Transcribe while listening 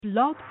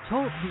Blog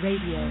Talk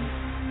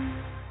Radio.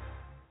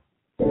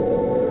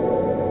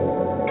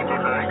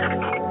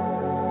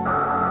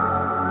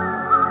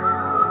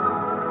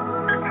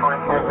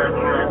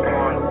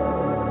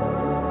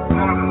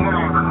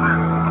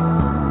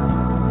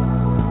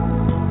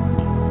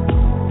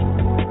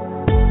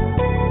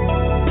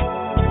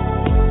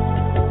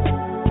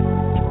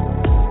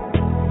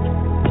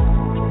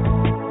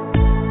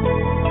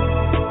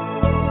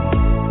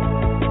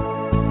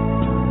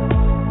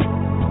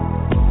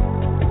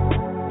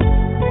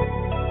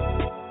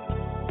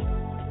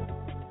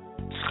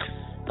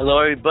 Hello,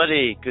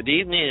 everybody. Good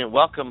evening and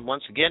welcome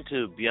once again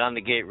to Beyond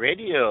the Gate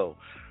Radio.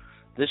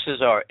 This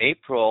is our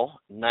April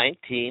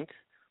 19th,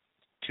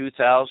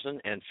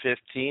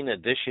 2015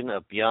 edition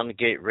of Beyond the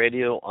Gate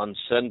Radio on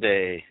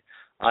Sunday.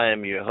 I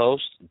am your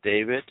host,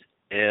 David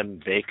M.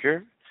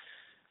 Baker,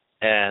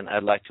 and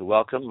I'd like to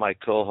welcome my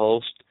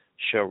co-host,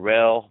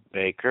 CHERYL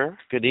Baker.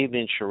 Good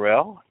evening,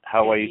 CHERYL.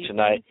 How are you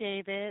tonight? Good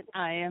evening, David.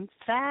 I am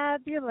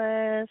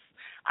fabulous.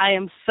 I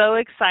am so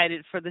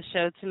excited for the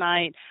show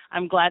tonight.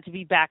 I'm glad to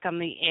be back on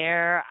the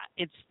air.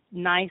 It's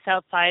nice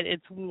outside.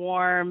 It's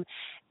warm.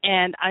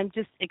 And I'm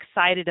just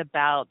excited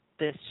about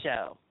this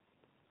show.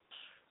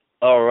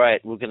 All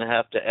right. We're going to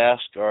have to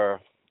ask our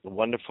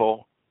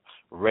wonderful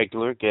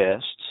regular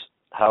guests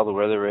how the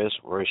weather is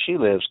where she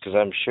lives, because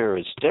I'm sure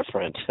it's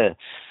different.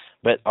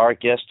 But our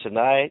guest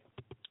tonight,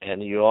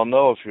 and you all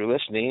know if you're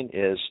listening,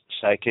 is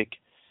psychic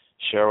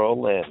CHERYL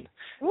LYNN.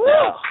 Woo!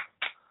 Now,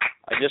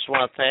 I just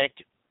want to thank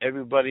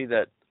everybody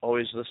that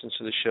always listens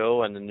to the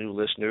show and the new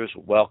listeners.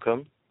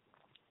 Welcome.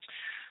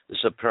 This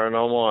is a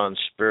paranormal and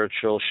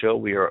spiritual show.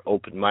 We are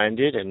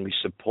open-minded and we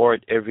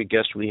support every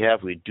guest we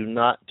have. We do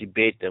not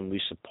debate them. We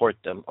support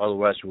them.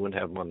 Otherwise, we wouldn't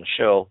have them on the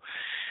show.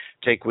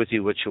 Take with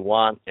you what you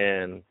want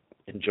and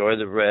enjoy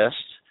the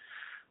rest.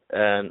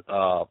 And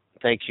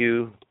thank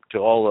you to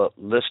all the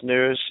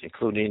listeners,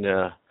 including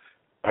our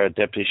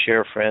Deputy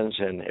Sheriff friends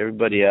and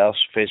everybody else,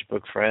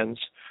 Facebook friends.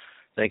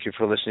 Thank you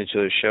for listening to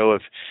the show.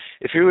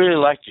 If you really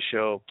like the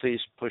show, please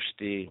push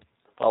the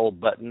follow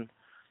button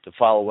to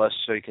follow us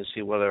so you can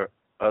see what our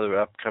other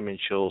upcoming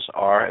shows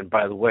are. And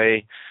by the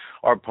way,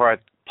 our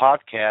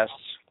podcasts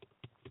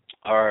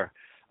are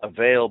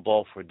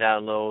available for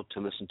download to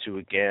listen to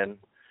again,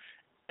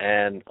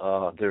 and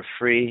they're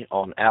free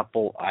on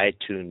Apple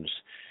iTunes.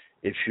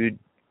 If you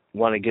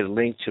want to get a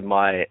link to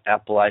my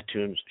Apple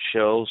iTunes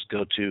shows,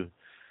 go to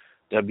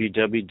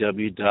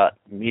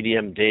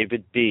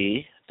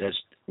www.mediumdavidb,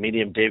 that's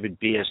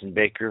mediumdavidb as in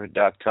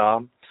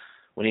baker.com.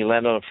 When you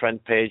land on the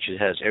front page, it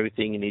has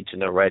everything you need to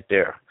know right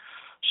there.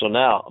 So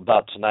now,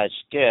 about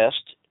tonight's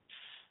guest,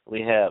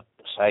 we have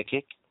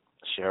psychic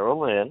CHERYL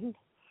LYNN,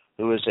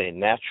 who is a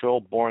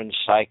natural-born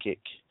psychic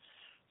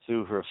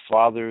through her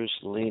father's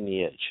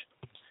lineage.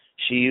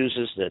 She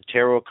uses the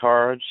tarot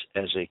cards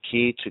as a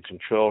key to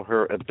control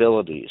her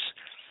abilities.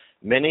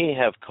 Many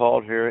have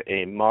called her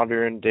a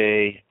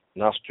modern-day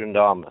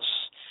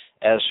Nostradamus,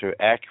 as her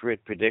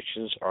accurate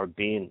predictions are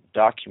being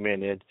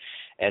documented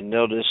and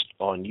noticed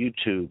on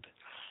YouTube.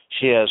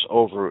 She has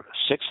over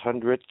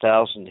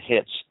 600,000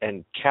 hits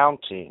and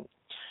counting.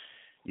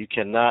 You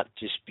cannot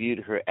dispute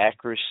her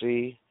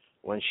accuracy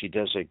when she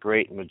does a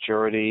great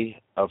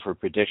majority of her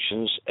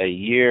predictions a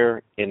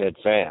year in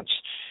advance.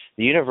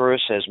 The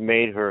universe has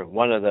made her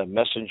one of the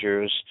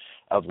messengers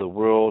of the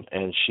world,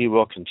 and she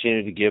will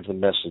continue to give the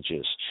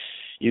messages.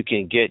 You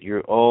can get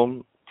your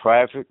own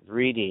private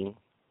reading,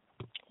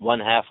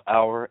 1/2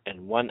 hour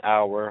and 1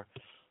 hour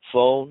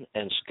phone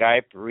and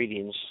Skype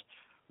readings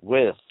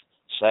with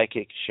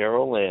psychic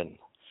CHERYL LYNN.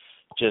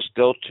 Just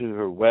go to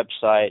her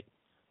website,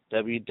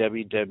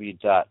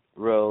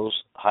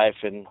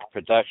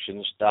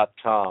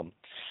 www.rose-productions.com.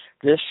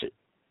 This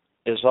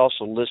is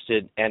also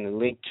listed and a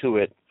link to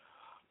it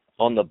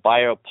on the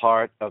bio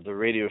part of the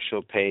radio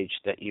show page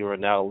that you are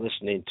now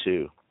listening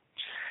to.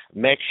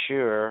 Be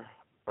sure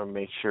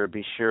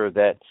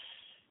that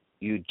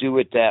you do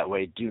it that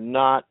way. Do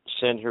not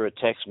send her a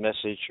text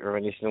message or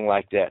anything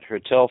like that. Her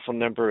telephone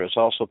number is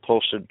also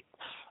posted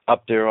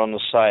up there on the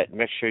site.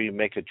 Make sure you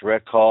make a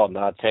direct call,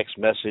 not a text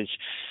message.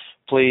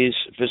 Please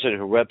visit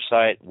her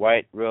website,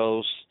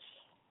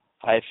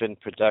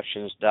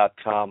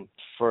 whiterose-productions.com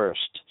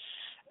first.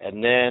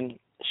 And then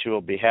she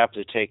will be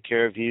happy to take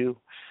care of you.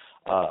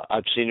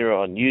 I've seen her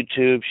on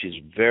YouTube.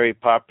 She's very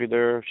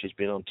popular. She's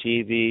been on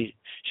TV.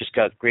 She's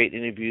got great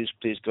interviews.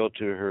 Please go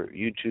to her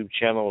YouTube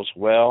channel as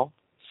well.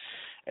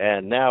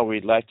 And now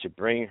we'd like to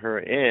bring her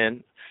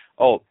in.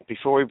 Oh,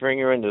 before we bring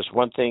her in, there's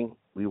one thing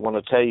we want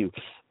to tell you.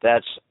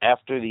 That's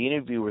after the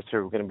interview with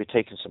her, we're going to be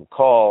taking some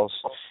calls.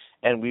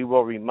 And we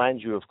will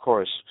remind you, of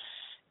course,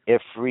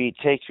 if we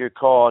take your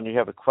call and you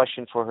have a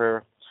question for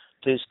her,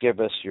 please give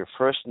us your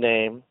first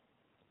name,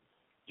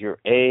 your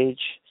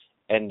age,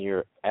 and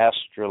your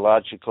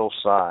astrological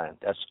sign.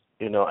 That's,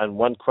 and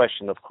one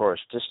question, of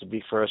course, just to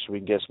be first so we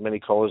can get as many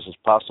callers as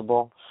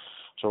possible.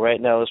 So right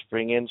now, let's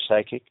bring in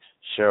psychic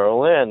CHERYL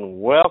LYNN.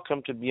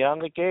 Welcome to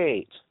Beyond the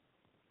Gate.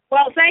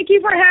 Well, thank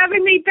you for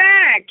having me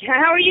back.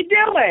 How are you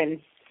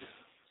doing?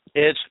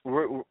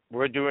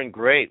 We're doing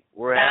great.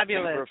 We're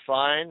Fabulous. happy. We're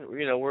fine.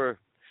 We're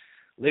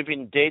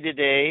living day to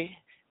day,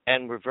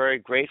 and we're very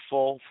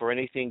grateful for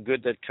anything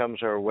good that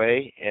comes our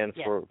way, and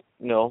for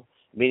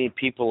meeting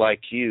people like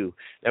you.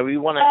 Now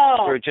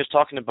we're just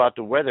talking about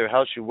the weather.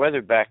 How's your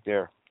weather back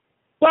there?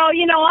 Well,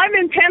 I'm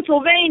in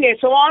Pennsylvania,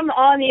 so I'm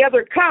on the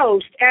other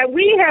coast, and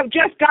we have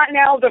just gotten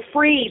out of the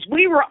freeze.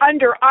 We were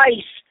under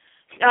ice,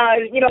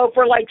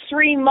 for like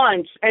 3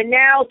 months, and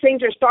now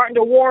things are starting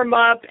to warm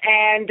up,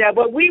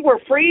 but we were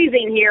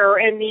freezing here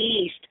in the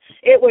east.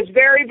 It was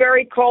very,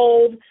 very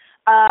cold,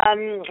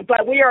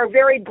 but we are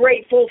very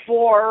grateful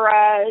for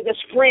the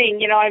spring.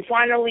 I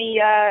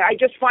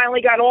just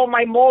finally got all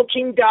my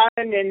mulching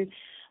done,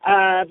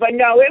 but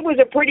no, it was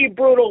a pretty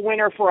brutal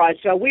winter for us,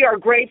 so we are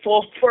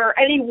grateful for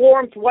any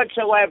warmth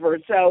whatsoever.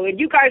 So, and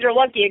you guys are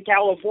lucky in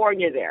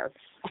California there.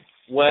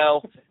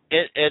 Well,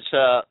 it's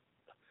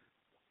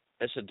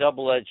a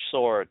double-edged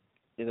sword.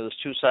 There's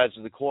two sides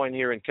of the coin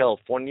here in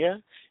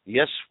California.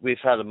 Yes, we've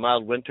had a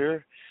mild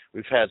winter.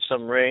 We've had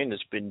some rain.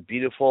 It's been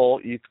beautiful.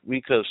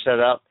 We could have set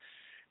out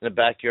in the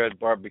backyard,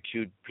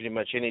 barbecued pretty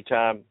much any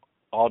time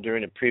all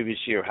during the previous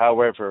year.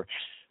 However,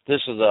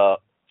 this is the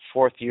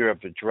fourth year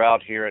of a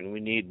drought here, and we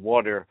need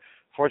water.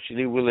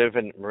 Fortunately, we live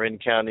in Marin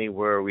County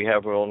where we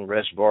have our own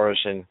reservoirs,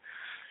 and,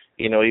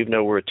 even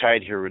though we're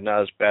tight here, we're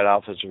not as bad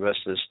off as the rest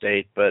of the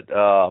state, but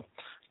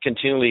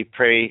continually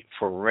pray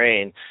for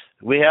rain.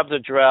 We have the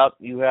drought,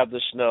 you have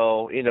the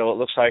snow. It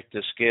looks like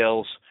the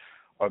scales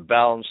are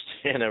balanced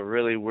in a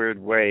really weird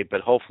way, but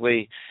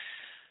hopefully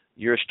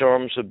your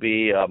storms will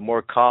be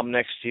more calm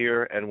next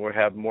year, and we'll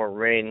have more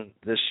rain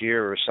this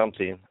year or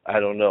something.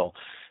 I don't know.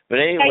 But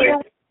anyway.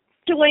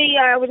 Actually,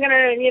 I was going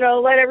to,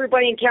 let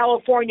everybody in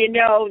California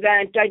know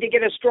that I did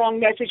get a strong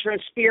message from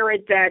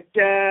Spirit that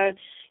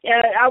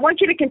I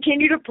want you to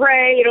continue to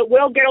pray. It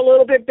will get a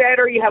little bit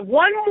better. You have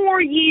one more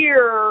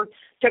year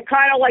to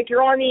kind of like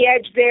you're on the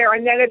edge there,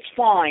 and then it's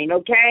fine,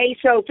 okay?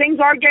 So things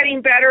are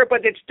getting better,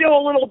 but it's still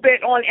a little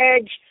bit on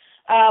edge.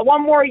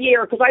 One more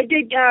year, because I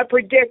did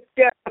predict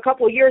a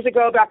couple of years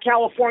ago about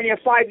California,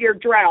 a 5-year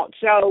drought.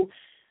 So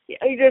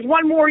there's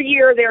one more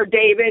year there,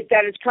 David,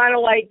 that it's kind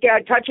of like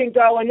touch and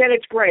go, and then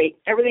it's great.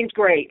 Everything's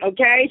great,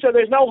 okay? So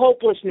there's no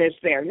hopelessness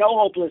there, no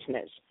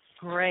hopelessness.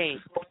 Great.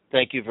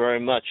 Thank you very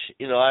much.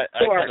 I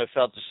kind of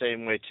felt the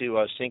same way, too.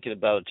 I was thinking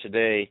about it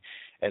today,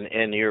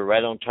 and you're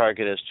right on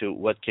target as to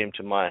what came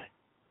to mind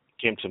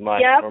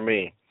for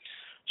me.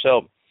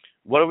 So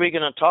what are we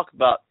going to talk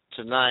about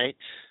tonight?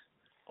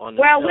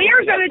 Well, we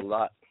are going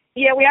to.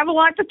 Yeah, we have a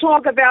lot to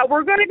talk about.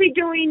 We're going to be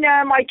doing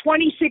my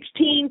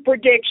 2016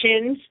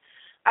 predictions.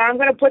 I'm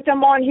going to put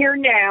them on here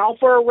now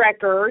for a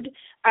record.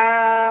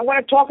 I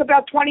want to talk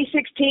about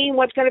 2016,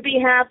 what's going to be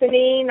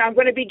happening. I'm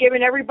going to be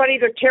giving everybody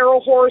their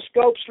tarot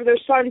horoscopes for their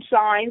sun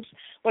signs,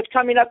 what's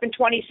coming up in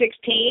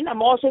 2016.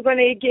 I'm also going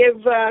to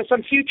give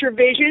some future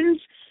visions,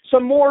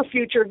 some more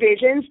future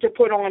visions to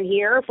put on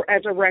here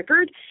as a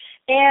record.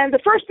 And the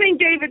first thing,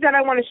 David, that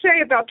I want to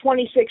say about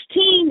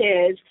 2016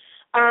 is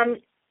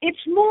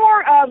it's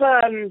more of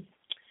a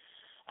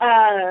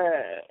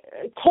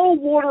cold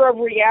water of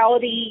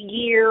reality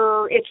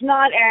year. It's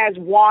not as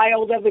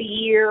wild of a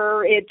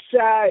year. It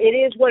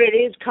is what it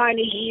is kind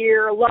of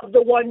year. Love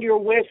the one you're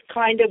with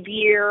kind of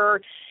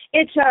year.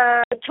 It's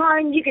a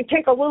time you can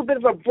take a little bit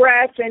of a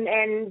breath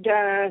and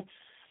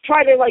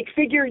try to like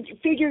figure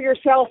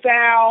yourself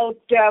out,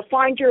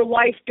 find your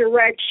life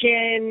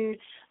direction.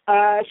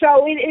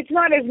 So it's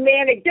not as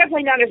manic,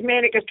 definitely not as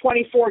manic as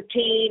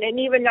 2014, and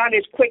even not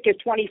as quick as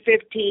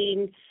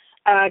 2015.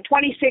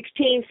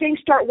 2016, things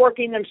start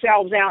working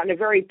themselves out in a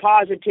very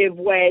positive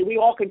way. We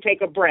all can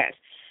take a breath.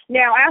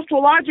 Now,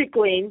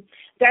 astrologically,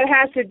 that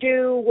has to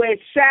do with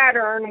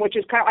Saturn, which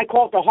is kind of, I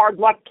call it the hard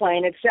luck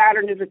planet.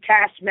 Saturn is the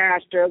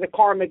taskmaster, the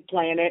karmic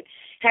planet,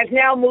 has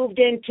now moved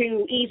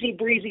into easy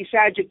breezy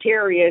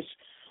Sagittarius,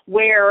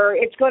 where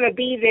it's going to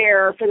be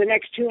there for the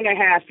next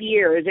 2.5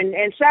 years.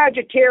 And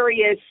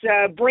Sagittarius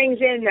brings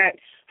in that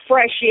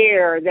fresh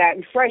air, that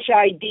fresh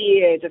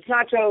ideas. It's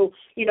not so,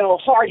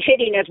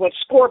 hard-hitting as what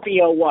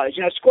Scorpio was.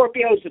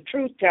 Scorpio's the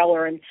truth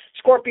teller, and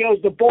Scorpio's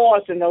the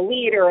boss and the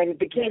leader, and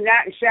between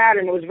that and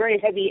Saturn, it was very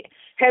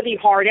heavy,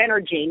 hard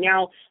energy.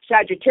 Now,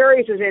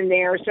 Sagittarius is in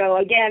there, so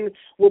again,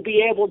 we'll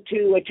be able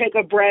to take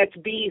a breath,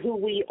 be who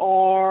we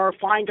are,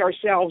 find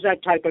ourselves,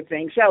 that type of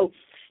thing. So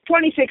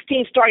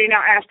 2016 starting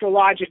out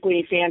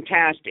astrologically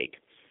fantastic.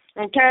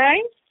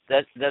 Okay?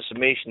 That's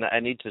amazing. I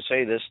need to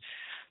say this.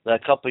 A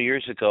couple of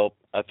years ago,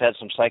 I've had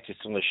some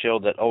psychics on the show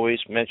that always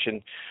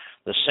mention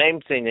the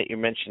same thing that you're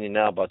mentioning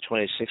now about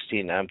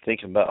 2016. I'm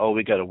thinking about,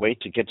 we got to wait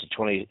to get to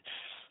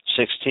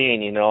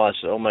 2016. I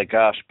said, oh my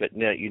gosh, but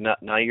now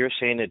you're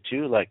saying it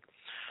too. Like,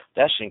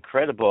 that's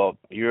incredible.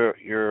 Your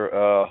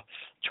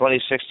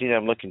 2016.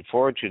 I'm looking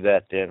forward to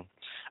that then,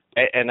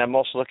 and I'm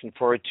also looking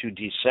forward to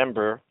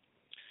December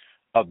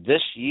of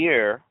this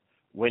year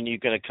when you're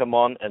going to come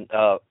on and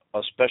a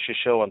special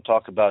show and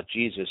talk about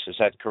Jesus. Is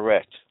that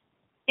correct?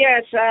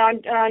 Yes,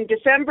 on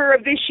December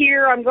of this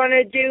year, I'm going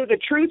to do the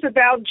truth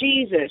about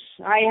Jesus.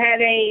 I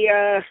had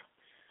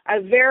a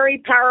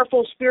very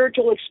powerful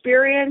spiritual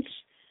experience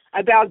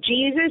about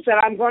Jesus, and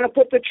I'm going to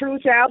put the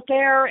truth out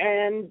there,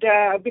 and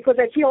because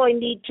I feel I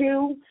need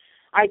to.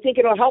 I think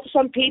it'll help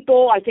some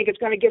people. I think it's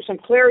going to give some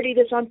clarity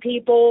to some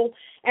people,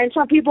 and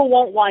some people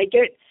won't like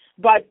it,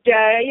 but,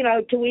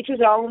 to each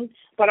his own.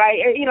 But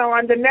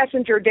I'm the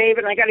messenger, David,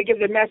 and I got to give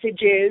the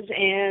messages,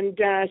 and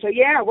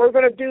we're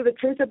going to do the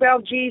truth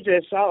about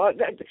Jesus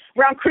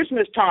around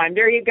Christmas time.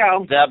 There you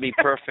go. That'd be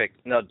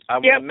perfect. Now, I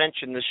want to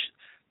mention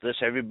this.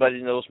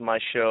 Everybody knows my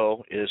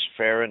show is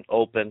fair and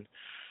open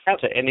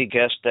to any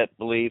guest that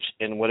believes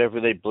in whatever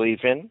they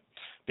believe in,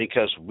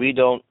 because we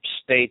don't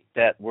state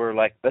that we're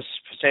like, let's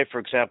say, for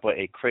example,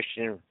 a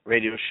Christian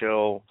radio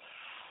show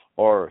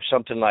or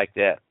something like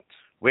that,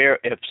 where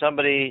if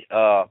somebody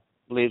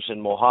believes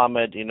in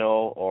Muhammad,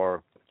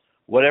 or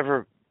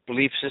whatever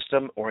belief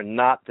system or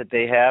not that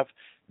they have,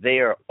 they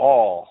are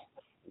all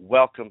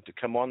welcome to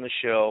come on the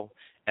show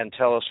and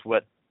tell us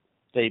what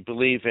they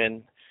believe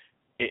in,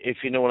 if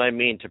you know what I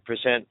mean, to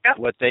present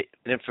the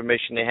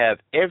information they have.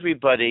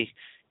 Everybody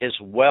is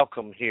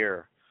welcome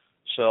here.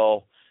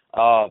 So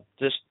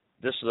this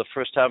is the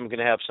first time I'm going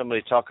to have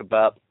somebody talk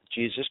about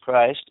Jesus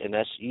Christ, and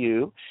that's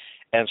you.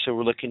 And so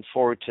we're looking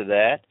forward to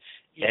that.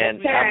 And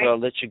I'm going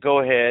to let you go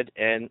ahead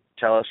and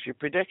tell us your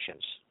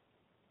predictions.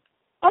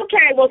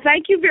 Okay, well,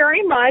 thank you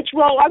very much.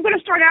 Well, I'm going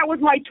to start out with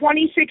my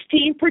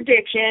 2016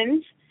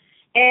 predictions.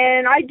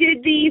 And I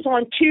did these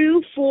on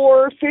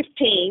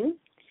 2/4/15.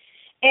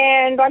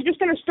 And I'm just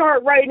going to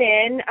start right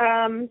in.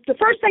 The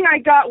first thing I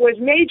got was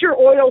major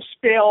oil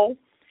spill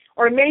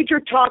or major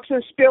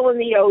toxin spill in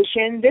the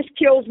ocean. This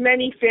kills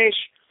many fish,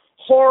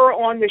 horror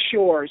on the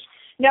shores.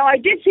 Now, I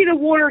did see the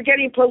water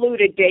getting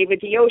polluted, David,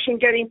 the ocean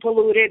getting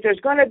polluted. There's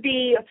going to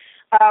be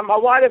a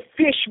lot of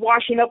fish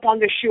washing up on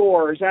the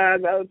shores,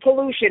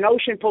 pollution,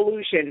 ocean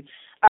pollution.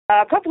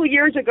 A couple of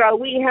years ago,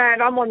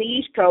 I'm on the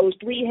East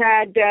Coast, we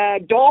had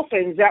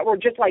dolphins that were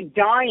just like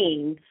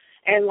dying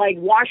and like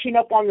washing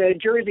up on the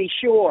Jersey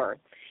shore.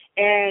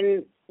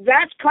 And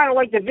that's kind of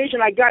like the vision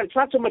I got. It's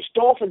not so much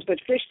dolphins, but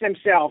fish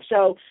themselves.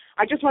 So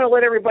I just want to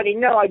let everybody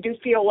know I do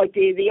feel like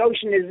the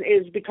ocean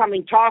is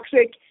becoming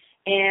toxic.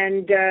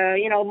 And,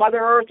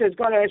 Mother Earth is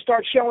going to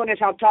start showing us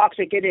how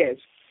toxic it is.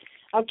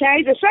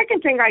 Okay, the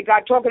second thing I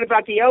got, talking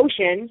about the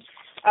ocean,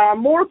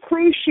 more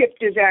cruise ship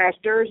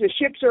disasters. The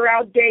ships are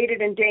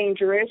outdated and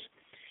dangerous.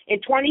 In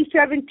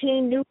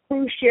 2017, new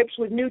cruise ships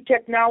with new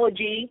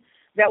technology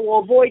that will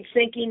avoid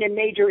sinking and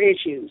major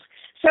issues.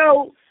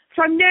 So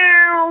from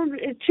now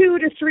 2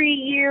 to 3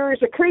 years,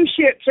 the cruise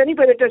ships,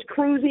 anybody that does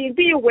cruising,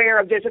 be aware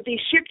of this. If these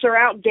ships are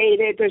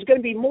outdated, there's going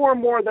to be more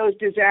and more of those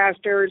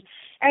disasters.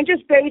 And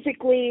just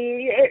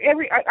basically,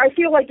 I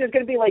feel like there's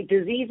going to be like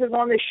diseases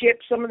on the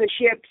ships, some of the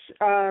ships,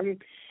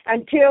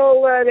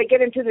 until they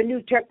get into the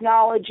new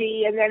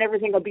technology, and then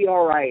everything will be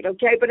all right,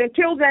 okay? But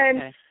until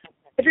then,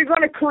 if you're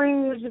going to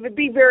cruise,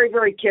 be very,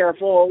 very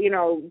careful,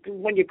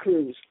 when you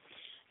cruise,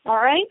 all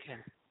right? Okay.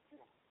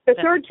 The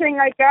third thing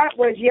I got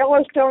was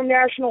Yellowstone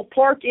National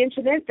Park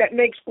incident that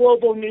makes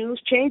global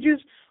news. Changes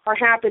are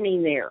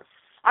happening there.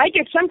 I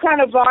get some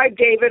kind of vibe,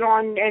 David,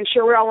 and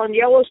CHERYL on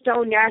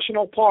Yellowstone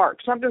National Park.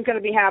 Something's going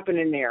to be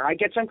happening there. I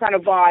get some kind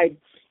of vibe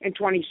in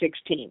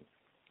 2016.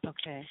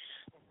 Okay.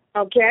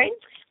 Okay.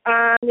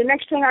 The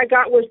next thing I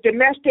got was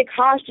domestic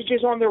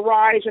hostages on the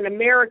rise in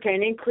America,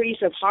 an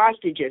increase of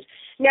hostages.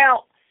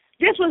 Now,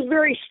 this was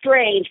very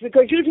strange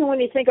because usually when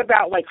you think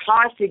about like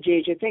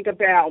hostages, you think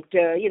about,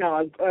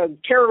 a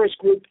terrorist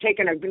group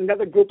taking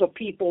another group of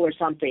people or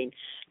something.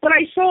 But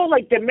I saw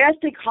like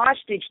domestic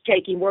hostage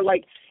taking where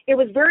like it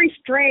was very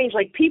strange.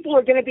 Like people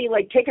are going to be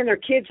like taking their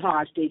kids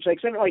hostage,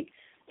 like something like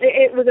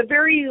it was a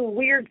very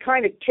weird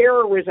kind of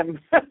terrorism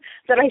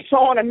that I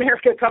saw in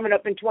America coming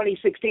up in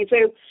 2016. So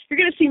you're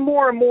going to see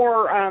more and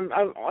more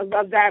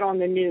of that on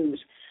the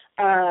news.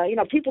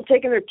 People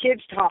taking their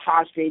kids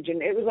hostage,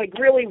 and it was like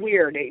really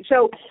weird.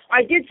 So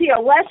I did see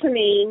a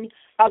lessening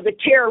of the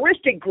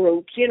terroristic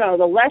groups,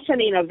 the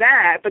lessening of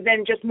that, but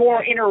then just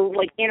more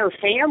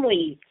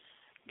inter-family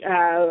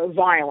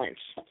violence.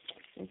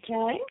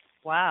 Okay.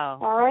 Wow.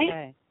 All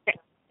right. Okay.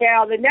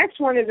 Now, the next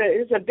one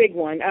is a big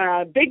one.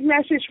 Big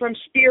message from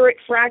Spirit,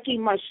 fracking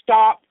must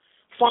stop.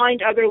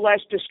 Find other less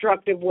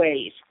destructive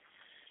ways.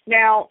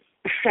 Now,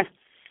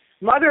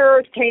 Mother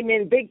Earth came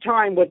in big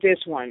time with this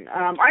one.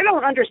 I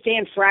don't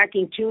understand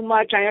fracking too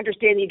much. I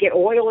understand you get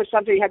oil or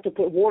something, you have to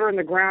put water in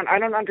the ground. I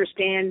don't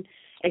understand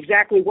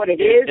exactly what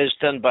it is. It's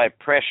done by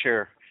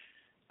pressure,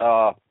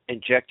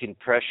 injecting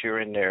pressure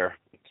in there.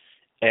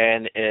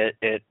 And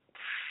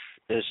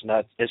it's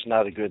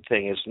not a good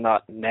thing. It's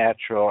not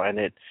natural, and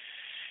it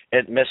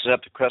messes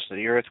up the crust of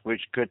the earth,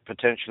 which could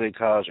potentially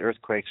cause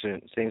earthquakes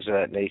and things of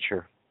that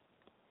nature.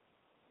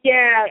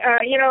 Yeah,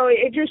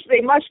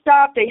 they must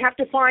stop. They have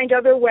to find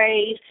other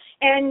ways.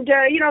 And,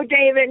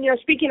 David,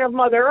 speaking of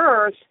Mother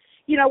Earth,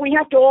 we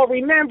have to all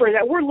remember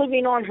that we're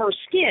living on her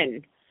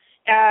skin.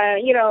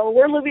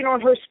 We're living on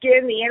her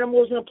skin. The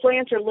animals and the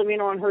plants are living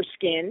on her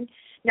skin.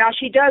 Now,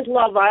 she does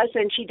love us,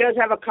 and she does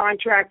have a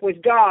contract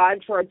with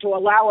God to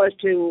allow us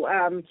to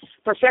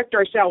perfect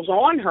ourselves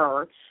on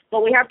her.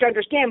 But we have to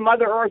understand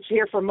Mother Earth's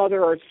here for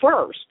Mother Earth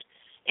first.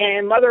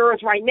 And Mother Earth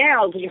right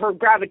now, her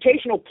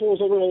gravitational pull's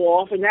a little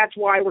off, and that's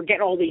why we're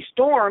getting all these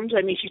storms.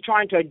 I mean, she's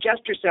trying to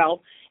adjust herself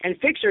and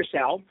fix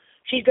herself.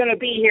 She's going to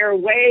be here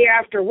way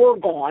after we're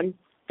gone,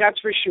 that's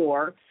for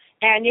sure.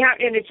 And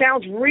and it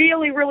sounds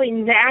really, really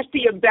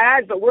nasty and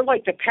bad, but we're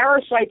like the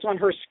parasites on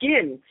her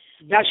skin.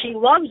 Now, she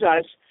loves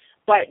us,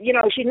 but,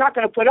 she's not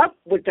going to put up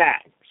with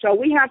that. So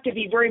we have to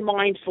be very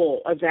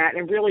mindful of that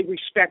and really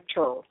respect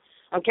her.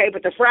 Okay,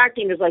 but the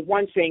fracking is like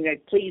one thing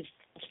that please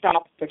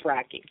stop the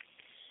fracking.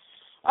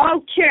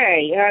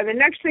 Okay, the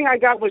next thing I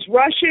got was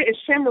Russia is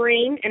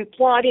simmering and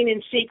plotting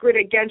in secret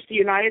against the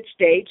United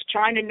States.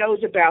 China knows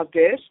about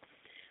this,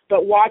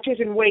 but watches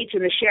and waits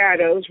in the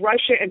shadows.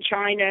 Russia and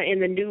China in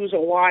the news a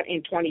lot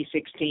in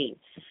 2016.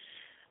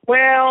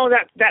 Well,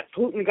 that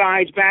Putin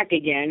guy's back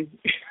again.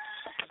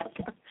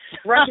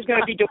 Russia's going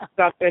to be doing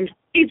something.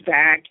 He's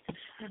back.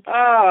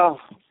 Oh.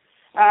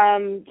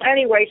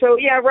 Anyway, so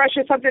yeah,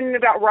 Russia, something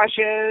about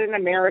Russia and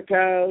America.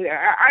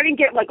 I didn't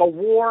get like a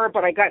war,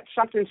 but I got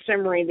something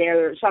simmering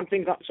there.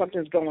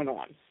 Something's going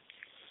on.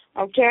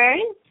 Okay?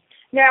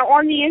 Now,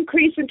 on the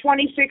increase in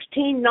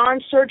 2016,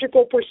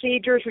 non-surgical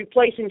procedures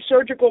replacing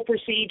surgical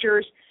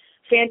procedures,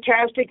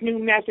 fantastic new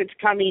methods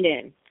coming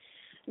in.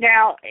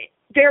 Now,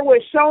 there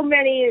was so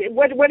many,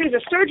 what is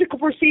a surgical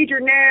procedure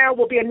now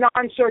will be a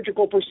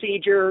non-surgical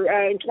procedure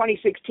in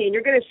 2016.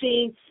 You're going to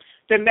see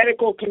the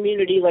medical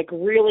community like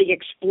really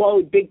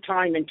explode big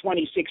time in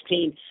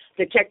 2016.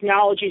 The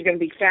technology is going to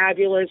be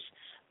fabulous,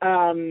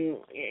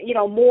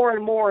 more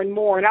and more and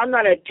more. And I'm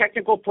not a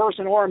technical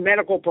person or a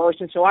medical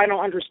person, so I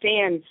don't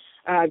understand,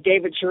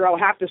 David CHERYL,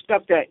 half the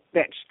stuff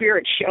that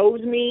Spirit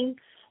shows me.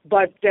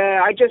 But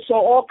I just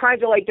saw all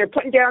kinds of, like, they're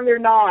putting down their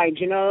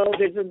knives,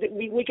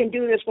 we can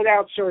do this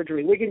without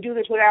surgery. We can do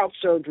this without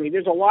surgery.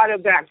 There's a lot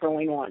of that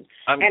going on.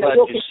 I'm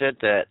glad you said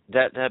that.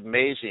 That's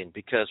amazing,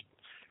 because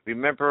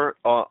remember,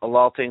 a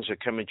lot of things are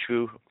coming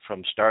true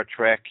from Star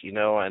Trek,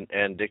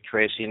 and Dick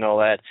Tracy and all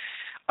that.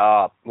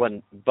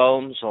 When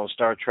Bones on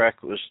Star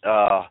Trek was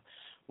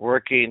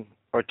working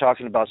or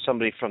talking about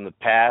somebody from the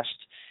past,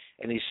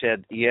 and he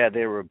said, yeah,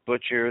 they were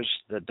butchers,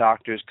 the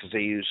doctors, because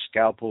they use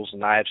scalpels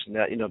and knives,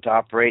 and to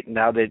operate. And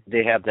now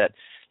they have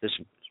this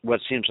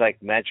what seems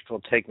like magical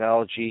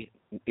technology,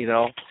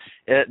 And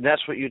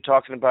that's what you're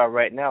talking about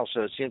right now.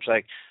 So it seems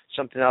like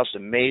something else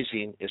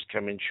amazing is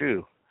coming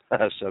true.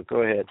 So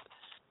go ahead.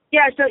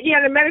 Yeah,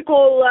 the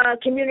medical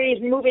community is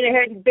moving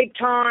ahead big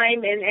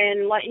time,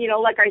 and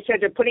like I said,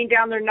 they're putting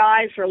down their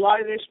knives for a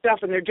lot of this stuff,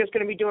 and they're just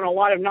going to be doing a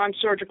lot of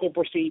non-surgical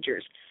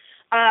procedures.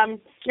 Now,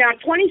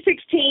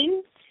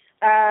 2016.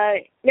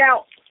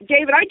 Now,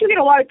 David, I do get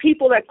a lot of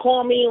people that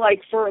call me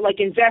for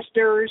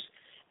investors.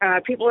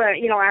 People that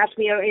ask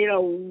me,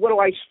 what do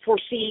I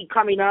foresee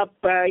coming up?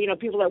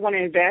 People that want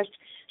to invest.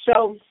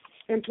 So,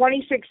 in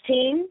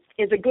 2016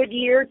 is a good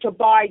year to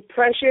buy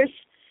precious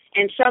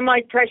and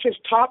semi-precious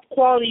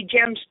top-quality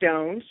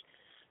gemstones.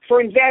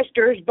 For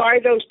investors, buy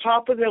those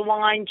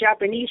top-of-the-line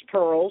Japanese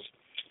pearls.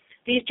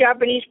 These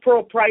Japanese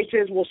pearl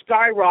prices will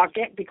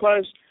skyrocket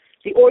because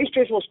the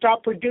oysters will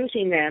stop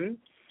producing them.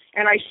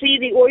 And I see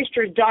the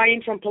oysters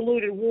dying from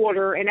polluted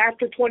water, and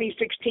after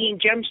 2016,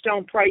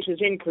 gemstone prices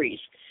increase.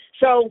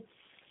 So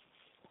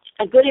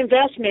a good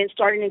investment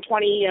starting in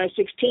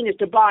 2016 is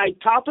to buy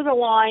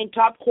top-of-the-line,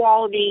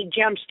 top-quality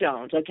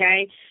gemstones,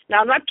 okay? Now,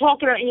 I'm not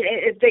talking,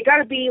 they got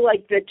to be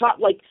like the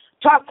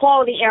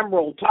top-quality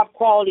emerald,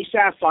 top-quality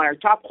sapphire,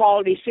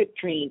 top-quality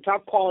citrine,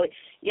 top-quality,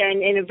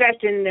 and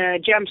invest in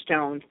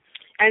gemstones.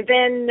 And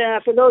then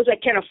for those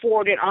that can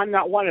afford it, I'm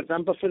not one of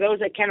them, but for those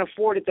that can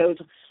afford it, those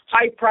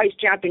high-priced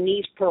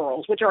Japanese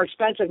pearls, which are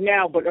expensive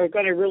now but are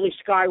going to really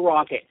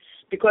skyrocket.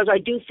 Because I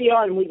do feel,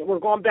 and we're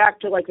going back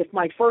to with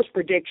my first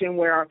prediction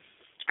where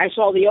I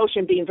saw the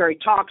ocean being very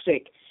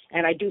toxic,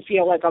 and I do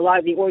feel like a lot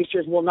of the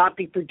oysters will not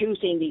be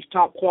producing these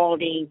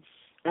top-quality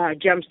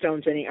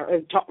gemstones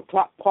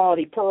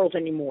top-quality pearls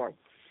anymore.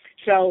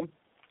 So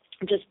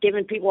just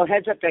giving people a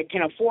heads up that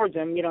can afford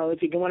them,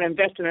 if you want to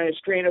invest in a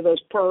strand of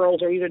those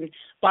pearls or even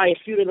buy a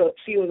few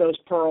of those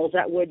pearls,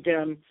 that would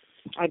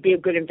be a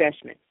good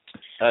investment.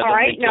 All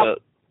right, now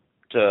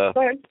go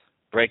ahead.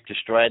 Break the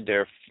stride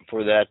there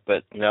for that,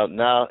 but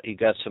now you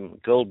got some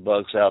gold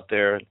bugs out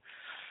there,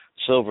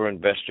 silver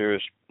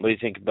investors. What do you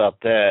think about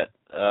that?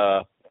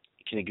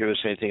 Can you give us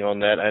anything on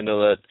that? I know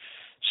that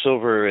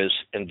silver is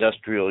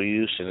industrial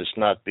use and it's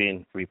not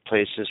being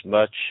replaced as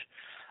much.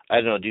 I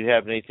don't know. Do you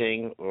have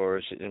anything, or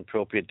is it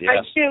inappropriate to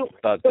ask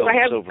about gold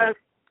and silver?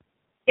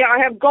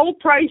 I have gold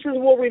prices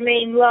will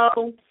remain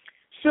low.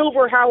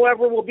 Silver,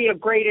 however, will be a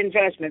great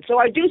investment. So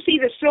I do see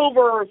the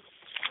silver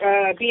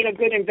being a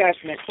good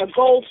investment. So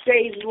gold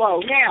stays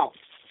low. Now,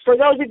 for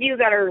those of you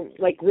that are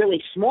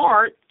really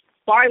smart,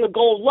 buy the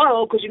gold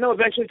low because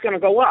eventually it's going to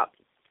go up.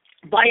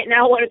 Buy it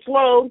now when it's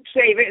low,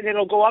 save it, and then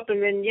it'll go up,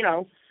 and then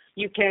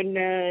you can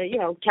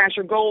cash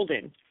your gold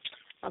in.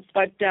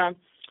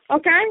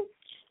 Okay.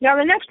 Now,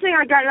 the next thing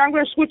I got, and I'm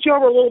going to switch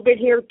over a little bit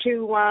here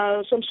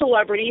to some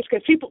celebrities,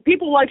 because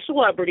people like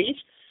celebrities.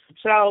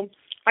 So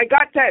I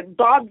got that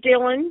Bob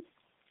Dylan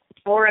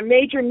or a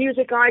major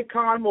music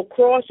icon will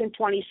cross in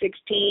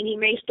 2016. He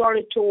may start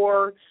a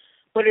tour,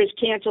 but it is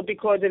canceled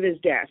because of his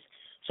death.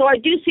 So I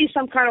do see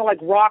some kind of like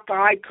rock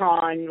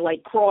icon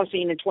like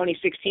crossing in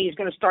 2016. He's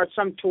going to start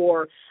some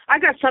tour. I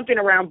got something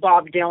around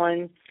Bob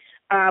Dylan,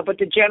 but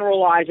to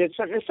generalize it,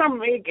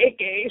 somebody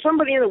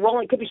in the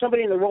Rolling, could be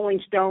somebody in the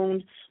Rolling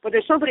Stones, but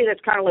there's somebody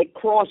that's kind of like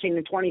crossing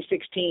in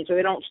 2016. So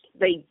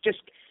they just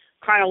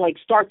kind of like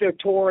start their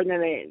tour and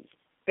then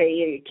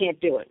they can't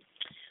do it.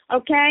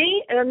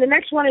 Okay, and the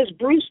next one is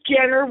Bruce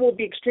Jenner will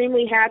be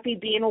extremely happy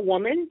being a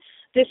woman.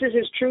 This is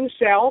his true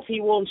self. He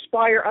will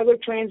inspire other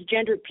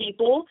transgender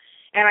people,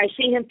 and I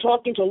see him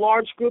talking to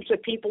large groups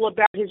of people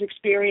about his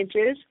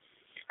experiences.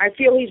 I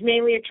feel he's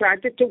mainly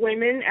attracted to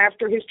women.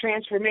 After his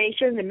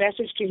transformation, the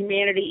message to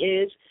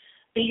humanity is,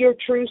 be your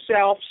true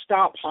self,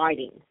 stop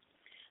hiding.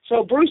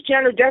 So Bruce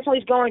Jenner definitely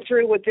is going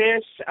through with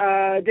this.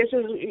 This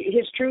is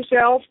his true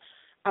self.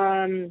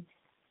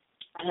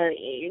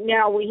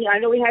 Now, I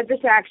know he had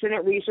this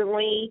accident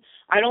recently.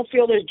 I don't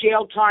feel there's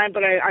jail time,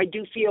 but I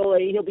do feel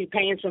he'll be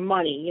paying some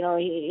money. You know,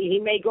 he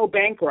may go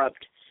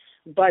bankrupt,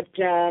 but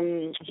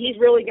he's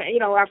really,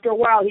 after a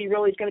while, he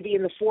really is going to be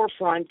in the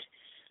forefront.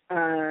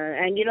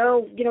 And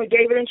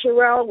David and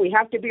CHERYL, we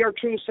have to be our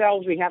true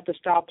selves. We have to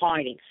stop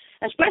hiding,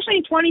 especially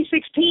in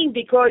 2016,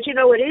 because it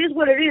is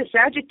what it is.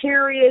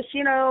 Sagittarius,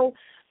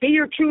 be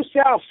your true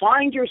self,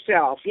 find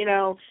yourself.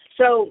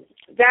 So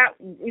that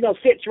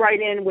fits right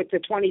in with the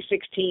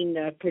 2016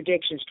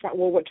 predictions.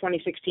 What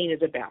 2016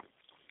 is about.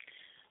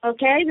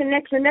 Okay, the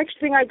next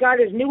thing I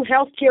got is new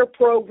health care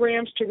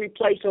programs to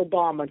replace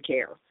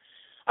Obamacare.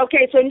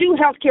 Okay, so new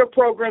health care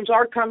programs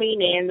are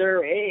coming in.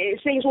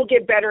 Things will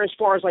get better as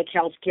far as like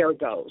health care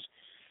goes.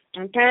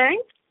 Okay.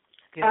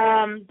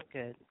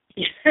 Good.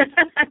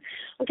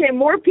 Okay,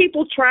 more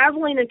people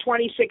traveling in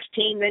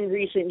 2016 than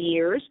recent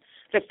years.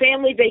 The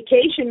family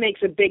vacation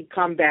makes a big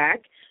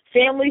comeback.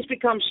 Families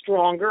become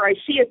stronger. I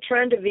see a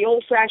trend of the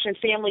old-fashioned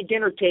family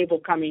dinner table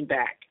coming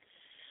back.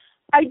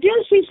 I do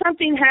see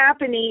something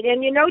happening,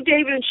 and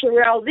David and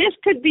CHERYL, this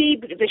could be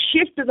the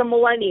shift of the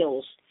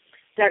millennials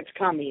that's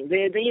coming.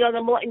 We're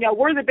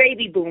the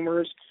baby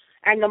boomers,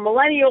 and the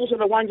millennials are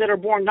the ones that are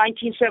born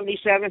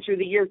 1977 through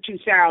the year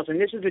 2000.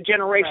 This is the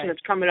generation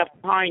that's coming up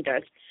behind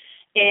us.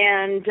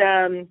 And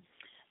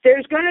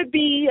there's going to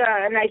be,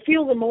 and I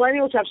feel the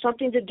millennials have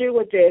something to do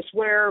with this,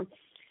 where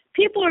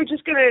people are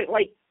just going to,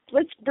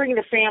 let's bring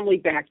the family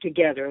back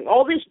together.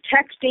 All this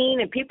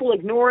texting and people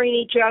ignoring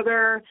each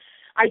other,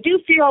 I do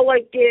feel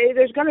like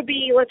there's going to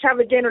be, let's have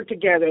a dinner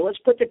together. Let's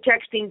put the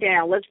texting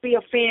down. Let's be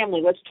a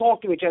family. Let's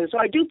talk to each other. So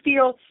I do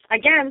feel,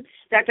 again,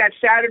 that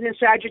Saturn and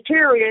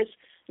Sagittarius,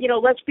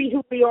 let's be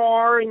who we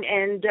are.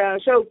 And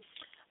so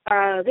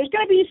there's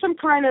going to be some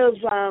kind of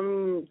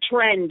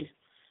trend,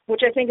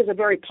 which I think is a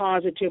very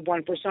positive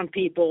one for some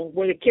people,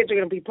 where the kids are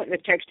going to be putting the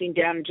texting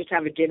down and just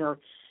have a dinner,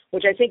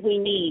 which I think we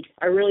need.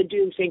 I really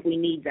do think we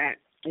need that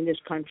in this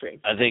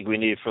country. I think we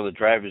need it for the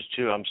drivers,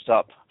 too. I'm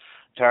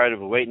tired of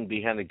waiting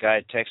behind the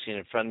guy texting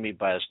in front of me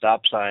by a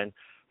stop sign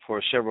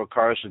for several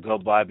cars to go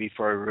by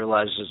before I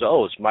realizes,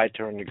 it's my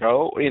turn to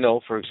go.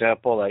 For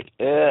example,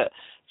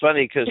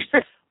 funny because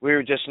we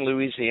were just in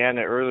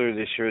Louisiana earlier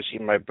this year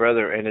seeing my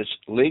brother, and it's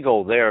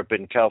legal there, but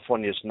in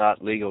California it's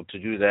not legal to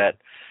do that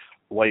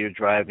while you're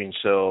driving.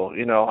 So,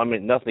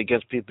 nothing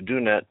against people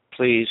doing that.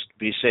 Please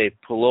be safe.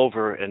 Pull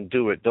over and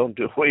do it. Don't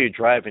do it while you're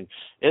driving.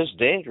 It's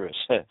dangerous.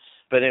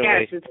 But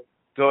anyway,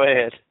 go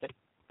ahead.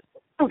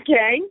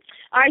 Okay.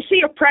 I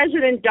see a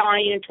president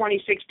dying in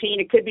 2016.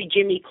 It could be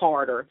Jimmy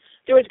Carter.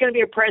 There is going to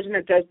be a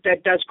president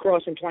that does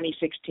cross in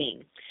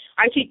 2016.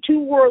 I see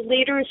 2 world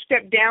leaders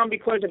step down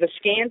because of a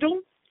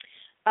scandal.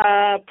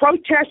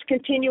 Protests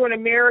continue in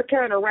America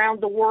and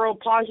around the world.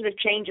 Positive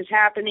change is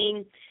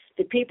happening.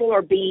 The people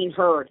are being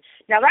heard.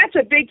 Now, that's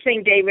a big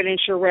thing, David and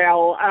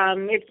CHERYL.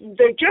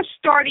 They're just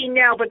starting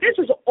now, but this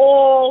is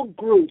all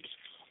groups,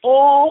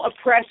 all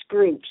oppressed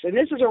groups, and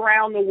this is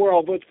around the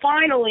world. But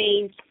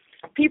finally,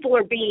 people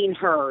are being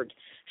heard.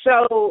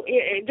 So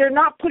they're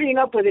not putting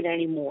up with it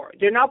anymore.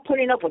 They're not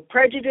putting up with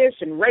prejudice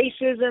and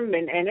racism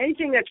and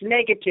anything that's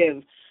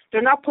negative.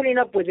 They're not putting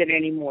up with it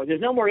anymore.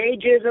 There's no more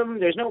ageism.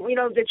 There's no,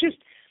 it's just,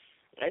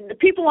 the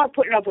people aren't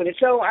putting up with it.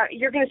 So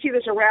you're going to see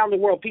this around the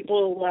world.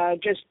 People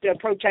just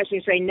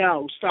protesting, saying,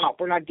 no, stop,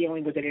 we're not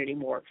dealing with it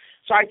anymore.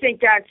 So I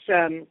think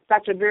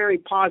that's a very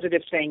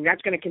positive thing.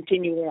 That's going to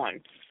continue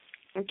on.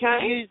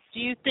 Okay. Do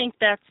you think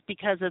that's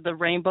because of the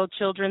rainbow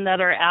children that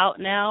are out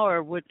now,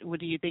 or what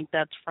do you think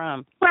that's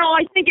from? Well,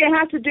 I think it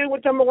has to do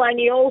with the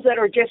millennials that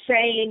are just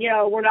saying,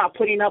 we're not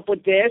putting up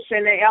with this.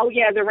 And,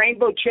 the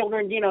rainbow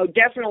children,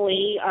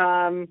 definitely,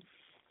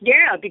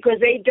 because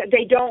they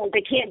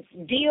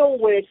can't deal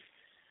with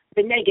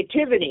the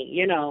negativity,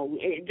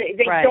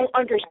 They don't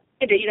understand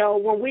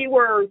it. When we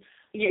were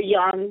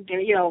young,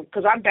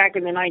 because I'm back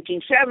in the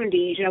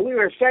 1970s, we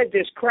were fed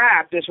this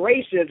crap, this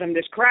racism,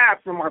 this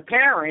crap from our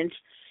parents,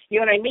 you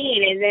know what I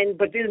mean? And then,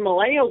 but these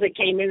millennials that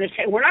came in and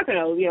said, we're not going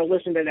to,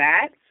 listen to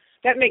that.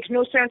 That makes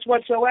no sense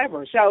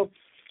whatsoever. So,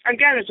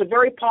 again, it's a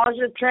very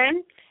positive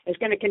trend, It's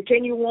going to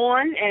continue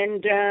on,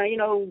 and,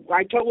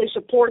 I totally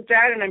support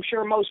that, and I'm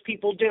sure most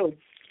people do.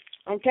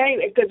 Okay?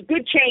 Because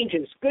good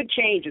changes,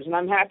 and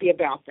I'm happy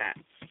about that.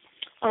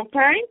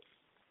 Okay?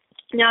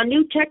 Now,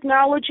 new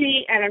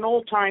technology at an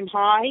all-time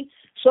high.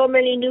 So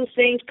many new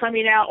things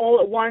coming out all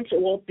at once,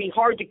 it will be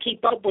hard to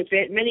keep up with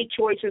it. Many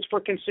choices for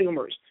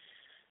consumers.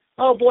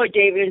 Oh, boy,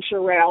 David and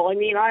CHERYL. I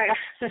mean,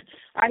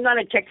 I'm not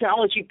a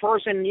technology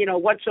person,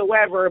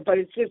 whatsoever, but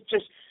it's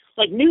just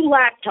like new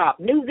laptop,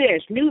 new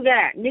this, new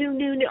that, new.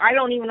 I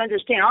don't even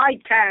understand.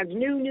 iPads,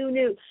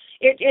 new.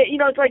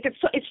 It's like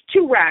it's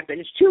too rapid.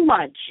 It's too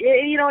much.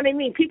 You know what I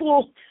mean?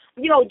 People,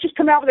 just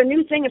come out with a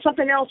new thing and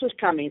something else is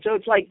coming. So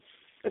it's like,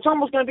 it's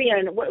almost going to be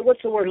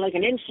what's the word, like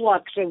an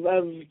influx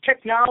of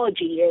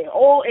technology,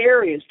 all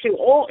areas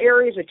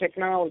of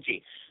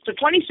technology. So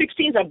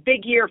 2016 is a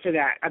big year for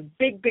that, a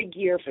big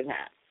year for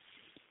that.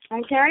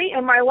 Okay,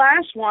 and my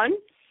last one,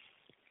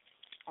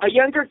 a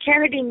younger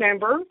Kennedy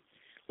member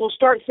will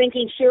start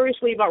thinking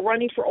seriously about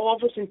running for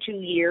office in 2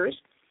 years.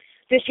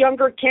 This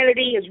younger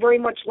Kennedy is very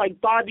much like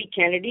Bobby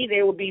Kennedy.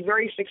 They will be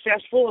very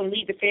successful and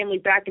lead the family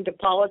back into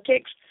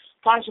politics,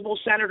 possible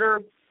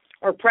Senator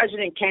or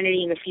President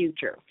Kennedy in the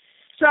future.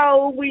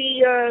 So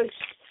we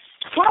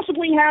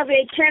possibly have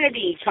a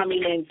Kennedy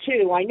coming in,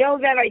 too. I know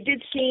that I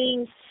did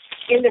see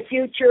in the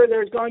future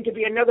there's going to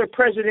be another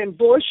President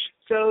Bush.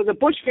 So the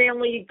Bush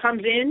family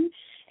comes in,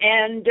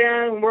 and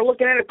we're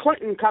looking at a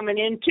Clinton coming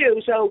in,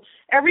 too. So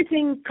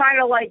everything kind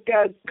of like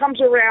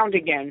comes around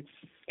again.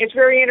 It's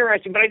very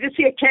interesting. But I did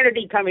see a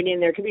Kennedy coming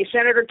in there. It could be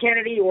Senator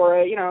Kennedy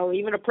or,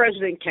 even a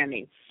President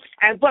Kennedy.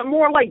 But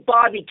more like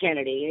Bobby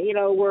Kennedy,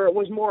 where it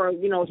was more,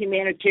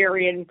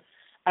 humanitarian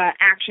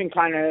action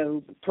kind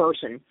of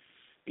person,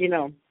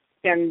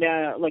 than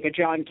like a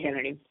John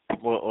Kennedy.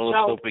 Well, let's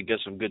hope we get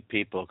some good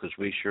people, because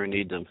we sure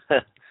need them.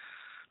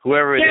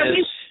 Whoever it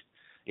is,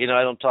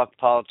 I don't talk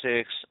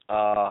politics.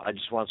 I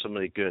just want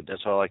somebody good.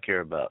 That's all I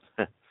care about.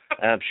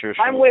 I'm sure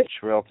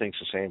CHERYL thinks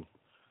the same.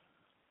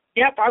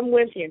 Yep, I'm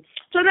with you.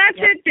 So that's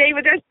it,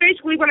 David. That's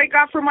basically what I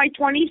got for my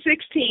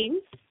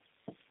 2016.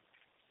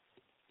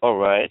 All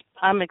right.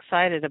 I'm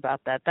excited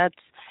about that. That's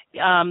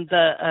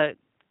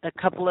a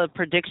couple of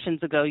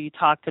predictions ago, you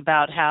talked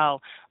about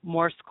how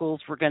more schools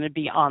were going to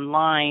be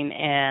online,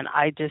 and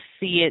I just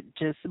see it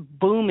just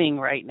booming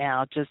right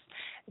now.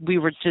 We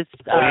were just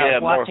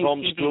watching more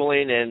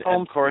homeschooling and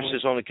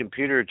courses on the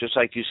computer, just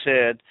like you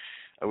said.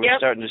 We're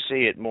starting to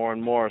see it more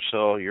and more,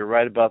 so you're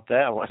right about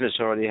that one. It's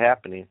already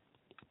happening.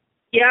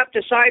 Yep,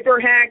 the cyber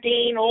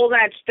hacking, all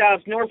that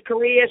stuff. North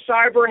Korea,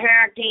 cyber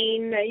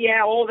hacking,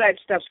 all that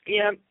stuff.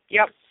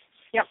 Yep.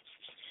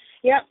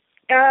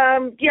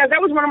 That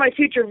was one of my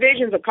future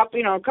visions a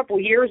couple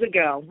years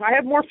ago. I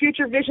have more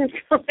future visions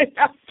coming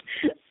up,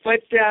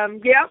 but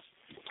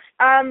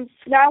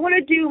Now I want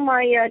to do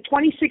my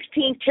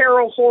 2016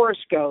 tarot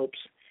horoscopes.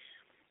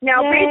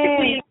 Now,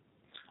 basically,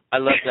 I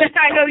love that.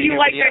 I know you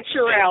like that,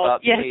 CHERYL.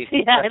 Yes,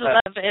 I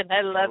love it.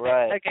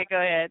 It. Okay, go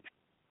ahead.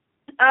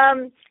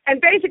 And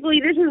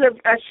basically, this is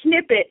a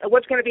snippet of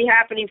what's going to be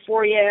happening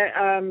for you,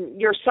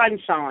 your sun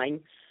sign.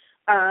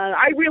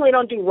 I really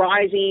don't do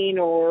rising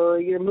or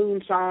your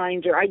moon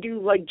signs, or I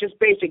do like just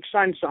basic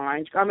sun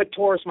signs. I'm a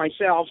Taurus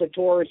myself. So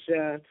Taurus,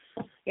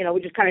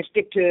 we just kind of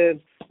stick to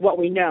what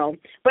we know.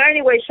 But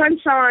anyway, sun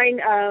sign,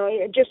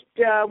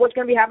 what's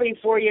going to be happening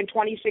for you in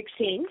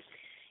 2016.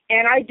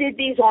 And I did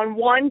these on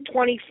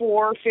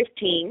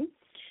 1/24/15.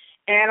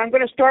 And I'm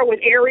going to start with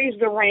Aries,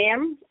 the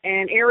Ram.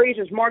 And Aries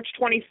is March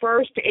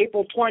 21st to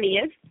April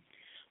 20th.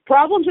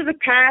 Problems of the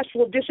past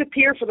will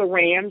disappear for the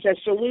Rams as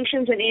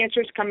solutions and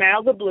answers come out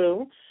of the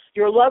blue.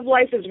 Your love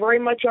life is very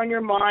much on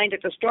your mind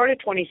at the start of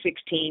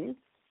 2016.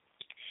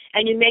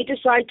 And you may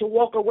decide to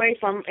walk away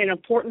from an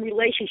important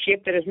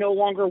relationship that is no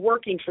longer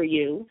working for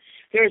you.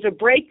 There's a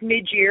break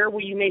mid-year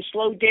where you may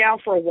slow down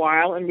for a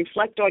while and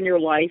reflect on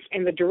your life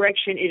and the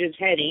direction it is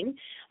heading.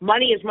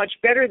 Money is much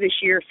better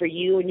this year for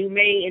you, and you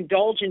may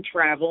indulge in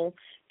travel.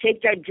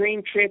 Take that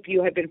dream trip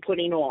you have been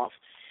putting off.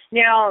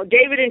 Now,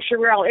 David and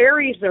CHERYL,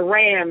 Aries the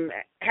Ram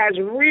has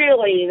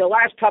really, the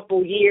last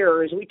couple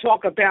years, we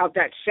talk about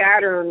that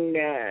Saturn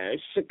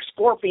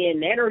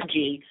Scorpion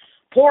energy.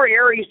 Poor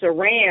Aries the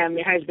Ram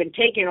has been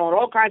taking on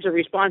all kinds of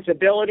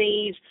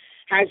responsibilities,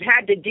 has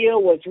had to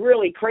deal with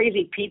really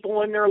crazy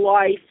people in their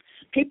life,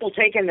 people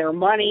taking their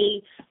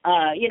money,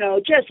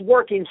 just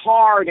working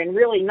hard and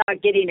really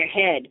not getting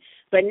ahead.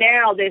 But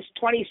now this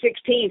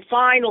 2016,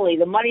 finally,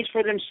 the money's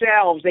for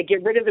themselves. They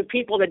get rid of the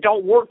people that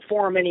don't work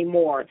for them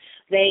anymore.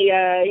 They,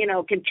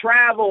 can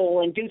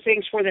travel and do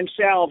things for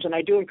themselves. And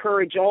I do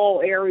encourage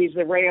all Aries,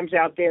 the Rams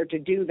out there, to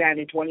do that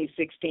in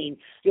 2016.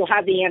 You'll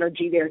have the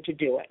energy there to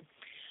do it.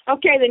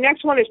 Okay, the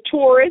next one is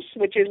Taurus,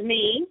 which is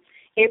me,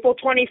 April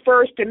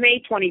 21st to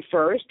May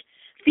 21st.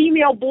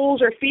 Female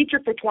bulls are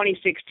featured for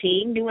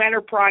 2016, new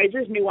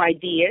enterprises, new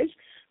ideas.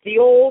 The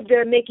old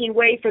making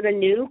way for the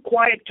new,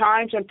 quiet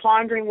times and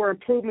pondering where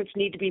improvements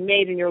need to be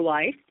made in your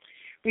life.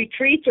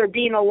 Retreats or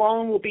being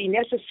alone will be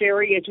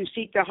necessary as you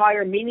seek the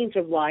higher meanings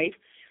of life.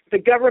 The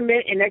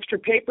government and extra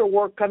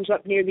paperwork comes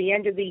up near the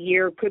end of the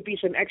year. Could be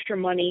some extra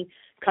money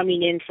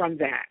coming in from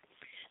that.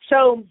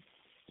 So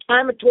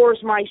I'm a Taurus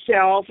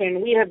myself,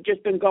 and we have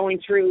just been going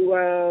through,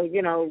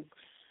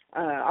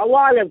 a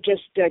lot of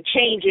just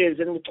changes,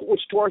 and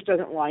which Taurus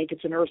doesn't like.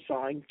 It's an earth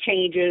sign.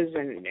 Changes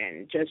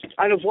and just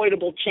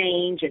unavoidable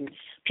change, and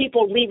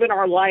people leaving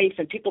our life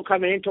and people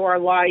coming into our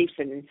life.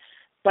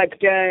 But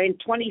in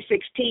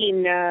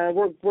 2016,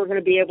 we're going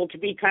to be able to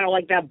be kind of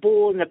like that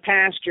bull in the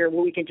pasture,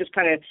 where we can just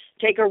kind of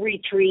take a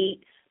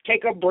retreat,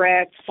 take a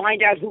breath,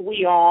 find out who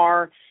we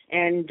are.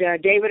 And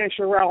David and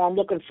CHERYL, I'm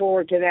looking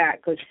forward to that,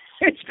 because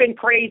it's been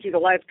crazy the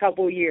last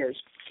couple of years.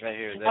 I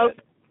hear that. Oh.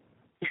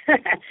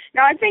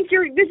 Now, I think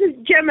this is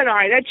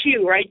Gemini. That's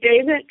you, right,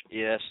 David?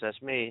 Yes,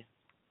 that's me.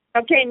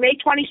 Okay, May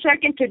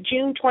 22nd to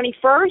June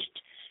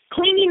 21st.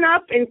 Cleaning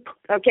up and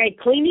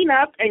cleaning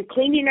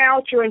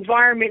out your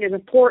environment is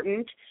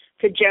important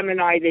to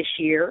Gemini this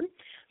year.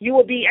 You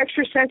will be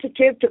extra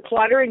sensitive to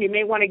clutter, and you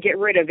may want to get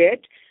rid of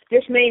it.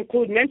 This may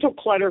include mental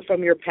clutter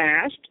from your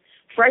past.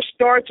 Fresh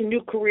starts and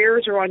new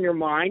careers are on your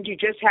mind. You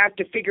just have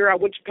to figure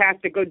out which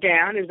path to go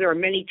down, as there are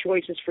many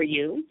choices for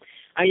you.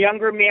 A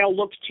younger male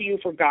looks to you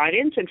for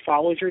guidance and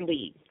follows your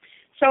lead.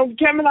 So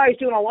Gemini is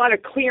doing a lot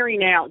of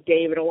clearing out,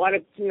 David, a lot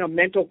of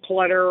mental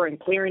clutter and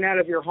clearing out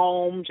of your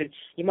homes, and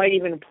you might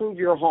even improve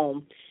your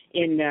home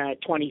in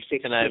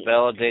 2016. Can I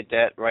validate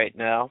that right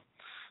now?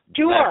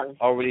 Sure. I've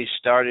already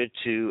started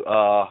to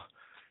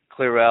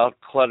clear out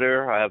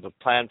clutter. I have a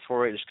plan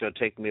for it. It's going to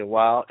take me a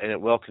while, and it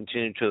will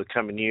continue to the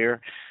coming year,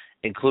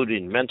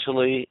 including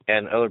mentally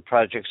and other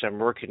projects I'm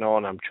working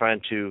on. I'm trying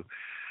to,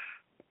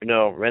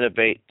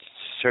 renovate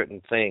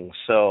certain things.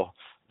 So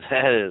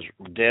that is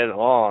dead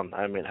on.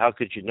 I mean, how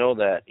could you know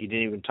that? You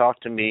didn't even talk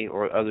to me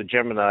or other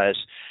Geminis.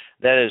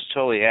 That is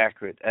totally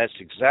accurate. That's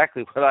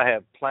exactly what I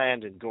have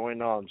planned and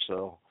going on.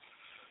 So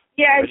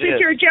yeah, and since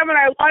you're a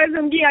Gemini, a lot of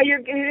them,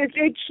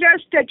 it's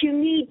just that you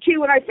need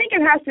to, and I think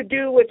it has to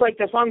do with like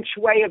the feng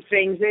shui of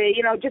things,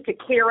 just to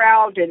clear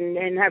out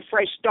and have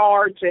fresh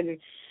starts, and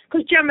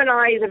because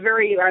Gemini is a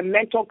very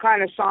mental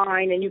kind of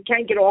sign, and you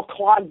can get all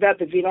clogged up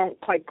if you don't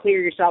quite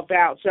clear yourself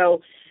out.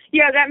 So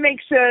yeah, that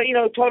makes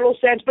total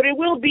sense. But it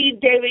will be,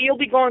 David, you'll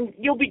be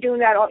doing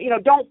that.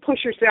 Don't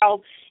push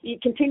yourself. You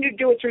continue to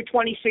do it through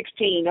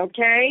 2016.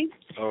 Okay.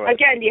 All right.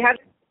 Again, you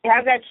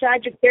have that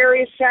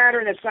Sagittarius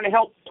Saturn that's going to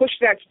help push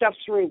that stuff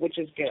through, which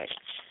is good.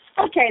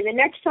 Okay, the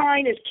next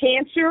sign is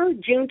Cancer,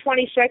 June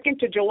 22nd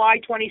to July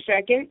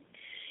 22nd.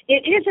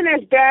 It isn't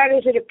as bad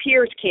as it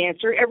appears,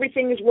 Cancer.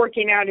 Everything is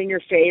working out in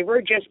your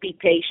favor. Just be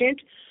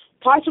patient.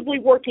 Possibly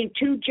working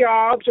 2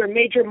 jobs or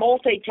major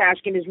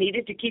multitasking is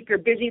needed to keep your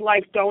busy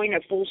life going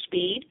at full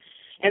speed.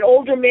 An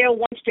older male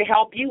wants to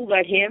help you.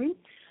 Let him.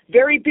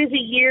 Very busy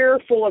year,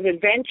 full of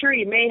adventure.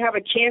 You may have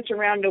a chance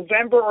around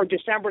November or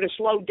December to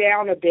slow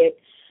down a bit,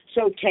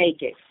 so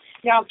take it.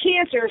 Now,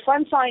 Cancer,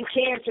 sun sign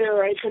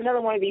Cancer, it's another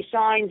one of these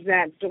signs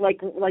that,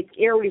 like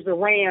Aries the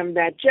Ram,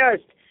 that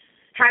just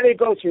had to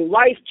go through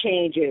life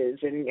changes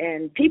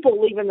and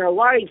people leaving their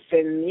life,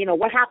 and,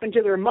 what happened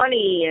to their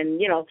money, and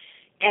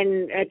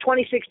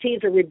 2016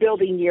 is a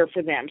rebuilding year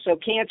for them. So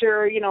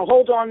Cancer,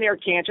 hold on there,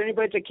 Cancer.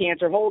 Anybody that's a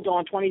Cancer, hold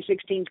on.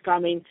 2016 is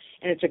coming,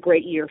 and it's a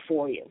great year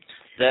for you.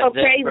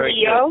 Okay,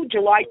 Leo,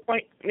 July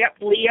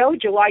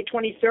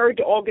 23rd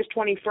to August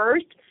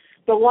 21st.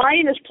 The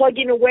Lion is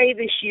plugging away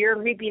this year,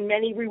 reaping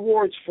many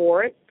rewards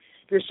for it.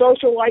 Your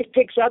social life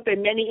picks up,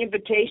 and many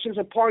invitations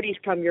and parties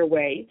come your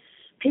way.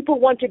 People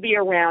want to be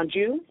around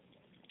you.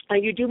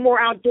 You do more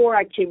outdoor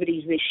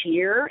activities this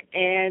year,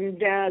 and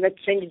that's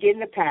the same you did in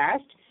the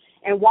past.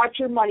 And watch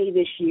your money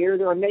this year.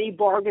 There are many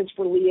bargains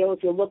for Leo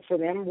if you look for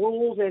them.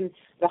 Rules and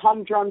the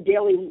humdrum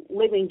daily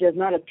living does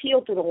not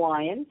appeal to the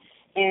Lion.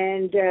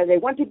 And they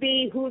want to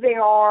be who they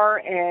are,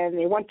 and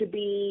they want to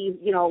be,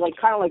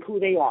 kind of like who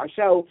they are.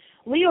 So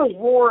Leo's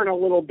roaring a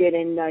little bit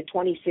in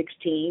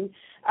 2016.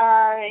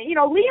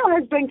 Leo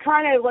has been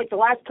kind of like the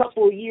last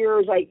couple of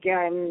years,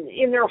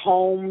 in their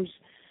homes,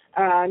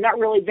 not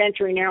really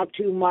venturing out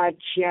too much.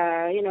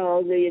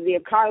 The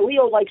economy.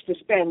 Leo likes to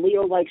spend.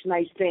 Leo likes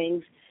nice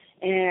things.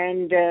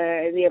 And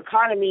the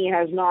economy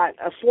has not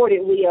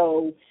afforded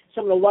Leo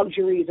some of the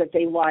luxuries that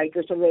they like,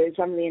 or some of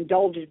the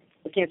indulgences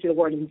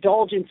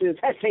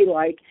that they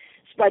like.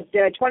 But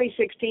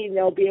 2016,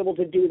 they'll be able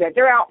to do that.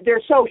 They're out. They're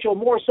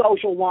more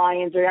social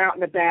lions. They're out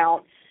and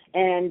about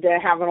and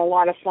having a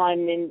lot of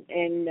fun in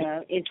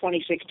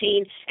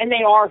 2016. And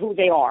they are who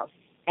they are,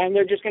 and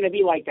they're just going to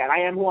be like that. I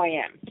am who I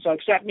am. So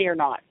accept me or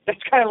not.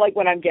 That's kind of like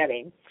what I'm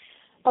getting.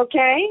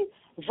 Okay,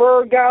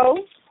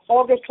 Virgo.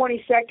 August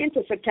 22nd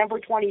to September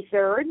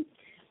 23rd.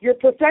 Your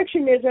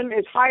perfectionism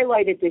is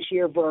highlighted this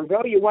year,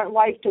 Virgo. You want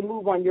life to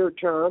move on your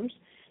terms.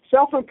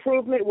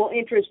 Self-improvement will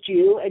interest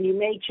you, and you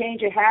may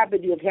change a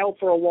habit you have held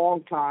for a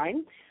long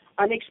time.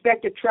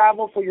 Unexpected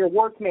travel for your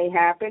work may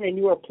happen, and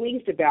you are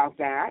pleased about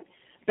that.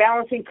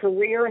 Balancing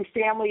career and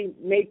family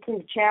may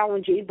prove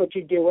challenging, but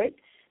you do it.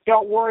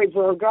 Don't worry,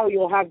 Virgo,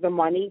 you'll have the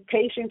money.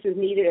 Patience is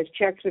needed as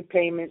checks and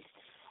payments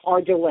are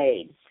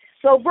delayed.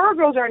 So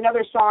Virgos are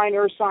another sign,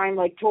 earth sign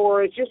like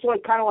Taurus, just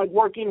kind of like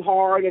working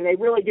hard, and they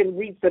really didn't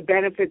reap the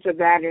benefits of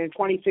that. And in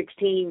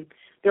 2016,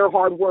 their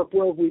hard work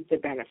will reap the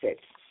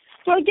benefits.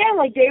 So again,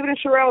 like David and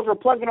CHERYL, as we're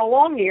plugging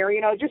along here,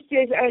 just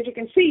as you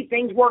can see,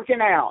 things working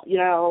out.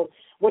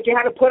 What you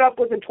had to put up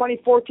with in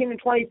 2014 and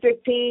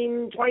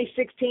 2015,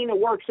 2016, it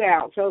works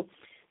out. So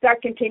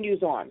that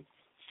continues on.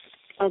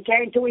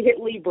 Okay, until we hit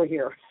Libra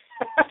here.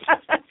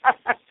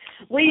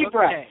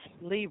 Libra. Okay,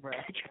 Libra.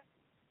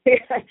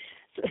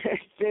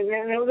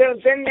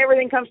 Then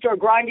everything comes to a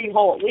grinding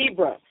halt.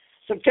 Libra,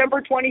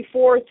 September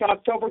 24th to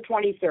October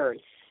 23rd.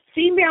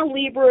 Female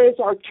Libras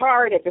are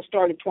tired at the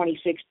start of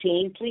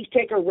 2016. Please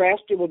take a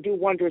rest. It will do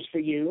wonders for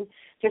you.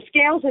 The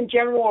scales in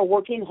general are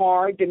working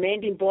hard.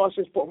 Demanding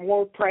bosses put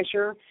more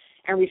pressure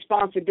and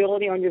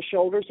responsibility on your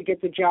shoulders to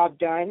get the job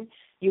done.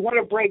 You want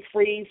to break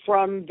free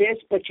from this,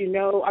 but you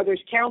know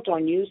others count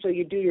on you, so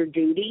you do your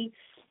duty.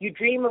 You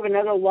dream of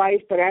another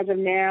life, but as of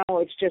now,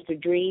 it's just a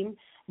dream.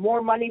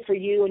 More money for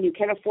you, and you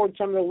can afford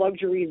some of the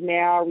luxuries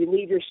now.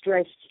 Relieve your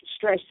stress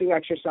through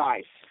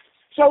exercise.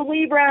 So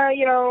Libra,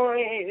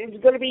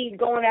 it's going to be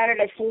going at it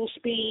at full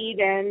speed,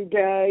 and,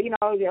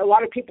 a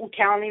lot of people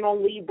counting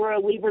on Libra.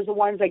 Libra's the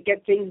ones that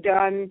get things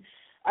done.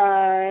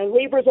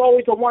 Libra's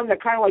always the one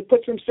that kind of like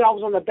puts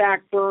themselves on the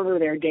back burner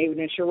there, David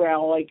and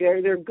CHERYL. Like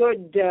they're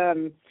good,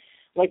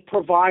 like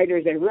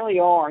providers. They really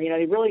are.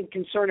 They're really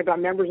concerned about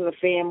members of the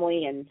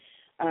family, and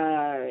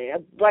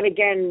but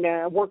again,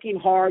 working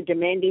hard,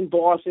 demanding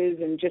bosses,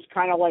 and just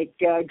kind of like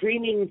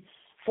dreaming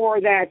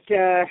for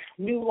that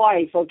new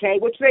life, okay,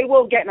 which they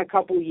will get in a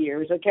couple of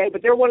years, okay,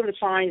 but they're one of the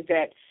signs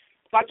that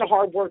lots of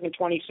hard work in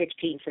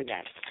 2016 for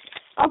them.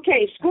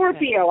 Okay,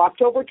 Scorpio,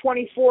 October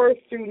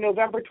 24th through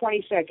November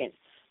 22nd.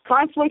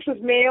 Conflicts with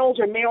males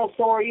or male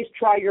authorities,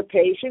 try your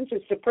patience.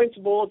 It's the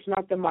principle, it's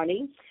not the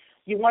money.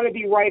 You want to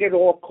be right at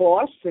all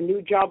costs. A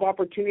new job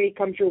opportunity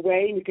comes your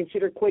way, and you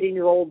consider quitting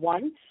your old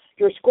one.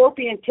 Your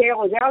scorpion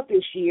tail is out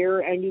this year,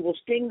 and you will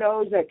sting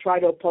those that try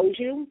to oppose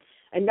you.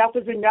 Enough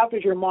is enough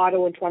is your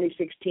motto in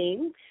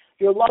 2016.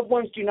 Your loved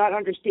ones do not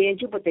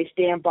understand you, but they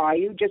stand by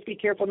you. Just be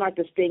careful not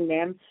to sting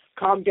them.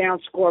 Calm down,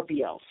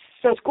 Scorpio.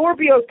 So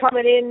Scorpio's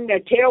coming in,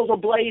 tails are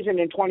blazing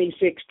in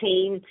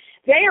 2016.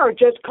 They are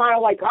just kind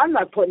of like, I'm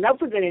not putting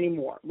up with it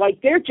anymore.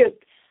 Like they're just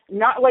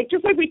not like,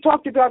 just like we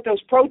talked about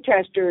those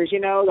protesters,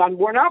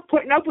 we're not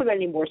putting up with it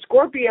anymore.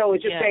 Scorpio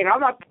is just saying,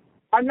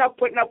 I'm not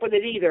putting up with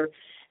it either.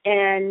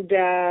 And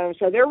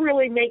so they're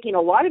really making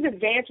a lot of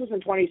advancements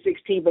in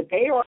 2016, but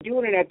they are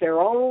doing it at their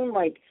own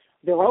will.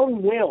 Their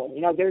own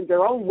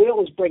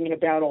will is bringing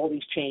about all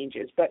these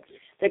changes. But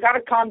they got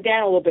to calm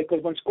down a little bit,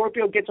 because when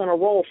Scorpio gets on a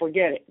roll,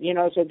 forget it.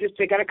 So just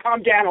they got to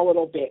calm down a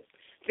little bit.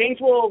 Things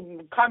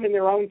will come in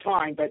their own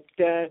time. But,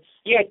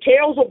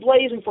 tails are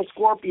blazing for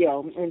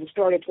Scorpio in the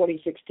start of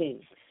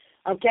 2016.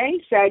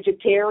 Okay,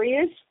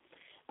 Sagittarius,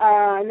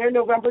 and they're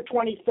November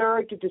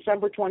 23rd to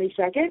December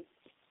 22nd.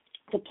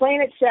 The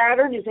planet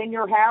Saturn is in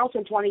your house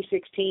in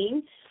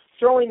 2016,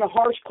 throwing the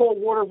harsh,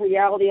 cold water of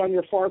reality on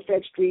your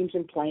far-fetched dreams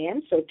and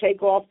plans. So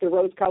take off the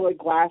rose-colored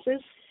glasses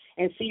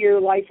and see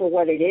your life for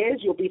what it is.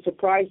 You'll be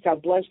surprised how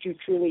blessed you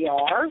truly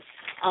are.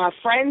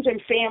 Friends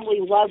and family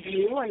love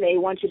you, and they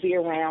want to be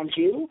around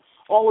you.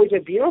 Always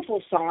a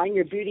beautiful sign.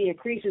 Your beauty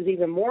increases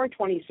even more in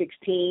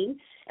 2016.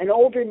 An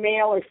older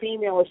male or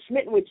female is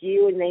smitten with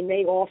you, and they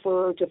may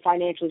offer to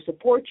financially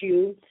support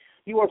you.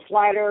 You are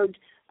flattered,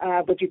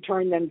 but you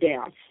turn them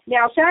down.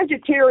 Now,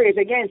 Sagittarius,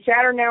 again,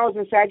 Saturn now is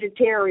in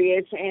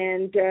Sagittarius,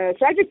 and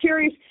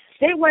Sagittarius,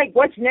 they like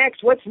what's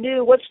next, what's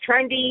new, what's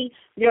trendy.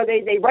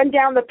 They run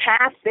down the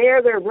path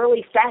there. They're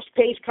really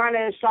fast-paced kind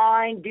of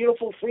sign,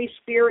 beautiful free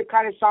spirit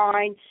kind of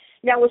sign.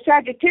 Now, with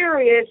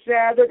Sagittarius,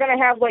 they're going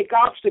to have, like,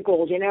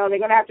 obstacles, They're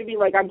going to have to be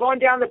like, I'm going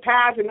down the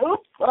path, and,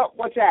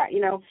 what's that,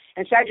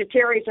 And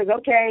Sagittarius says,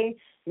 okay,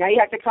 now you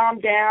have to calm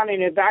down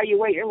and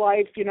evaluate your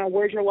life,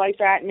 where's your life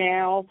at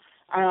now?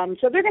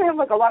 So they're going to have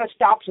like a lot of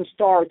stops and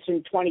starts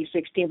in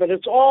 2016, but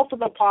it's all for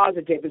the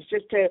positive. It's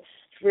just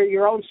for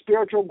your own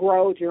spiritual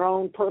growth, your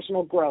own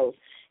personal growth.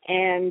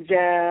 And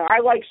I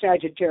like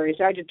Sagittarius.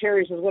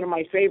 Sagittarius is one of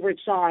my favorite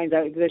signs.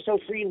 They're so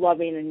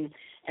free-loving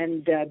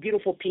and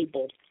beautiful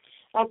people.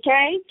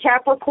 Okay,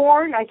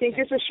 Capricorn, I think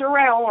this is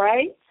CHERYL,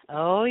 right?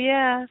 Oh,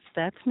 yes,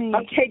 that's me.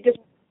 Okay,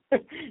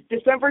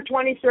 December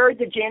 23rd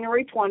to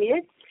January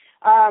 20th.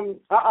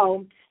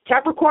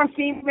 Capricorn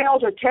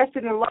females are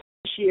tested in love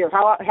this year.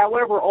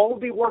 However, all will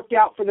be worked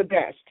out for the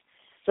best.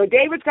 So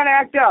David's going to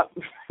act up.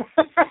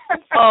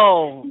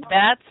 Oh,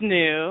 that's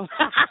new.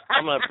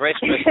 I'm going to brace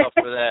myself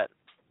for that.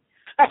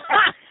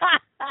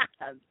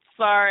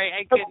 Sorry,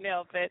 I couldn't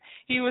help it.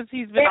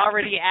 He's been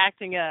already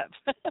acting up.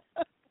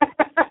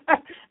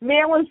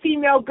 Male and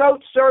female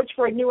goats search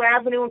for a new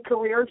avenue in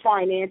career and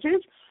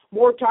finances.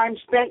 More time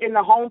spent in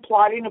the home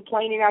plotting and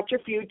planning out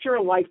your future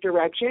and life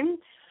direction.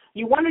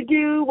 You want to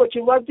do what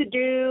you love to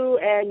do,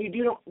 and you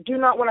do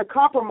not want to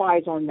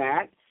compromise on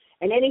that.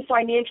 And any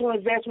financial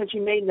investments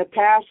you made in the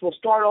past will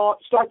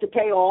start to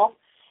pay off.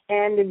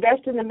 And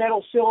invest in the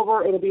metal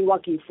silver; it'll be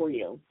lucky for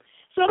you.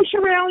 So,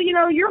 CHERYL,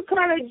 you're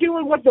kind of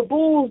doing what the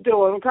bull's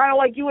doing, kind of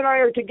like you and I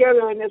are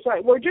together in this.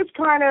 We're just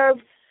kind of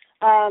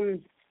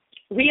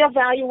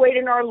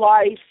reevaluating our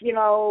life. You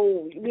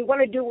know, we want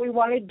to do what we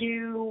want to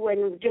do,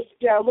 and just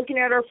looking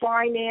at our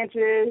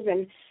finances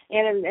and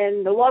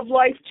the love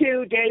life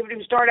too. David, if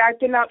you start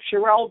acting up,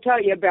 CHERYL will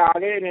tell you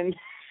about it. And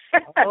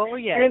oh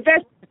yeah, and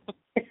invest.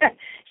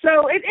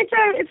 So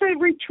it's a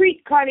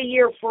retreat kind of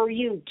year for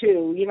you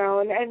too. You know,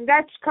 and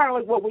that's kind of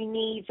like what we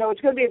need. So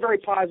it's going to be a very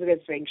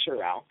positive thing,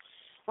 CHERYL.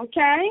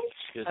 Okay.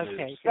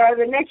 Okay. So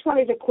the next one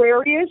is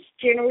Aquarius,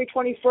 January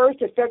 21st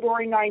to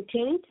February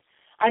 19th.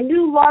 A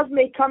new love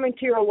may come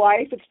into your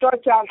life. It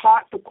starts out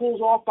hot but cools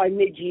off by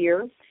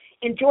mid-year.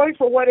 Enjoy it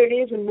for what it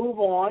is and move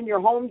on.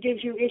 Your home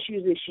gives you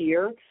issues this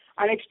year.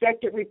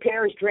 Unexpected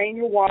repairs drain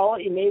your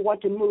wallet. You may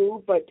want to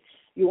move, but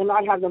you will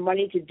not have the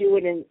money to do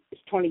it in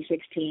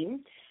 2016.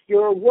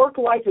 Your work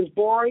life is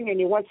boring and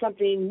you want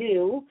something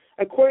new.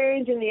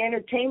 Aquarians in the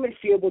entertainment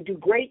field will do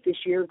great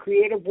this year.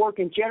 Creative work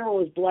in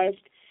general is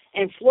blessed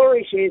and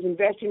flourishes.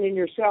 Investing in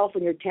yourself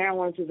and your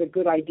talents is a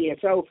good idea.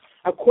 So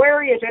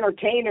Aquarius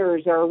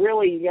entertainers are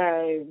really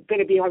going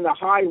to be on the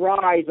high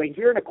rise. Like if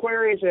you're an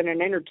Aquarius and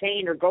an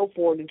entertainer, go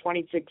for it in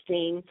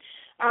 2016.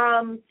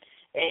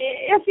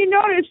 If you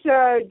notice,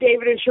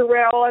 David and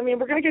CHERYL, I mean,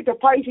 we're going to get to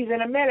Pisces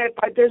in a minute,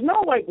 but there's no,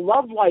 like,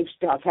 love life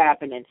stuff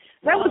happening.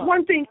 That was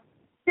one thing.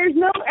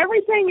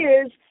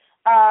 Everything is,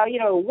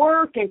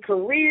 work and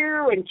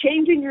career and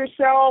changing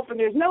yourself, and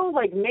there's no,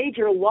 like,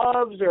 major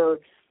loves or,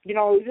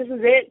 this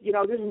is it,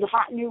 this is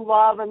hot new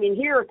love. I mean,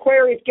 here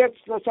Aquarius gets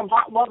some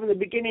hot love in the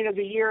beginning of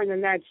the year, and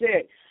then that's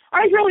it.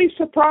 I was really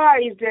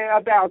surprised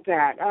about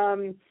that.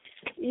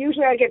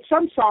 Usually I get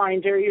some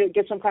signs or you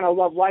get some kind of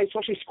love life,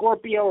 especially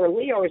Scorpio or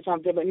Leo or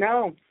something, but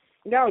no,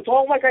 it's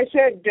all, like I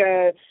said,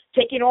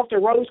 taking off the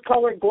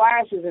rose-colored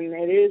glasses, and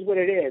it is what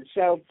it is.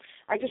 So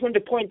I just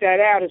wanted to point that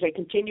out as I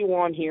continue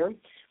on here.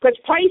 Because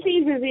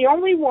Pisces is the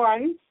only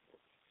one,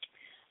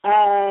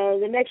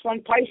 the next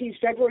one, Pisces,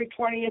 February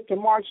 20th to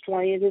March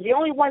 20th, is the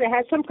only one that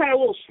has some kind of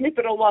little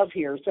snippet of love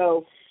here.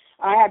 So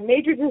I have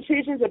major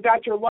decisions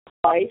about your love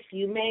life.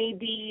 You may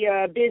be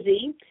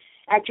busy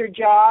at your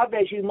job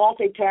as you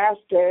multitask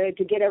to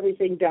get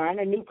everything done.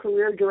 A new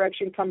career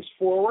direction comes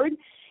forward,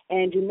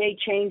 and you may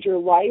change your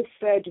life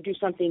to do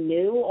something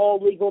new. All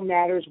legal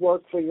matters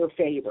work for your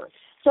favor.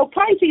 So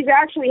Pisces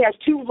actually has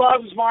two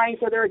loves vying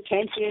for their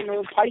attention,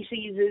 or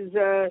Pisces is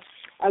going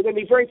to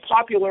be very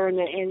popular in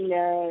the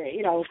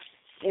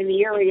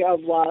area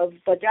of love.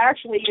 But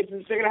actually,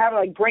 they're going to have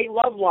like great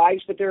love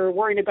lives, but they're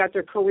worrying about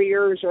their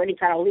careers or any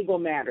kind of legal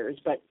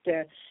matters. But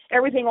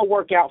everything will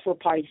work out for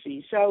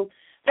Pisces. So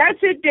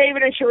that's it,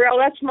 David and CHERYL.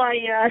 That's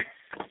my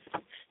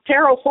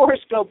tarot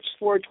horoscopes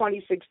for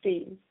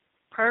 2016.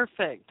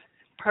 Perfect.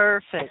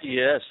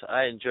 Yes,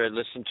 I enjoyed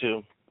listening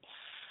to,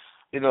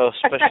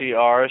 especially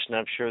ours, and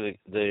I'm sure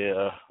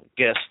the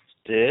guests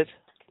did.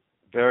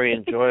 Very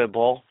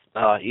enjoyable.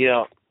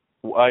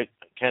 I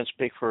can't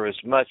speak for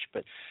as much,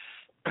 but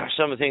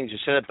some of the things you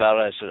said about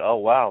it, I said, oh,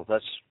 wow,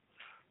 that's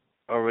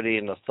already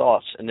in the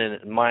thoughts. And then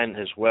mine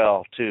as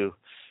well, too.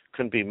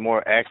 Couldn't be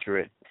more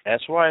accurate.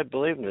 That's why I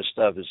believe in this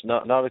stuff. It's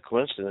not a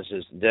coincidence.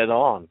 It's dead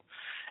on.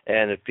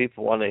 And if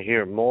people want to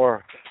hear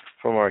more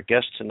from our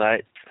guest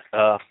tonight,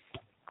 LYNN,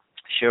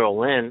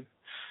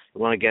 you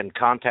want to get in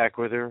contact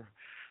with her,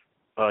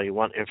 you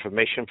want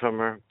information from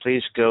her,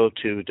 please go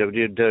to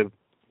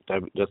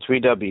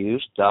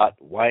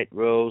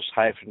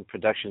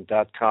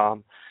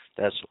www.whiterose-productions.com.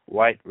 That's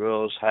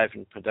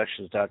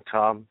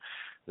whiterose-productions.com.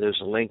 There's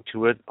a link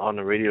to it on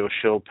the radio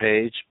show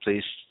page.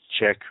 Please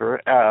check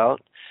her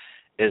out.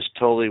 It's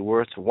totally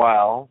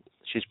worthwhile.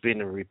 She's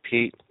been a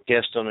repeat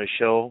guest on the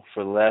show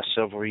for the last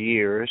several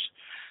years.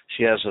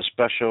 She has a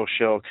special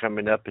show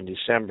coming up in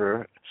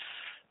December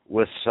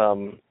with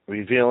some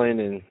revealing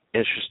and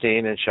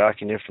interesting and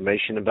shocking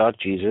information about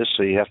Jesus,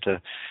 so you have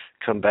to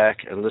come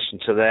back and listen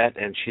to that.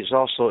 And she's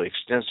also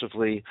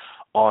extensively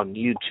on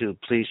YouTube.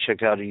 Please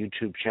check out her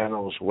YouTube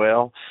channel as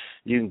well.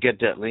 You can get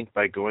that link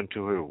by going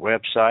to her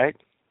website.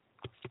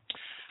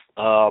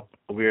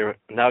 We're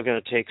now going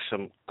to take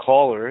some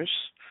callers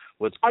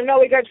with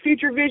we got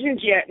future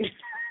visions yet.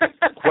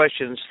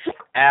 questions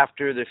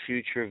after the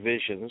future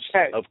visions,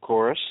 of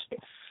course.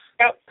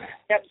 Yep.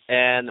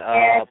 And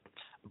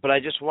but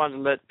I just wanted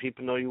to let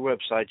people know your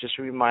website, just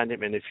to remind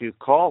them. And if you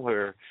call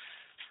her,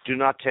 do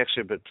not text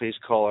her, but please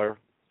call her.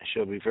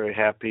 She'll be very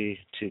happy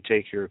to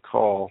take your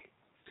call.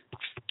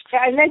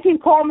 And they can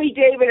call me,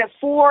 David, at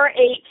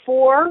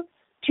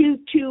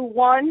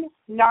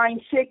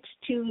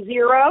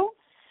 484-221-9620.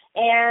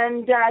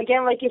 And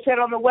again, like you said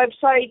on the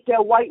website,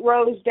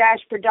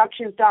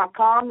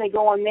 whiterose-productions.com. They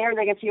go on there.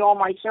 They can see all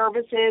my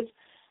services.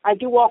 I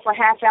do offer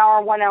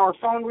half-hour, 1-hour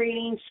phone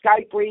readings,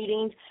 Skype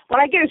readings. When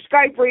I get a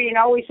Skype reading,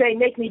 I always say,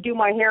 make me do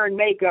my hair and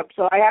makeup.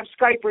 So I have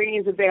Skype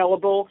readings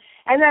available.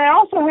 And then I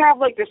also have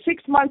like the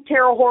 6-month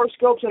tarot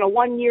horoscopes and a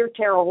 1-year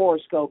tarot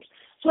horoscopes.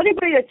 So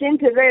anybody that's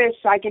into this,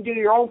 I can do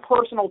your own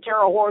personal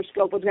tarot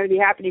horoscope. What's going to be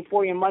happening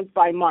for you month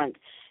by month.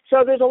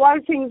 So there's a lot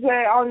of things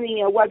on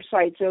the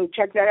website, so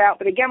check that out.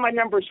 But again, my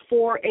number is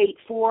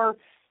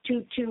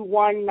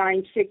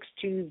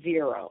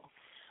 484-221-9620.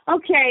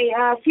 Okay,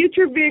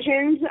 future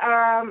visions.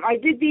 I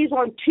did these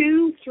on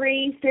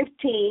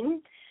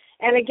 2/3/15.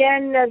 And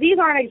again, these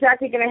aren't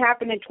exactly going to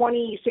happen in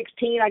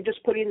 2016. I'm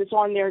just putting this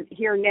on there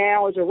here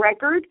now as a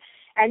record.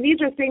 And these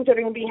are things that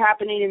are going to be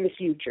happening in the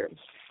future.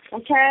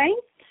 Okay?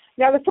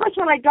 Now, the first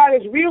one I got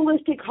is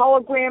realistic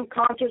hologram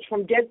concerts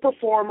from dead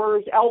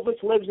performers.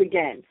 Elvis lives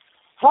again.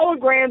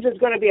 Holograms is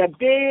going to be a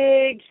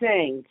big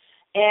thing.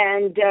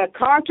 And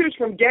concerts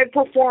from dead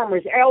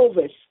performers,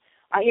 Elvis.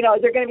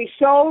 They're going to be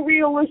so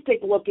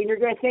realistic looking. You're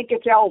going to think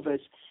it's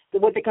Elvis.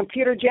 With the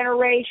computer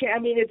generation, I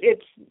mean,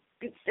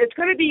 it's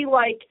going to be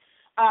like,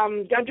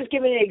 I'm just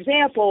giving an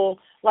example,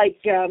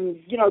 like,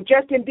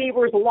 Justin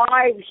Bieber's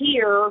live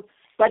here,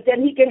 but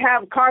then he can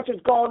have concerts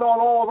going on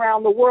all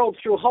around the world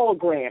through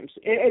holograms.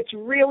 It's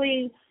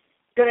really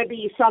going to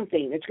be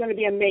something. It's going to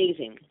be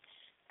amazing.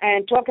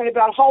 And talking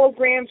about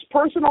holograms,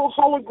 personal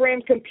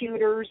hologram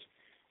computers,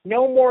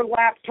 no more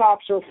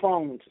laptops or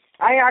phones.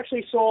 I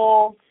actually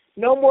saw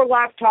no more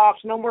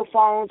laptops, no more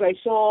phones. I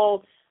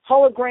saw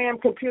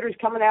hologram computers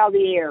coming out of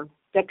the air,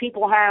 that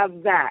people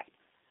have that.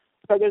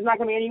 So there's not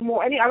going to be any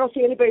more. I don't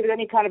see anybody with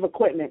any kind of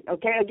equipment.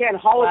 Okay, again,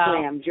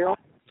 holograms. Wow.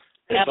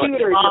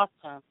 Computers.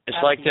 Awesome. It's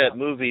like that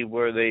movie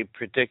where they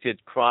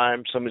predicted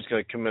crime. Somebody's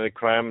going to commit a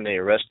crime and they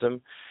arrest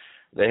them.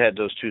 They had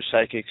those two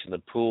psychics in the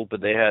pool,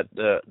 but they had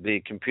the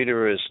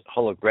computer is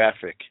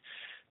holographic.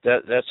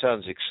 That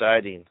sounds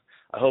exciting.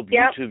 I hope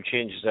YouTube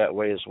changes that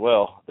way as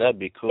well. That'd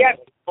be cool.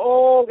 Yep.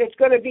 Oh, it's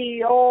going to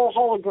be all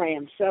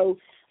holograms. So,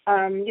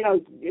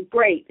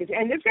 great.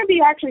 And it's going to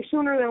be actually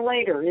sooner than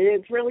later.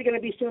 It's really going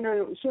to be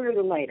sooner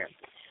than later.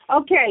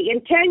 Okay,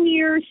 in 10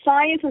 years,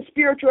 science and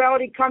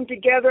spirituality come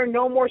together,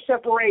 no more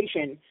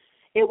separation.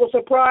 It will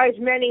surprise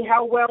many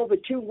how well the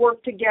two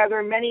work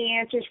together, many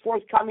answers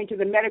forthcoming to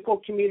the medical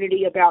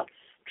community about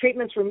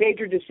treatments for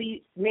major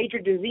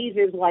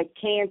diseases like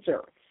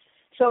cancer.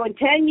 So in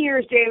 10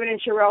 years, David and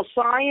CHERYL,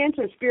 science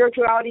and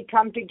spirituality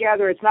come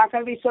together. It's not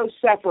going to be so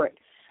separate.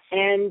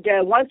 And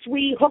once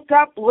we hook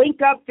up,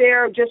 link up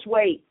there, just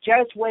wait.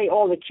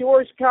 All the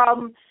cures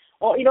come.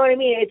 You know what I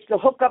mean? It's the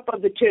hookup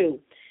of the two.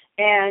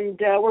 And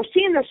we're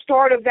seeing the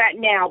start of that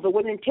now, but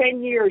within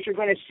 10 years, you're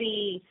going to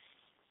see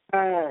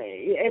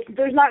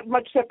there's not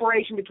much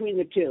separation between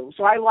the two.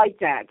 So I like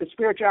that. The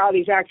spirituality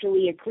is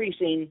actually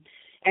increasing,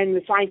 and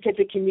the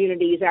scientific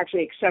community is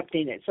actually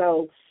accepting it.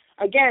 So,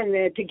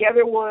 again,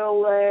 together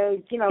we'll,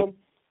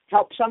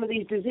 help some of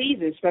these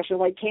diseases, especially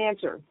like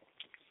cancer.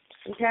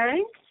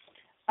 Okay?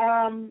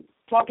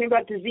 Talking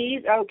about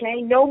disease,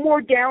 okay, no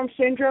more Down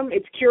syndrome.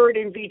 It's cured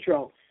in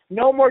vitro.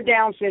 No more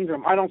Down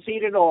syndrome. I don't see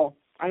it at all.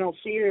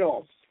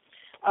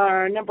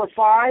 Number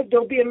 5,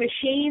 there'll be a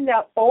machine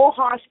that all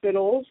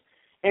hospitals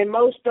and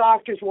most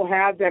doctors will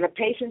have that a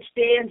patient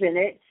stands in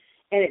it,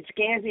 and it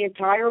scans the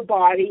entire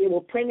body. It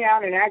will print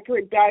out an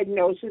accurate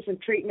diagnosis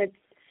and treatment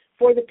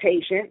for the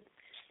patient,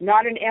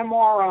 not an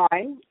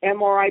MRI.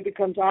 MRI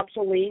becomes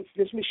obsolete.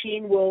 This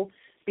machine will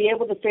be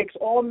able to fix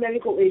all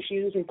medical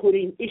issues,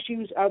 including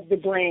issues of the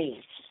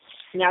brain.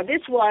 Now,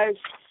 this was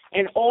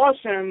an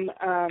awesome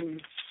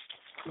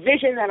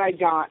vision that I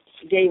got,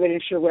 David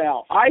and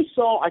CHERYL. I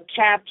saw a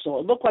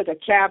capsule. It looked like a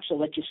capsule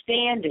that you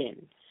stand in.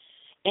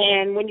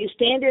 And when you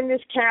stand in this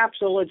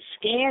capsule, it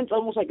scans,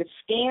 almost like it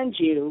scans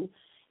you,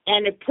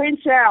 and it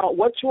prints out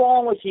what's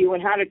wrong with you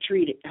and how to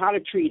treat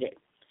it.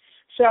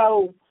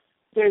 So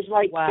there's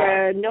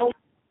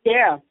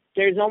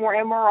there's no more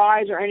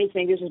MRIs or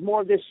anything. This is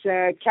more of this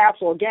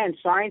capsule. Again,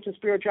 science and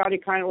spirituality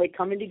kind of like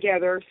coming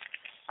together.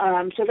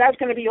 So that's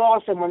going to be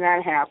awesome when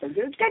that happens.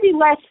 It's going to be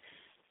less,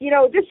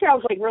 this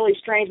sounds like really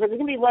strange, but there's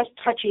going to be less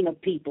touching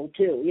of people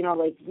too,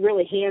 like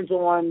really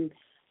hands-on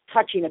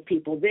touching of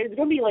people. There's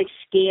going to be like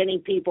scanning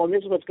people, and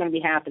this is what's going to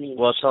be happening.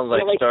 Well, it sounds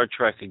like Star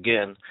Trek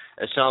again.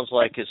 It sounds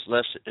like it's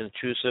less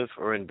intrusive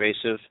or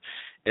invasive.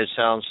 It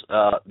sounds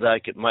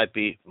like it might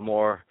be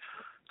more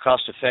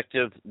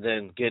cost-effective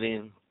than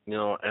getting,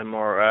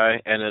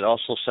 MRI, and it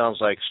also sounds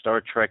like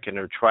Star Trek and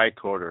their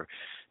tricorder.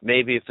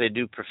 Maybe if they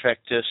do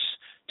perfect this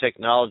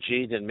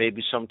technology, then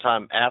maybe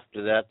sometime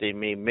after that they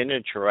may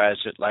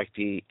miniaturize it like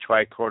the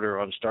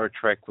tricorder on Star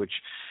Trek, which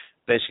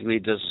basically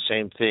does the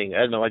same thing.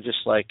 I don't know, I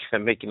just like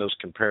making those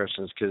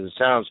comparisons because it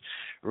sounds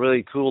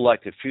really cool,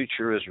 like the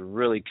future is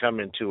really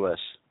coming to us.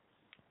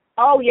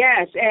 Oh,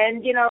 yes,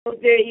 and,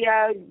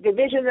 the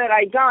vision that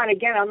I got,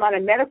 again, I'm not a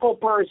medical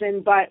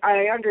person, but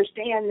I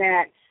understand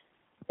that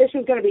this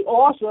is going to be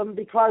awesome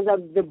because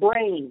of the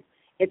brain.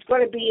 It's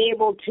going to be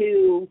able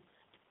to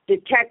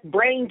detect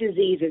brain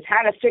diseases,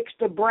 how to fix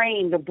the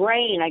brain,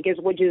 I guess,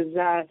 which is,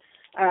 I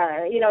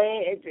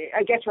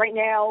guess right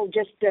now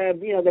just,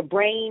 the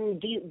brain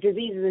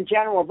diseases in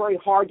general are very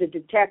hard to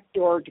detect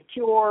or to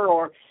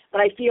cure, but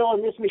I feel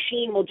in this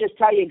machine will just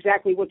tell you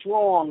exactly what's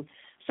wrong.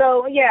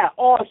 So, yeah,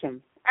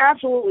 awesome.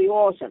 Absolutely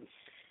awesome.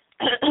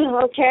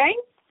 Okay.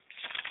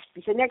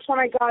 The next one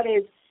I got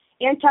is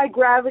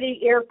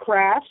anti-gravity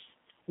aircrafts.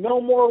 No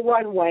more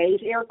runways.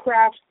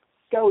 Aircrafts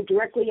go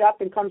directly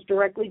up and comes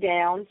directly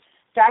down.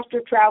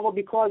 Faster travel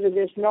because of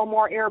this. No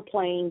more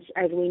airplanes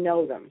as we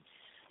know them.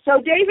 So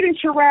David and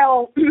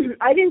Cheryl,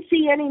 I didn't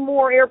see any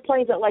more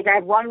airplanes that like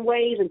have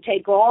runways and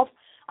take off.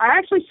 I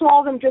actually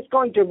saw them just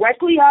going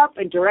directly up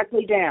and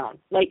directly down.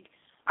 Like,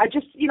 I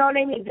just, you know what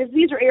I mean?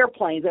 These are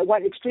airplanes that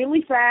went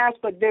extremely fast,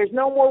 but there's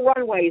no more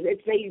runways.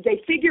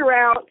 They figure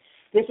out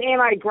this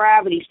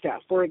anti-gravity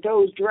stuff where it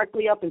goes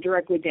directly up and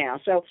directly down.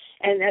 So,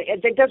 and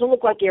it doesn't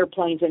look like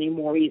airplanes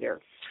anymore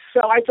either.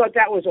 So I thought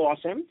that was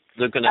awesome.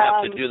 They're going to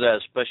have to do that,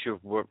 especially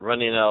if we're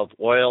running out of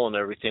oil and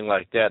everything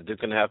like that. They're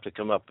going to have to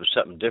come up with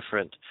something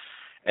different.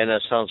 And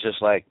that sounds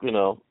just like, the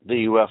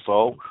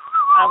UFO.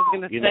 I was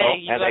going to say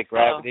UFO.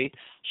 Anti-gravity.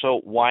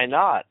 So why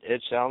not?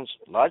 It sounds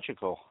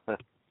logical.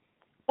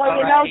 Well,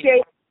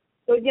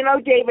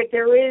 David,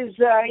 there is,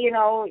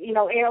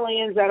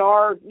 aliens that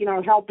are,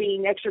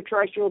 helping,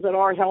 extraterrestrials that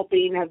are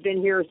helping, have been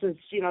here since,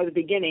 the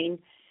beginning.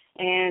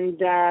 And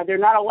they're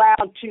not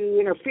allowed to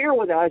interfere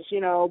with us,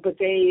 but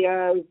they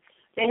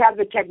have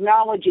the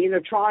technology and they're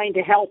trying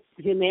to help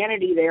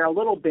humanity there a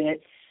little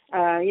bit,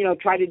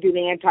 try to do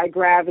the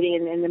anti-gravity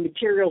and the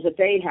materials that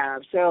they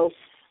have. So,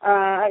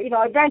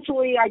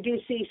 eventually I do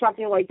see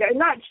something like that.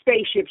 Not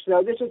spaceships,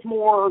 though. This is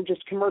more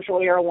just commercial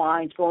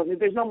airlines going.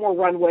 There's no more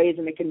runways,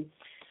 and it can,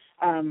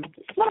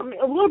 it's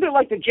a little bit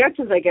like the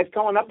Jetsons, I guess,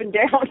 going up and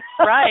down.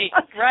 Right.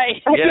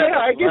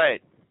 Yeah,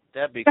 right.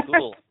 That'd be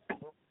cool.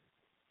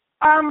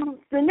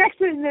 The next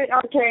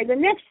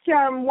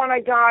one I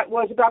got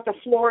was about the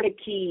Florida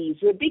Keys.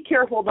 Be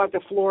careful about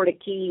the Florida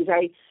Keys.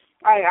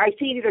 I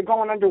see that they're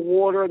going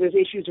underwater. There's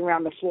issues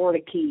around the Florida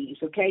Keys.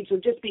 Okay, so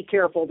just be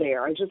careful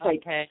there. It's just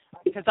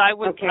because I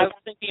was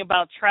thinking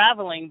about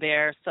traveling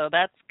there, so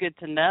that's good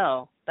to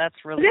know. That's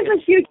really this good.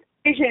 is huge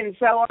vision.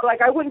 So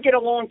I wouldn't get a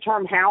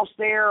long-term house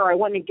there, or I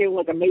wouldn't get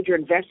like a major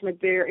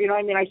investment there.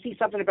 I see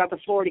something about the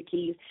Florida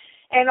Keys.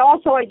 And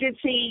also I did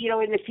see,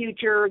 in the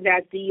future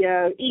that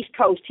the East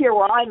Coast here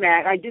where I'm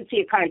at, I did see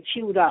it kind of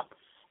chewed up.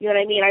 You know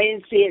what I mean? I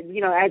didn't see it,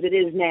 as it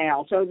is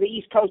now. So the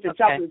East Coast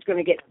itself is going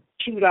to get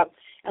chewed up.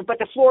 But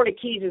the Florida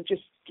Keys is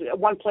just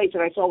one place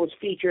that I saw was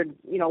featured,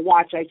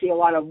 watch. I see a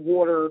lot of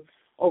water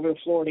over the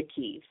Florida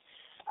Keys.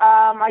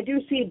 I do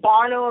see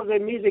Bono of the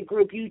music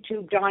group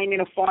U2 dying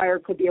in a fire.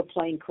 Could be a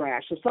plane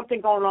crash. So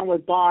something going on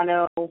with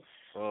Bono.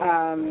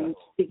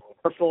 Be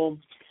careful.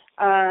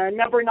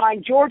 Number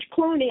 9, George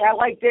Clooney. I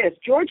like this.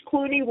 George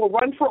Clooney will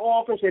run for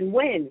office and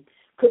win.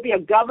 Could be a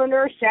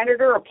governor,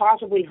 senator, or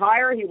possibly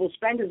higher. He will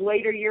spend his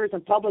later years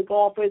in public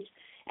office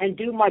and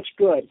do much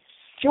good.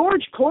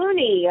 George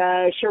Clooney,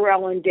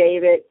 Cheryl and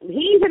David,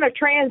 he's in a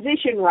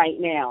transition right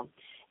now.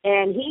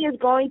 And he is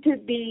going to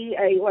be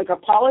a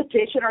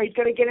politician, or he's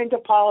going to get into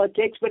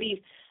politics, but he's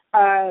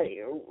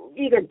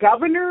either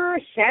governor,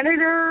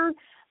 senator,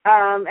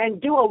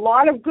 and do a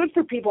lot of good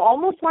for people,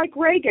 almost like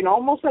Reagan,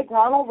 almost like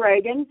Ronald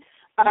Reagan.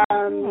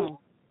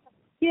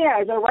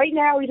 Yeah, so right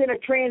now he's in a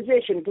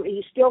transition.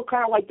 He's still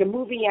kind of like the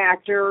movie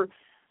actor,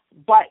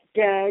 but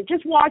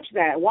just watch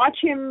that. Watch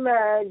him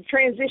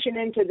transition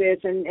into this,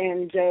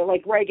 and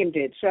like Reagan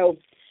did. So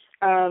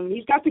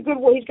he's got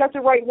he's got the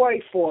right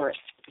wife for it.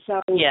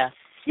 So he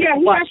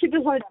actually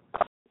does want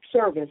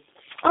service.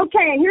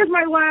 Okay, and here's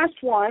my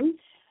last one.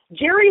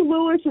 Jerry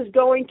Lewis is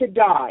going to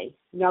die.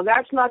 Now,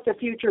 that's not the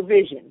future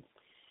vision.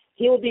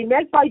 He will be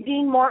met by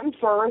Dean Martin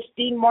first.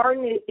 Dean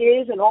Martin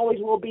is and always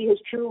will be his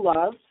true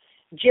love.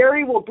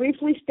 Jerry will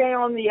briefly stay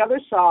on the other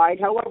side.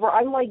 However,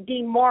 unlike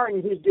Dean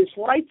Martin, who's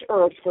disliked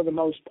Earth for the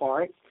most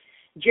part,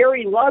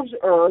 Jerry loves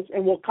Earth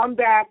and will come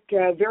back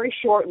very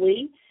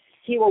shortly.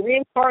 He will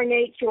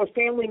reincarnate to a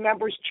family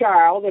member's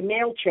child, a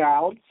male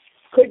child.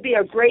 Could be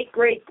a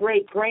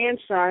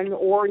great-great-great-grandson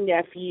or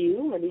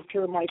nephew. Let me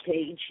turn my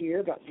page here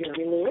about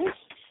Jerry Lewis.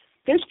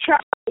 This child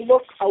will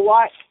look a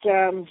lot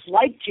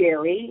like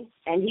Jerry,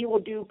 and he will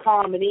do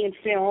comedy and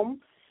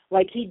film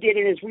like he did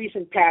in his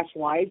recent past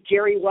life.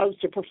 Jerry loves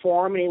to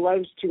perform, and he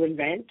loves to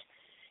invent.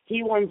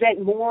 He will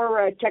invent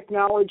more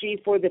technology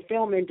for the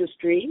film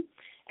industry,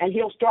 and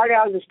he'll start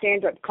out as a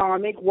stand-up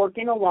comic,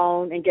 working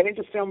alone, and get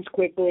into films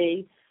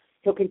quickly.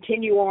 He'll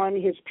continue on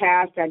his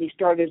path that he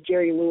started as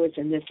Jerry Lewis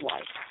in this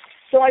life.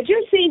 So I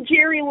just see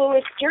Jerry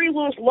Lewis. Jerry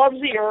Lewis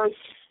loves the Earth.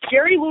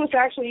 Jerry Lewis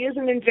actually is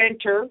an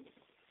inventor.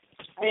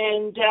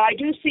 And I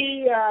do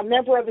see a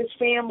member of his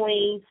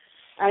family.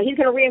 He's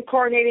going to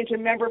reincarnate into a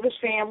member of his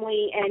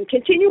family and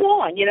continue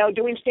on,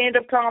 doing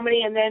stand-up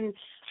comedy and then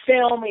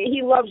film.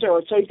 He loves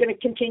Earth, so he's going to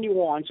continue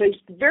on. So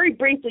he's very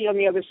briefly on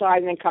the other side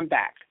and then come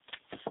back.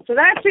 So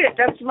that's it.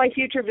 That's my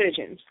future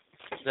visions.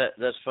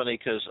 That's funny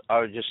because I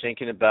was just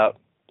thinking about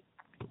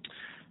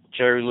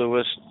Jerry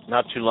Lewis.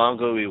 Not too long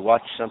ago, we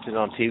watched something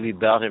on TV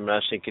about him, and I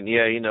was thinking,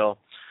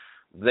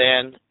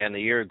 then and a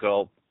year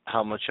ago,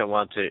 how much I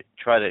want to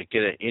try to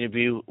get an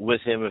interview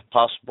with him if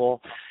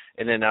possible.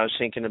 And then I was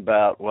thinking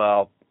about,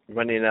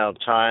 running out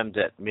of time,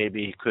 that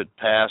maybe he could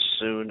pass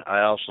soon.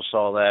 I also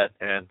saw that.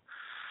 And,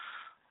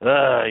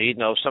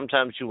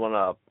 sometimes you want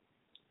to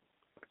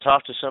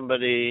talk to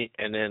somebody,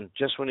 and then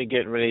just when you're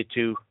getting ready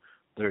to,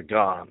 they're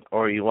gone.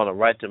 Or you want to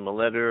write them a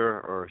letter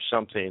or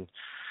something.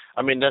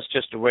 I mean, that's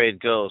just the way it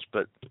goes.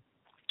 But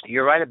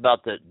you're right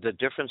about the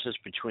differences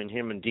between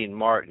him and Dean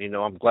Martin. You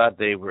know, I'm glad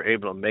they were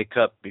able to make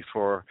up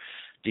before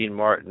Dean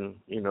Martin,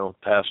 you know,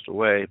 passed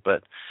away.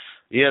 But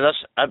yeah,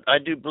 I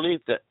do believe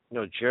that, you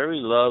know, Jerry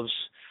loves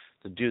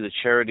to do the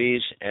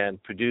charities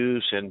and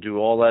produce and do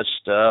all that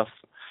stuff.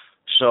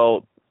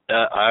 So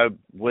I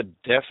would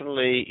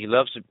definitely, he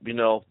loves to, you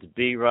know, to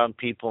be around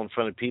people, in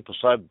front of people.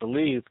 So I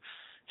believe,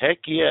 heck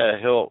yeah,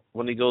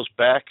 when he goes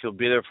back, he'll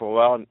be there for a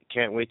while and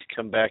can't wait to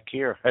come back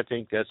here. I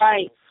think that's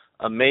right.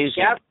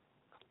 Amazing.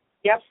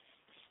 Yep.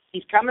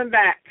 He's coming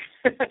back.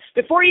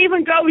 Before he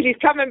even goes, he's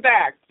coming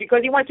back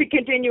because he wants to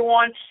continue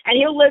on, and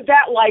he'll live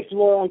that life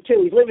long,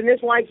 too. He's living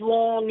this life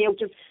long.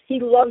 He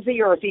loves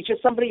the earth. He's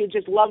just somebody who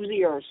just loves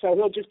the earth, so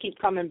he'll just keep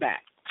coming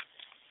back.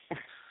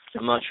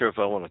 I'm not sure if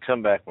I want to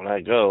come back when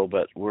I go,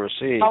 but we'll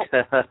see. Oh.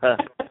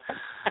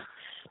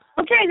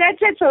 Okay,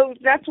 that's it. So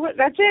that's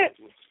it.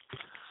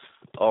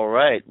 All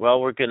right. Well,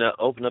 we're going to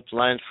open up the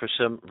lines for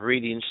some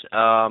readings.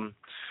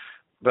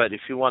 But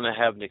if you want to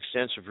have an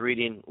extensive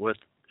reading with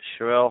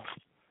CHERYL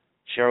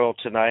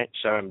tonight,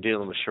 sorry, I'm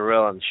dealing with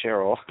CHERYL and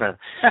Cheryl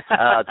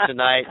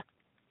tonight,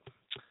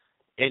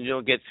 and you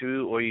don't get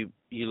through, or you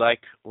like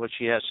what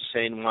she has to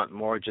say and want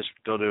more, just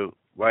go to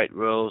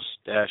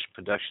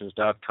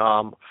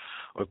whiterose-productions.com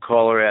or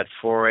call her at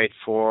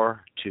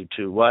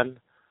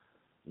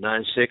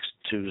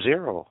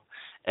 484-221-9620.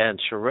 And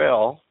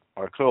CHERYL,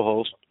 our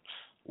co-host,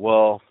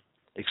 will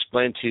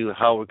explain to you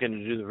how we're going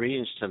to do the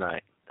readings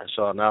tonight.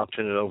 So I'll now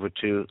turn it over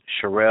to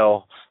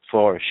CHERYL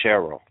for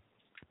Cheryl.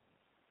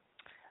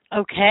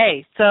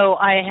 Okay, so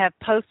I have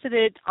posted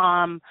it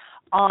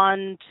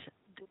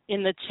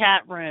in the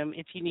chat room.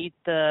 If you need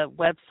the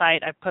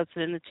website, I've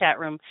posted it in the chat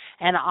room,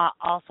 and I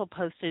also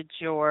posted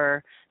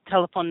your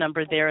telephone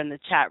number there in the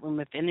chat room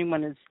if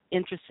anyone is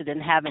interested in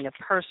having a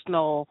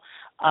personal,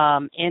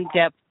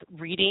 in-depth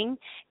reading.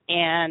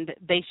 And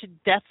they should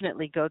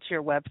definitely go to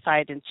your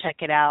website and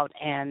check it out,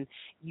 and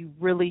you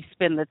really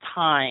spend the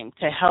time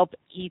to help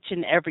each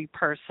and every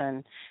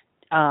person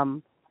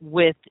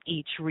with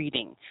each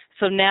reading.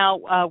 So now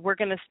we're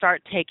going to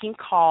start taking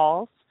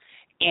calls,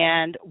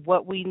 and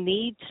what we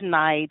need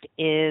tonight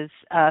is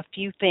a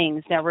few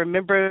things. Now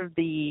remember,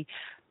 the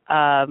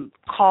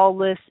call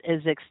list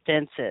is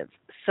extensive,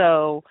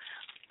 so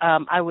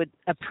I would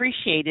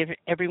appreciate if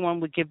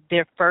everyone would give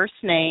their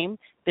first name,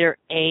 their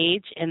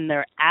age, and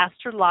their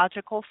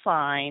astrological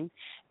sign,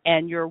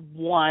 and your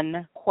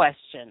one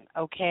question,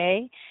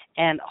 okay?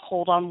 And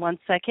hold on one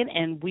second,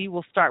 and we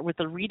will start with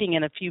the reading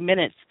in a few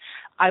minutes.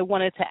 I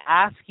wanted to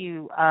ask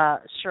you,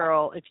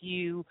 CHERYL, if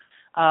you,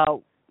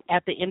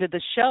 at the end of the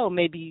show,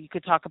 maybe you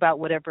could talk about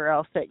whatever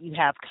else that you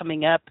have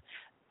coming up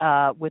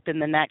within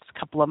the next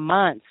couple of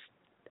months,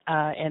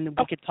 and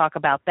we could talk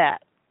about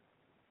that.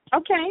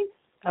 Okay.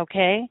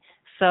 Okay?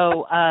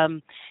 So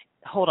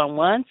hold on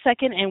one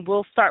second, and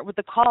we'll start with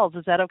the calls.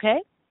 Is that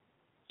okay?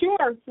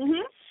 Sure.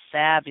 Mm-hmm.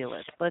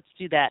 Fabulous. Let's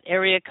do that.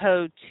 Area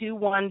code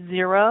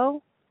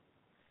 210-451.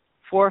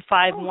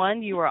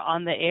 You are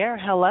on the air.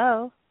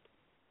 Hello.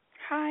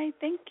 Hi.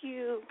 Thank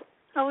you.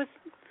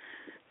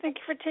 Thank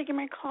you for taking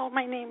my call.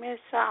 My name is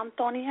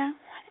Antonia,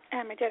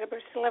 and my date of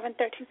birth is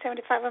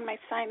 11/13/75, and my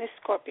sign is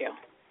Scorpio.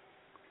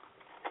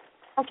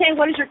 Okay.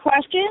 What is your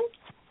question?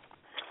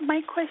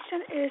 My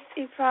question is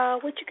if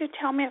what you could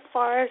tell me as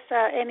far as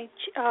any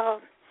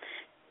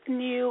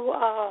new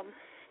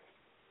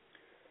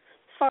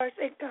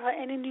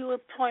any new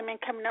employment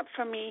coming up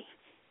for me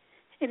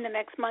in the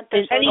next month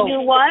or so. Any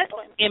new what?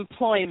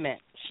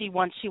 Employment. She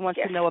wants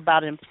Yes. to know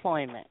about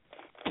employment.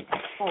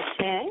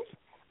 Okay.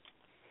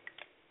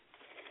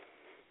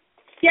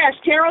 Yes,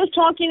 Tarot's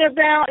talking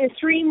about in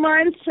 3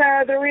 months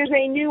there is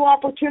a new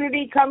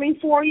opportunity coming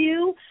for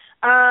you.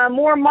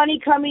 More money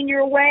coming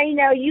your way.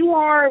 Now, you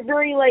are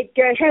very,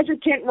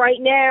 hesitant right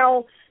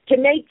now to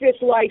make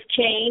this life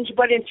change,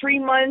 but in 3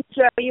 months,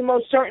 you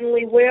most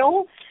certainly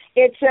will.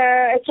 It's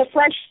a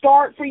fresh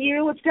start for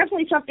you. It's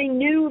definitely something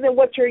new than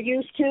what you're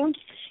used to.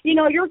 You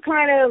know, you're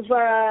kind of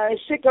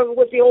sick of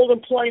with the old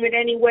employment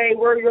anyway,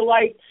 where your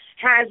life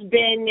has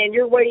been, and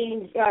you're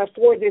waiting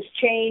for this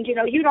change. You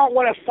know, you don't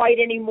want to fight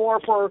anymore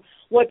for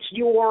what's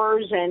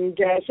yours, and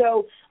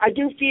so I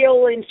do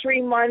feel in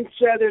 3 months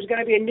there's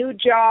going to be a new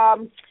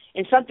job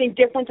and something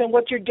different than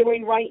what you're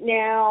doing right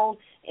now,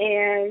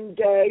 and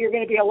you're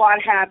going to be a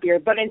lot happier.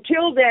 But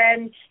until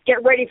then,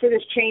 get ready for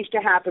this change to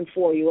happen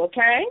for you,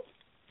 okay?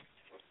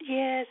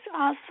 Yes,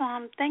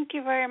 awesome. Thank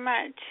you very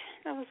much.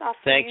 That was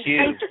awesome. Thank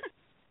you.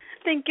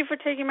 Thank you for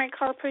taking my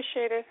call.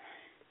 Appreciate it.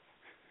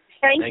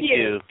 Thank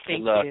you.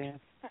 Thank Good luck. you.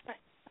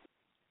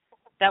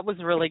 That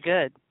was really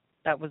good.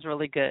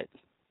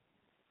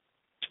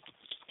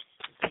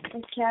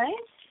 Okay.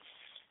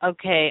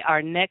 Okay,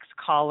 our next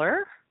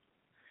caller.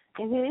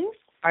 Mm-hmm.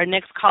 Our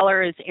next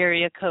caller is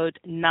area code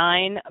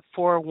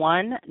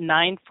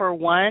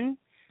 941-941-763.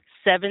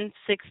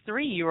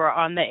 You are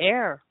on the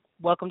air.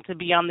 Welcome to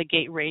Beyond the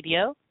Gate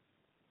Radio.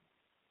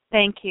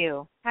 Thank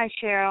you. Hi,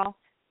 Cheryl.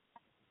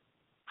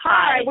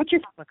 Hi. What's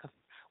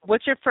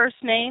your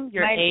first name,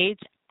 your age,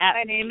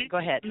 Go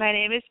ahead. My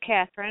name is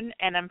Catherine,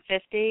 and I'm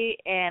 50,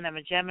 and I'm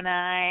a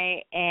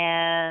Gemini,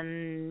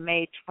 and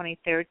May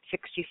 23rd,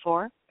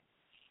 64.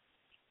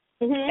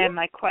 Mm-hmm. And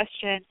my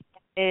question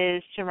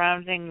is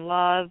surrounding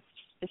love.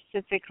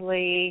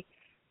 Specifically,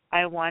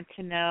 I want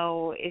to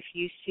know if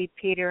you see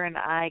Peter and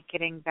I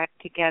getting back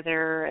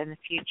together in the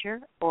future,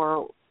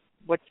 or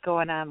what's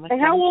going on with him.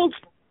 How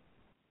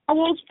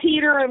old's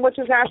Peter, and what's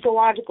his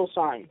astrological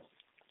sign?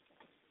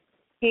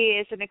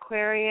 He is an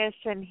Aquarius,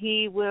 and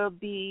he will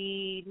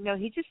be, no,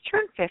 he just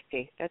turned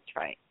 50. That's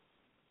right.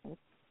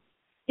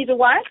 He's a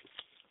what?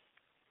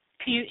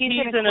 He's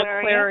an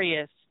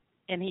Aquarius,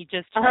 and he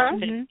just turned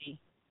 50.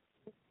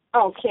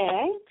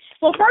 Okay.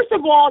 Well, first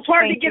of all, it's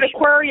hard to get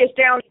Aquarius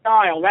down the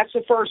aisle. That's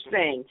the first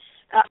thing.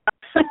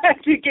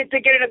 To get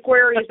an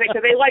Aquarius,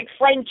 because they like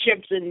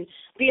friendships and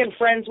being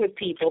friends with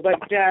people. But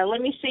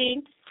let me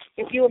see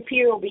if you and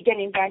Peter will be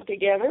getting back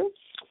together.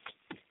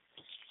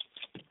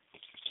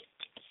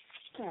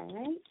 All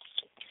right.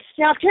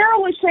 Now,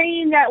 CHERYL was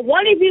saying that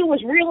one of you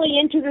was really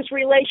into this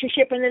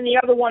relationship and then the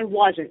other one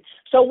wasn't.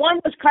 So one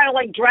was kind of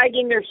like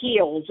dragging their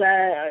heels.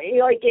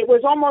 Like it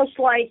was almost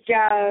like,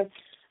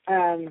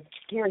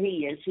 here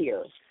he is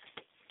here.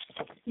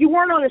 You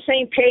weren't on the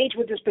same page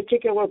with this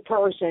particular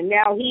person.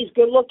 Now, he's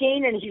good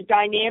looking and he's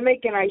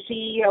dynamic, and I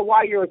see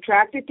why you're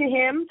attracted to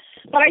him.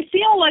 But I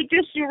feel like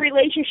this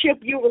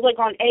relationship, you were like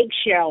on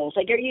eggshells.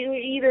 Like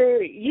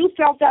either you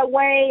felt that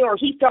way or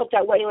he felt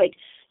that way. Like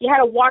you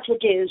had to watch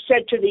what you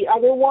said to the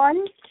other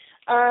one.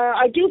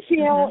 I do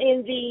feel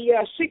in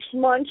the 6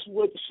 months,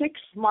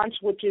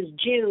 which is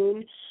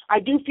June, I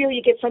do feel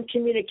you get some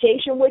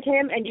communication with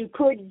him, and you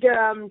could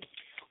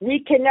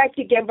reconnect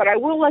again. But I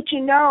will let you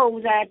know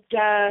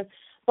that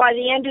by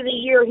the end of the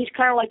year, he's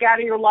kind of like out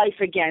of your life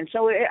again.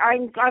 So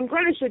I'm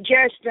going to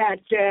suggest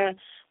that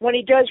when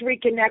he does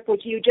reconnect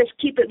with you, just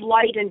keep it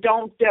light and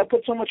don't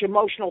put so much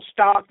emotional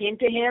stock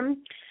into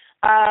him.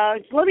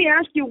 Let me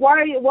ask you, why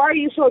are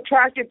you so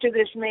attracted to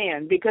this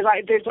man? Because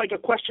there's like a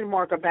question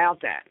mark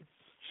about that.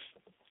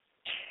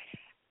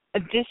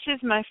 This is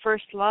my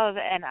first love,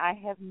 and I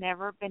have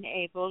never been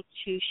able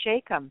to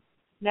shake him.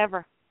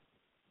 Never.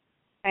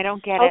 I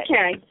don't get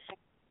it.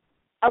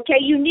 Okay,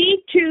 you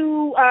need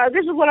to,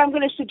 this is what I'm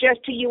going to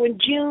suggest to you in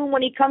June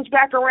when he comes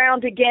back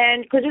around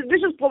again, because this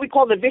is what we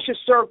call the vicious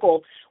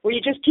circle, where you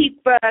just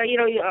keep,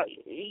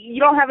 you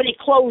don't have any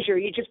closure.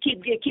 You just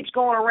it keeps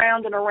going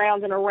around and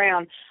around and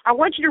around. I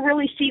want you to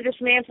really see this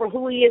man for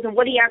who he is and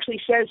what he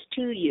actually says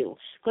to you,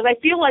 because I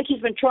feel like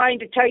he's been trying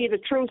to tell you the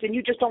truth and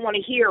you just don't want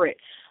to hear it.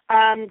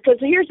 Because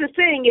here's the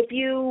thing, if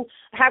you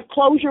have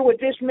closure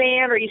with this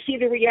man or you see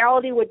the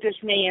reality with this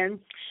man,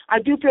 I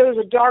do feel there's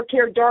a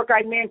dark-haired,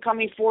 dark-eyed man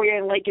coming for you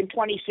in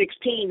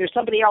 2016. There's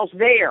somebody else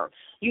there.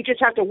 You just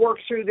have to work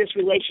through this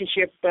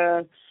relationship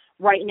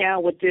right now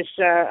with this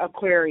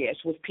Aquarius,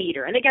 with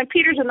Peter. And again,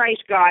 Peter's a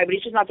nice guy, but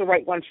he's just not the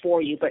right one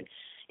for you. But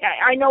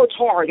I know it's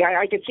hard.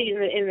 I can see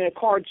in the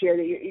cards here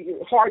that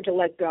you're hard to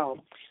let go.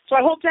 So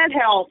I hope that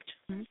helped.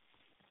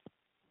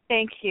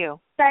 Thank you.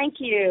 Thank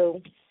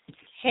you.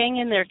 Hang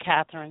in there,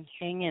 Catherine.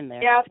 Hang in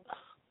there. Yep.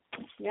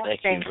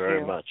 Thank you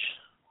very much.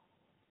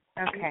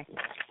 Okay.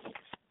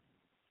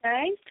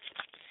 Okay.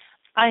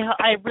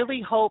 I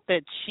really hope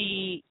that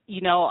she,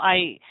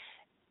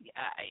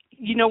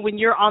 when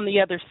you're on the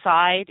other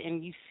side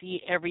and you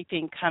see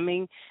everything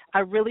coming, I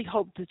really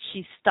hope that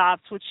she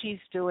stops what she's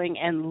doing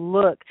and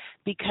look,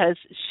 because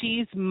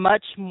she's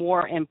much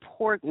more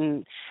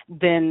important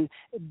than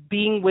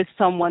being with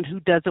someone who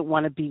doesn't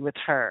want to be with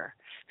her.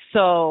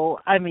 So,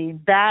 I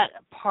mean, that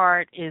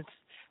part is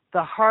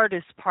the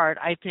hardest part,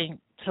 I think,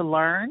 to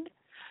learn.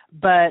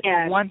 But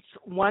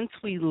once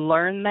we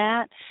learn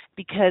that,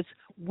 because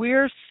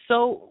we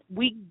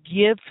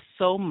give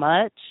so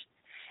much,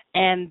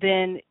 and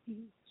then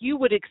you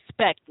would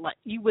expect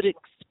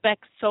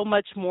so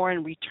much more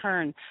in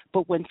return.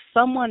 But when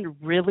someone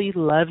really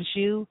loves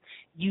you,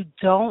 you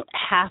don't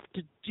have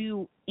to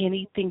do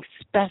anything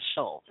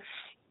special.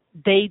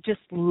 They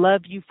just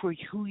love you for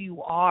who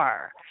you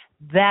are.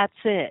 That's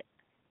it.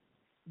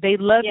 They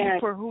love you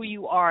for who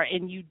you are,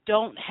 and you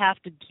don't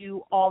have to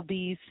do all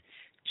these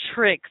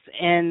tricks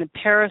and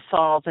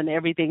parasols and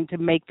everything to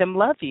make them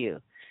love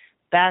you.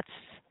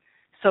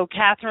 So,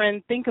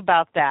 Catherine, think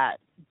about that.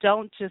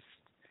 Don't just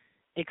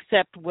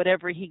accept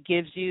whatever he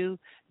gives you.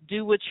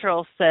 Do what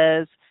CHERYL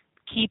says.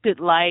 Keep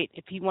it light.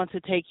 If he wants to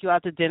take you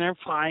out to dinner,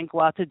 fine,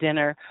 go out to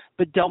dinner.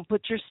 But don't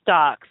put your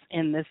stocks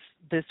in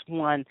this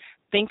one.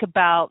 Think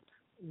about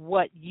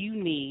what you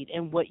need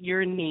and what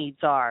your needs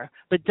are,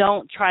 but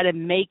don't try to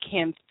make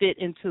him fit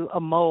into a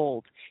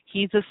mold.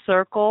 He's a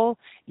circle.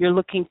 You're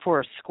looking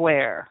for a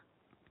square.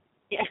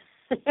 Yeah.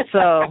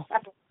 So,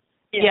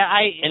 in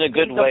a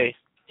good way.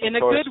 In a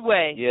good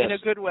way. Yes. In a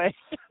good way.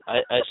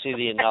 I see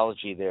the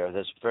analogy there.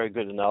 That's a very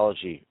good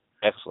analogy.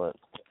 Excellent.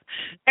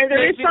 And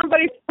there is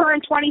somebody for her in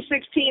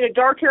 2016, a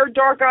dark-haired,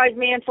 dark-eyed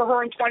man for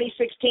her in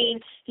 2016.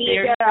 He's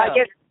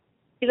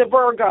a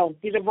Virgo.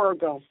 He's a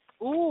Virgo.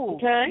 Ooh,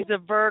 okay. He's a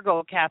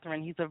Virgo,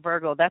 Catherine. He's a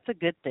Virgo. That's a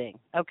good thing.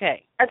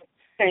 Okay. That's a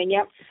good thing,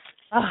 yep.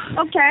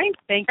 Okay.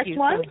 Thank next you.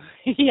 One?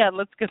 Yeah,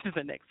 let's go to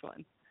the next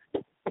one.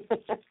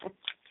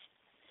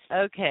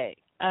 Okay.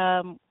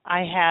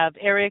 I have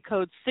area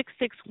code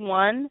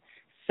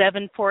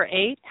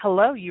 661-748.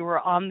 Hello, you are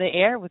on the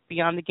air with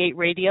Beyond the Gate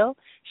Radio.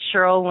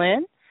 CHERYL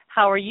LYNN,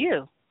 how are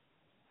you?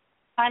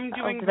 I'm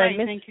doing great.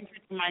 Thank you for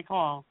taking my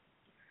call.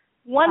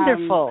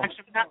 Wonderful.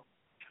 Actually,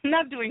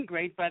 not doing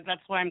great, but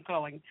that's why I'm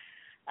calling.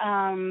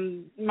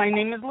 My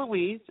name is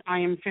Louise. I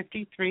am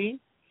 53,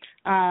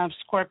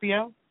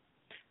 Scorpio.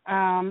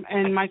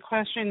 And my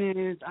question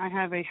is, I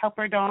have a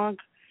helper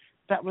dog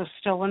that was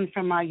stolen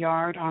from my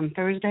yard on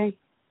Thursday,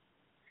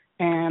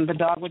 and the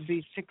dog would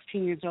be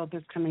 16 years old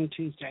this coming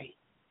Tuesday.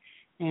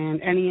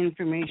 And any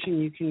information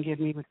you can give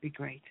me would be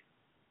great.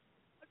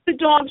 What's the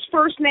dog's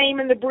first name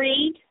and the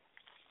breed?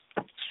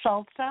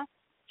 Salsa.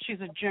 She's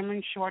a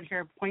German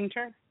short-haired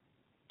pointer.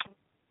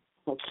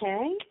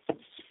 Okay.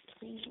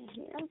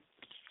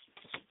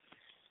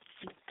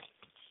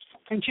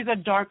 And she's a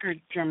darker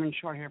German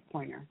short-haired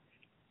pointer.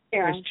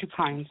 Yeah. There's two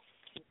kinds.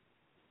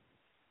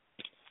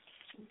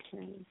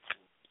 Okay.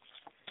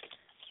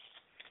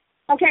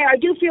 Okay, I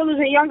do feel there's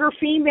a younger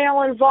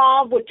female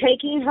involved with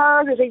taking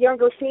her. There's a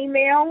younger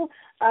female.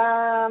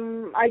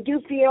 I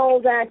do feel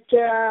that,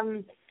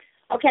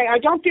 I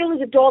don't feel that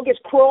the dog is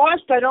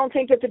crossed. I don't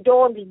think that the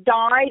dog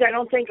died.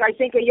 I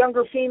think a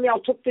younger female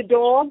took the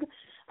dog.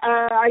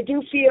 I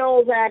do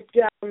feel that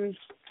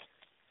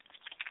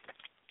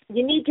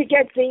you need to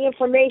get the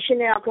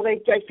information out, because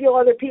I feel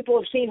other people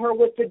have seen her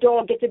with the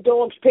dog. Get the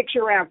dog's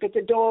picture out. Get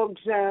the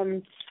dog's...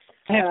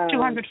 I have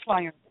 200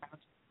 flyers.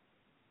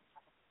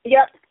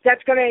 Yep,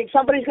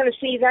 somebody's gonna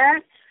see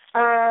that.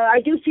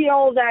 I do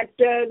feel that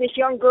this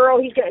young girl,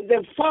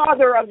 the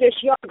father of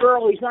this young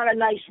girl, he's not a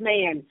nice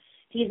man.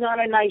 He's not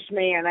a nice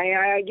man.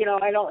 I'm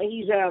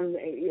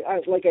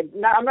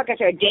not gonna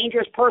say a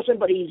dangerous person,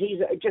 but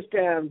he's a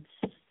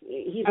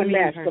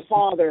mess. The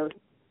father.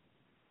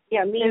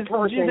 Yeah, mean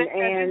person.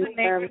 And the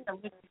neighbors that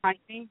live behind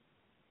me?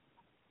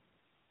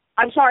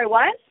 I'm sorry,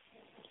 what?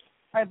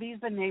 Are these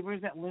the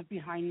neighbors that live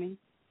behind me?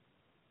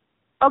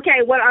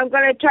 Okay, what I'm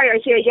going to tell you, I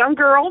see a young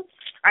girl.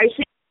 I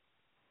see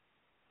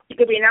he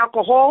could be an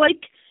alcoholic.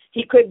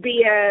 He could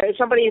be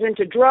somebody who's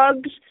into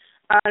drugs,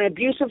 an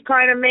abusive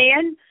kind of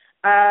man.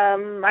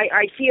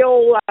 I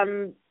feel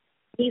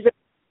he's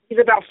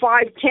about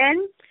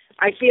 5'10".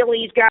 I feel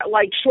he's got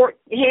like short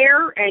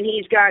hair, and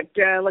he's got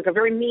like a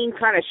very mean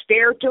kind of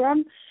stare to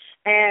him.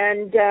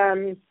 And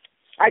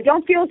I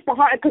don't feel it's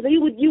behind, because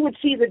you would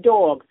see the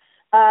dog.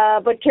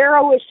 But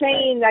Tarot is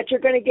saying that you're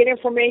going to get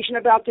information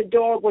about the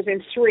dog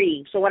within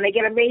 3. So when I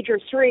get a major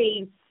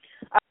 3,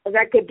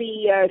 that could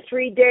be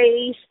 3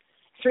 days,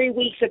 3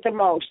 weeks at the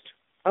most.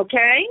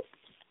 Okay?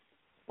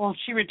 Will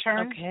she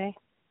return? Okay.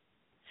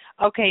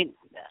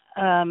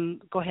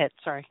 Go ahead.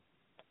 Sorry.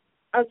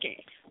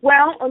 Okay.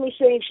 Well, let me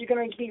see if she's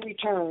going to be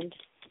returned.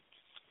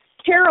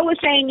 Tarot is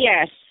saying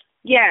yes.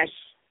 Yes.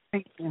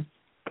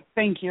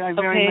 Thank you. I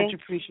very much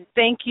appreciate it.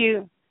 Thank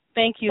you,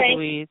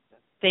 Louise.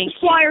 Thank you.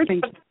 Flyers.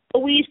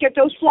 Louise, get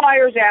those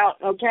flyers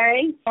out,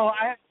 okay?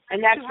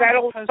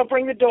 That'll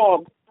bring the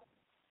dog.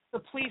 The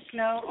police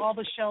know, all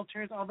the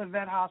shelters, all the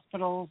vet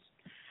hospitals,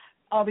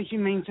 all the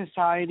humane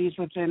societies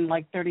within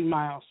like 30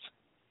 miles.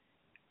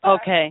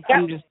 Okay.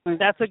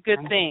 That's a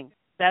good thing.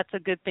 That's a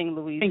good thing,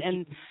 Louise.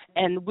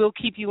 And we'll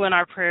keep you in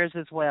our prayers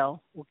as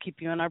well. We'll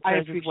keep you in our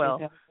prayers as well.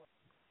 That.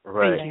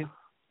 Right. Thank you.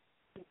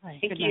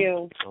 Thank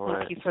you.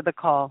 Thank you for the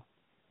call.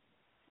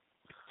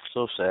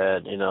 So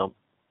sad,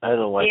 I don't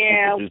know why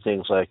people do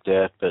things like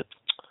that, but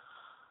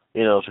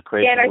it's a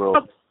crazy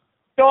world.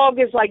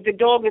 The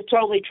dog is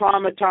totally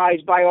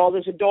traumatized by all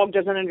this. The dog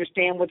doesn't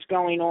understand what's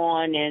going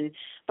on,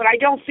 but I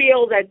don't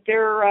feel that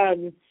they're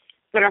going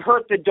to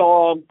hurt the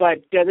dog.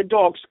 But the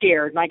dog's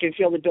scared, and I can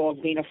feel the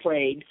dog being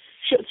afraid.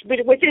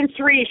 But within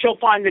 3, she'll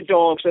find the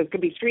dog. So it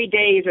could be 3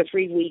 days or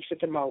 3 weeks at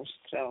the most.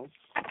 So,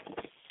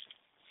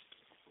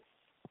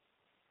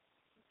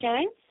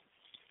 okay.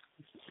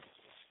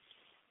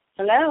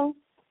 Hello.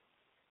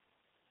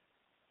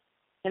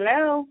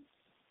 Hello.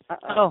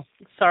 Oh,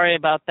 sorry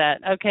about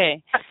that.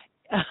 Okay.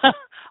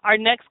 Our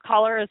next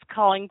caller is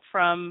calling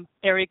from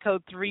area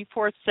code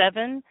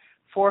 347-451.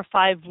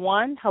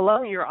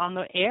 Hello, you're on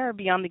the air,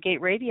 Beyond the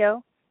Gate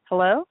Radio.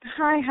 Hello?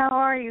 Hi, how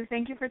are you?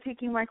 Thank you for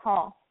taking my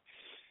call.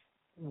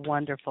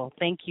 Wonderful.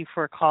 Thank you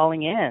for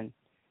calling in.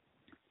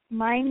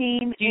 My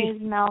name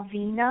is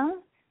Malvina.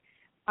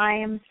 I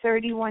am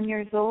 31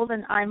 years old,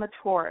 and I'm a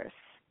Taurus.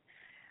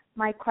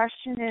 My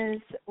question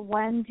is,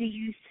 when do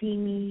you see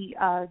me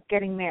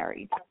getting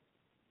married?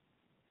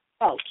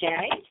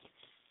 Okay.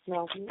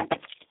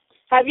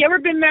 Have you ever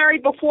been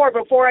married before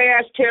I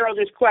asked Tarot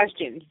this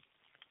question?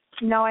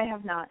 No, I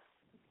have not.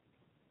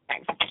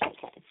 Okay.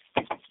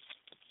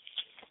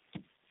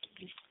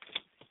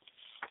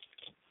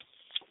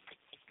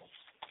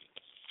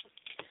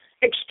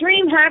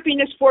 Extreme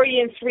happiness for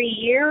you in 3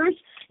 years.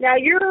 Now,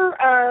 you're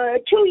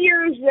 2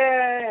 years,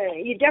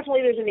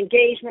 there's an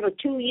engagement, or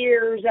 2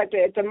 years at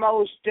the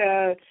most,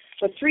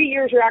 but 3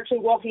 years you're actually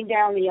walking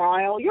down the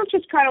aisle. You're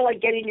just kind of like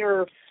getting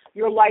your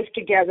your life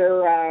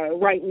together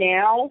right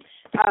now.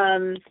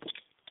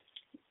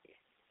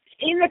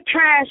 In the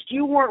past,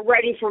 you weren't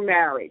ready for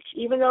marriage.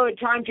 Even though at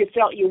times you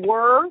felt you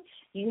were,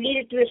 you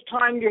needed this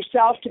time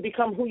yourself to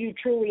become who you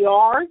truly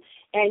are.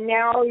 And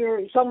now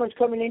someone's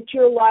coming into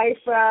your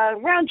life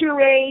around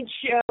your age,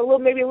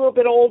 maybe a little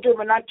bit older,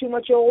 but not too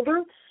much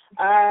older.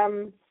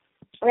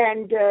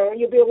 And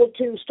you'll be able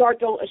to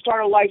start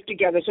a life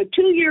together. So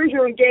 2 years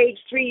you're engaged,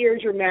 3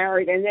 years you're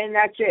married, and then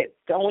that's it.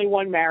 The only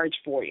one marriage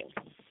for you.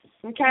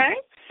 Okay?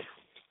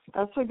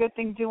 That's a good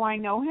thing. Do I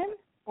know him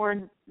or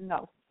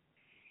no?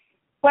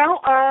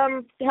 Well,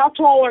 how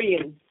tall are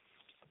you?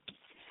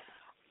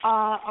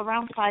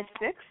 Around 5'6".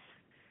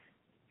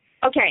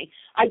 Okay.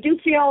 I do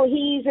feel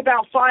he's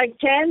about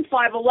 5'10",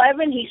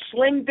 5'11". He's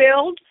slim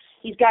build.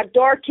 He's got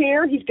dark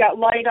hair. He's got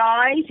light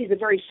eyes. He's a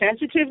very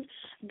sensitive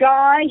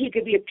guy. He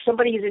could be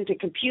somebody who's into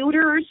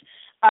computers.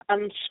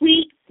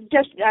 Sweet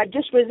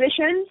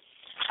disposition.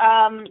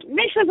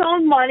 Makes his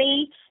own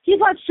money. He's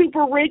not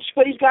super rich,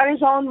 but he's got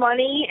his own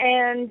money,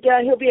 and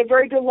he'll be a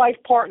very good life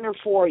partner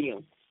for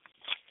you.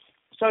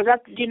 So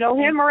do you know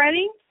him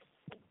already?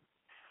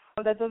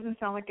 Oh, that doesn't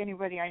sound like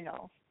anybody I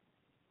know.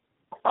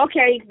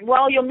 Okay,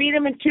 well, you'll meet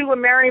him in 2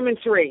 and marry him in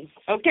 3,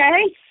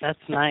 okay? That's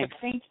nice.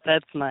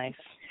 That's nice.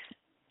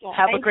 Well,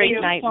 have a great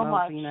night, so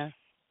Malvina.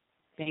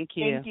 Thank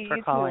you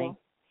for calling. Too.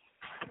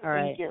 All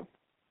right. Thank you.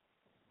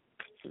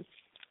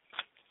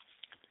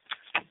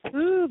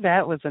 Ooh,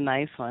 that was a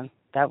nice one.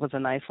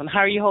 How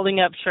are you holding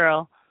up,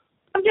 CHERYL?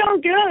 I'm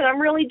doing good. I'm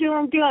really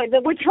doing good.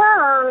 With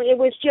her, it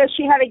was just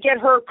she had to get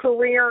her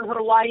career and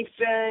her life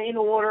in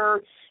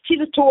order. She's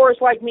a Taurus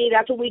like me.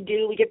 That's what we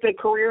do. We get the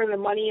career and the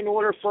money in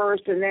order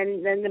first, and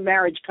then the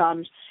marriage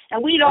comes.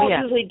 And we don't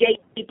usually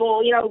date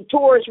people. You know,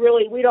 Taurus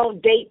really, we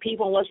don't date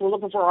people unless we're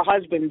looking for our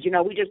husbands. You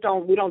know, we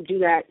don't do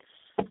that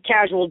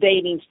casual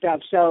dating stuff.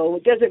 So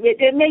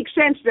it makes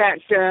sense that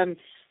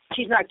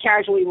she's not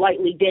casually,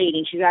 lightly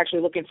dating. She's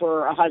actually looking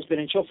for a husband,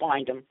 and she'll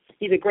find him.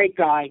 He's a great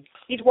guy.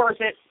 He's worth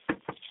it.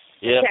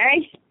 Yeah.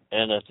 Okay?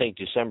 And I think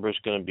December is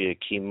going to be a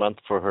key month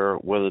for her,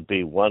 whether it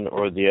be one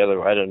or the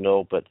other. I don't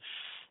know, but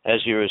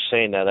as you were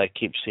saying that, I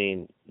keep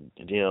seeing,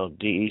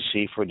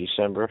 DEC for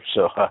December.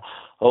 So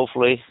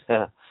hopefully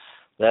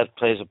that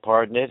plays a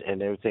part in it,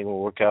 and everything will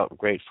work out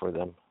great for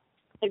them.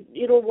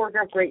 It'll work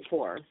out great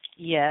for her.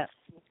 Yeah.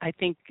 I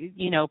think,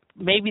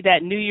 maybe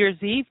that New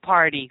Year's Eve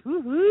party.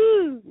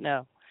 Woo-hoo.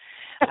 No.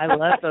 I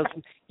love those.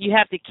 You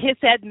have to kiss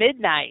at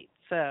midnight.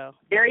 So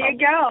there you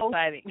go.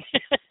 Exciting.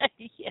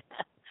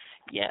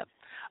 Yeah.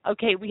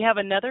 Okay, we have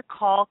another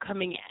call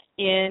coming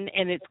in,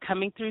 and it's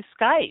coming through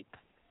Skype.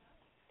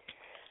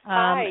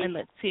 Hi. And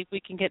let's see if we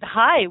can get.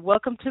 Hi,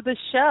 welcome to the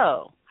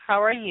show.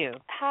 How are you?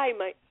 Hi,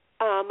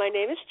 my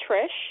name is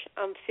Trish.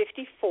 I'm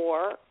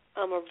 54.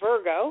 I'm a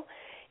Virgo,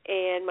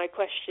 and my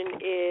question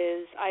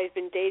is: I've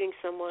been dating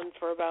someone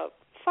for about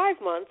 5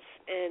 months,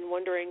 and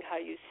wondering how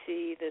you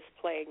see this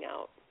playing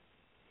out.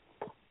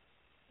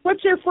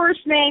 What's your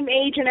first name,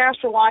 age, and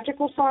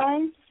astrological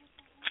sign?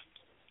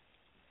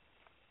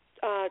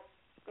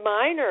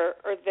 Mine or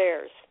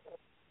theirs?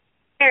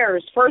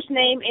 Theirs. First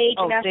name, age,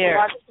 and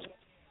astrological.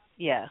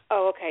 Yeah.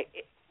 Oh, okay.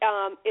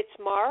 It's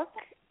Mark,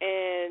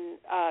 and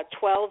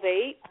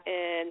 12/8,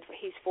 and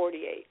he's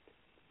 48.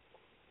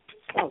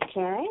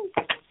 Okay.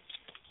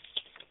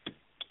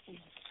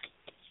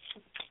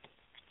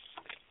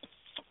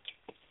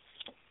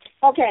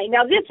 Okay,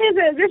 now this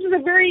is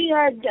a very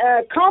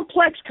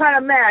complex kind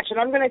of match, and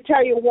I'm going to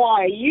tell you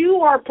why.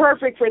 You are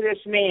perfect for this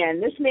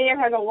man. This man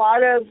has a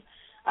lot of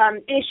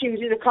issues.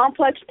 He's a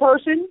complex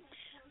person,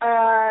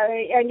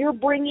 and you're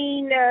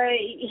bringing.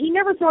 He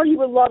never thought he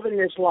would love in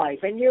this life,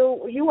 and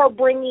you are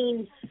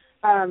bringing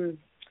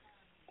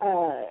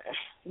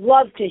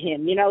love to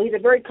him. He's a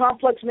very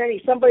complex man.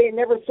 He's somebody that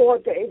never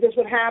thought that this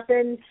would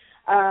happen.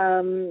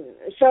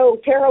 So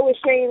Tarot is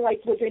saying,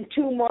 like, within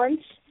 2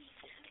 months.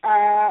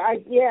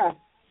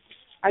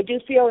 I do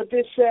feel that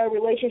this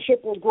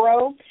relationship will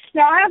grow.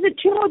 Now, out of the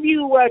two of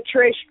you,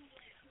 Trish,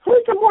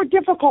 who's the more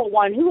difficult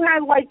one? Who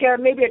had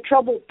maybe a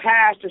troubled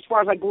past as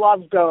far as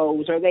love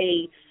goes, or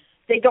they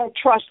don't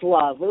trust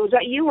love? Was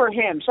that you or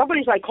him?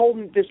 Somebody's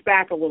holding this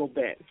back a little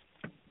bit.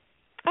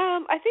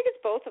 I think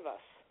it's both of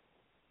us.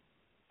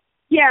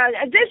 Yeah,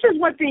 this is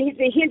what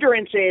the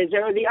hindrance is,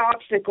 or the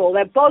obstacle,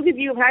 that both of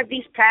you have had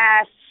these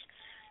pasts.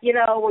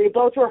 Where you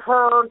both were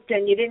hurt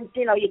and you didn't,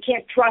 you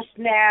can't trust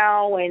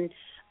now, and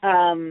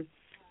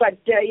but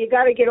you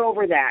got to get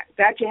over that.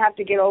 That you have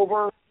to get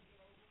over.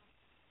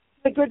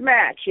 It's a good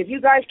match. If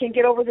you guys can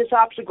get over this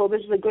obstacle,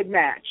 this is a good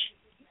match.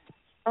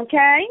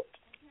 Okay?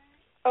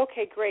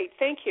 Okay, great.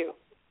 Thank you.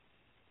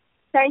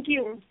 Thank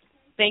you.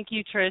 Thank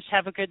you, Trish.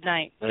 Have a good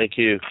night. Thank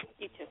you.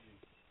 You too.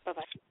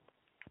 Bye-bye.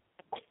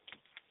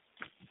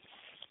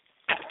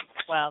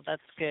 Wow,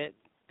 that's good.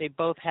 They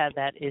both had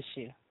that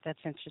issue. That's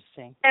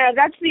interesting. Yeah,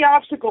 that's the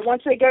obstacle.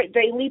 Once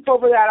they leap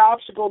over that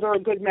obstacle, they're a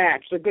good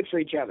match. They're good for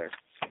each other.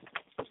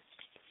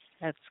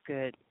 That's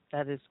good.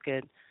 That is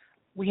good.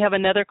 We have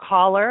another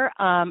caller,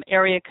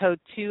 area code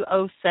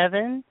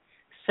 207.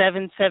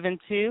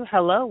 772.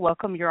 Hello,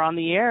 welcome. You're on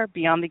the air,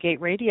 Beyond the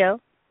Gate Radio.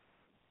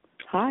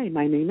 Hi,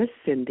 my name is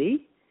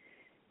Cindy,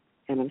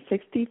 and I'm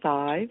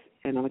 65,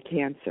 and I'm a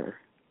Cancer.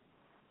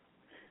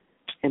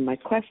 And my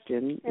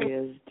question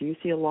is, do you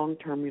see a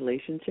long-term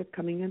relationship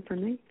coming in for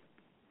me?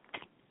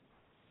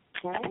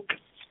 Okay.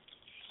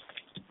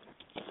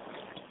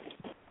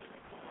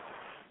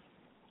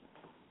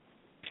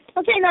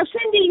 Okay, now,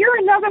 Cindy, you're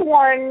another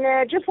one,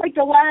 just like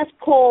the last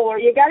caller.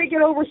 You got to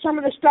get over some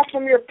of the stuff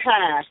from your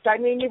past. I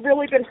mean, you've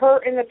really been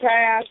hurt in the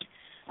past.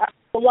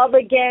 Love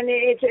again,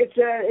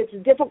 it's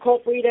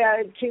difficult for you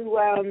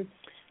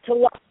to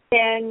love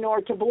again or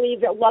to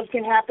believe that love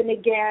can happen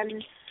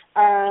again.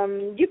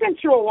 You've been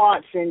through a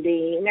lot,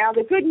 Cindy. Now,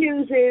 the good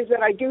news is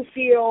that I do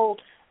feel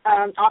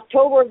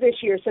October of this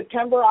year,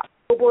 September,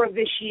 October of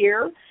this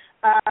year,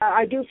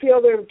 I do feel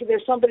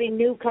there's somebody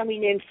new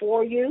coming in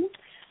for you.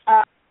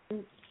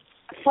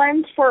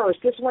 Friends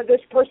first. This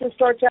person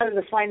starts out as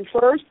a friend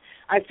first.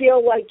 I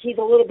feel like he's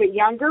a little bit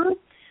younger.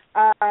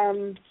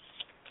 And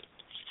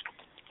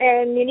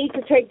you need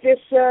to take this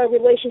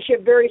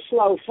relationship very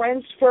slow.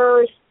 Friends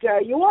first.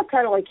 You are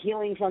kind of like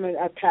healing from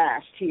a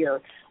past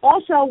here.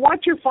 Also,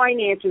 watch your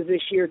finances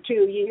this year,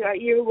 too. You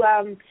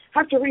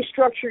have to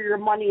restructure your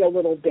money a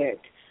little bit.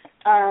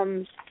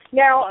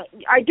 Now,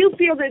 I do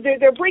feel that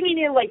they're bringing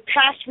in, like,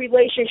 past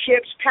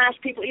relationships,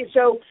 past people.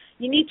 So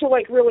you need to,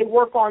 like, really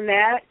work on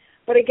that.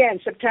 But again,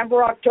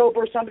 September,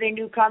 October, somebody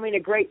new coming, a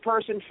great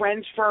person,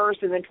 friends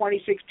first, and then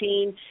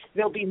 2016,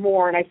 there'll be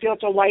more. And I feel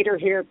it's a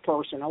lighter-haired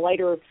person, a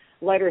lighter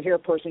hair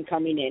person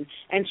coming in.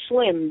 And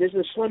slim. This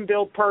is a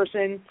slim-built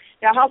person.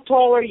 Now, how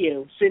tall are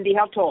you, Cindy?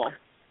 How tall?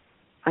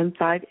 I'm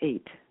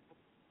 5'8".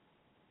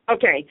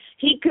 Okay.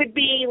 He could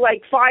be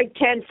like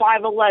 5'10",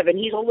 5'11".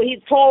 He's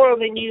taller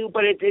than you,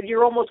 but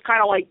you're almost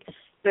kind of like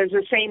there's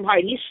the same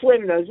height. He's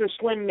slim, though. He's a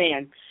slim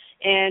man.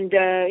 And,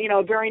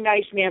 a very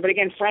nice man. But,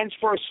 again, friends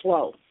first,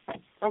 slow.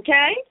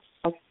 Okay?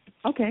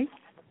 Okay.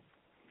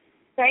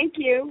 Thank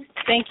you.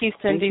 Thank you,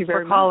 Cindy,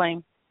 for much.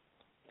 calling.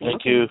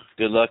 Thank you.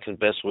 Good luck and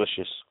best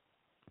wishes.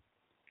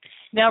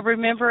 Now,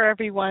 remember,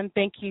 everyone,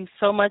 thank you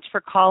so much for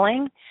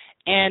calling.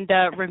 And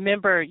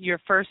remember your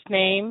first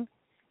name,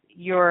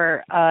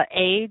 your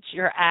age,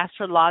 your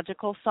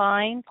astrological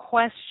sign,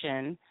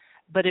 question.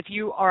 But if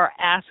you are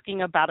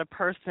asking about a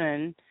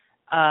person,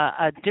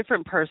 a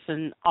different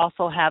person,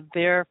 also have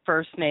their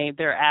first name,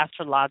 their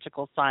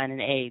astrological sign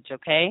and age,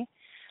 okay?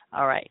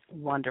 All right,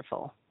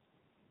 wonderful.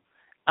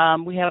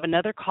 We have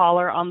another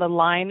caller on the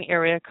line,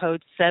 area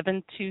code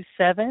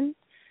 727-418.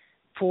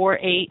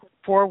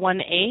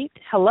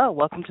 Hello,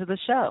 welcome to the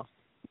show.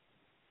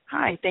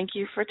 Hi, thank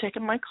you for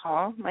taking my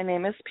call. My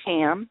name is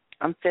Pam.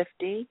 I'm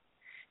 50,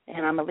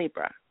 and I'm a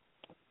Libra.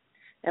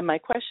 And my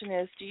question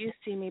is, do you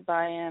see me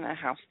buying a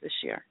house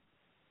this year?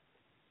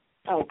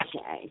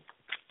 Okay.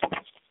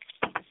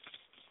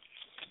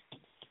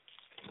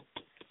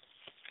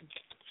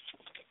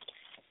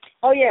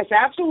 Oh, yes,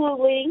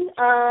 absolutely.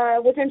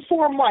 Within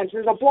 4 months.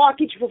 There's a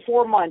blockage for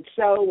 4 months.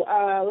 So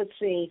let's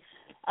see.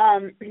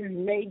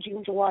 May,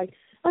 June, July.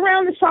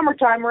 Around the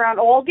summertime, around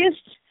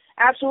August.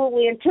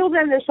 Absolutely. Until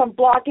then, there's some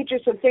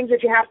blockages, some things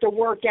that you have to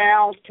work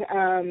out,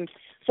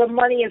 some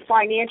money and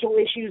financial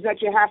issues that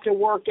you have to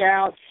work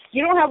out.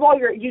 You don't have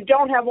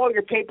all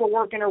your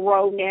paperwork in a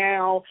row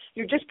now.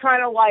 You're just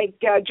kind of like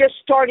just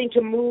starting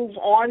to move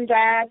on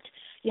that.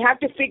 You have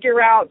to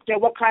figure out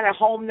what kind of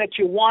home that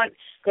you want,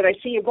 because I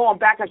see you going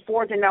back and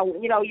forth. And now,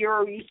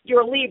 you're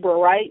a Libra,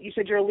 right? You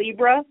said you're a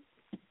Libra?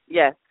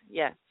 Yes.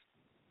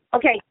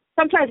 Okay.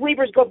 Sometimes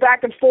Libras go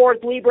back and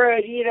forth. Libra,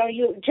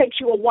 it takes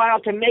you a while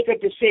to make a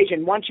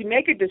decision. Once you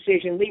make a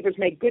decision, Libras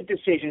make good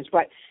decisions,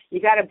 but you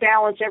got to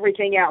balance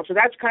everything out. So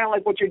that's kind of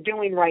like what you're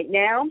doing right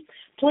now.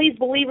 Please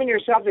believe in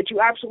yourself that you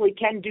absolutely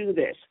can do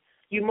this.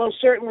 You most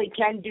certainly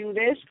can do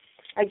this.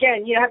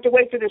 Again, you have to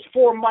wait for this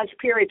 4 month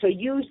period. So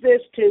use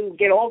this to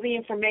get all the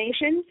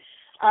information.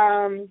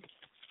 Let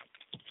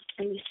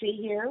me see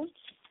here.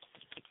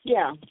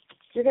 Yeah.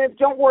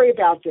 Don't worry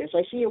about this.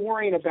 I see you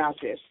worrying about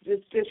this.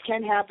 This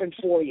can happen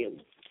for you.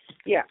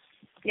 Yeah.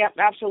 Yep,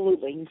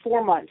 absolutely. In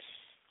 4 months,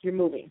 you're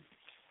moving.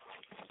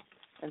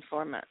 In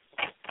 4 months.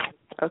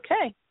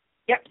 Okay.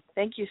 Yep.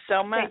 Thank you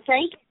so much.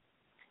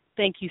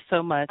 Thank you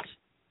so much.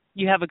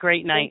 You have a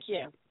great night. Thank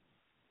you.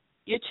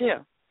 You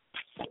too.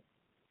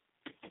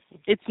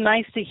 It's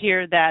nice to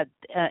hear that,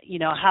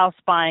 house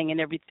buying and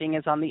everything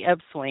is on the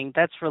upswing.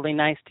 That's really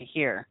nice to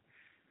hear.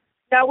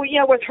 Now,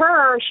 with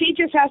her, she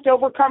just has to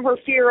overcome her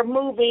fear of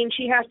moving.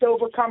 She has to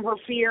overcome her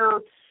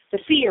fear.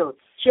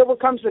 She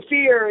overcomes the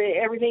fear,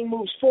 everything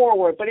moves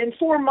forward. But in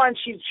 4 months,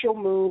 she'll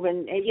move,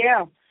 and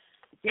yeah.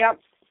 Yep.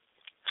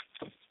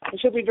 And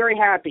she'll be very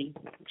happy,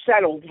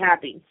 settled,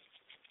 happy.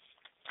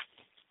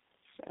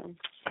 So.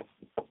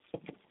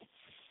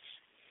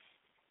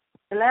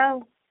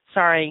 Hello?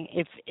 Sorry,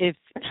 if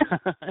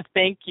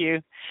thank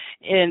you.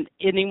 And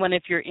anyone,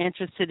 if you're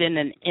interested in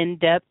an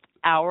in-depth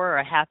hour or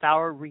a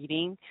half-hour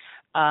reading,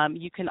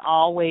 you can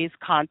always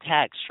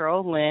contact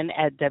Cheryl Lynn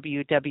at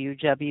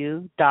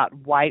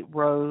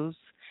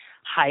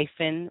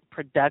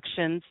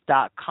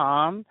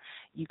www.whiterose-productions.com.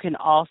 You can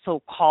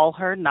also call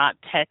her, not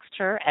text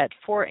her, at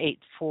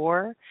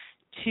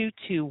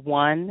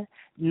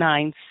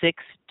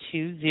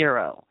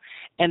 484-221-9620.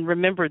 And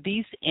remember,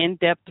 these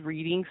in-depth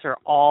readings are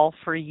all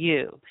for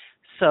you.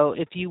 So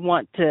if you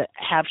want to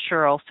have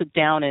Cheryl sit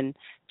down and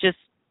just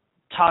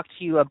talk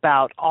to you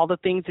about all the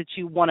things that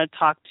you want to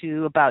talk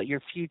to about your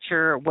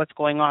future, what's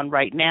going on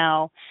right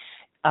now,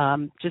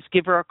 just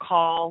give her a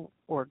call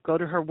or go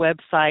to her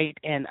website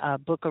and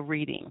book a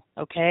reading,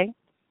 okay?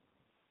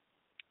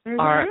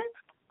 Mm-hmm.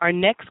 Our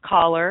next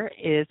caller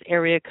is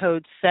area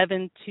code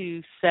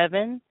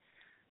 727-524.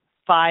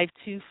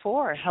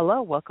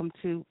 Hello, welcome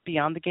to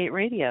Beyond the Gate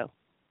Radio.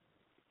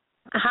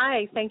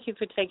 Hi, thank you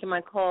for taking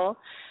my call.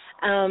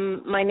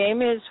 My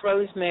name is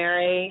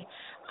Rosemary.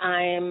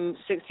 I'm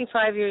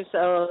 65 years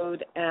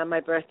old, and my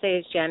birthday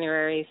is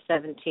January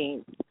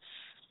 17th.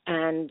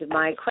 And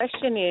my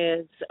question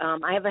is,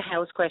 I have a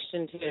house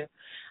question too.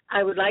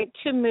 I would like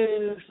to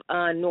move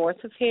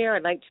north of here.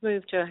 I'd like to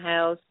move to a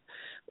house.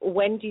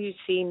 When do you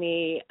see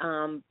me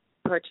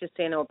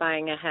purchasing or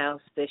buying a house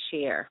this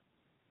year?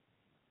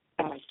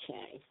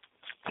 Okay.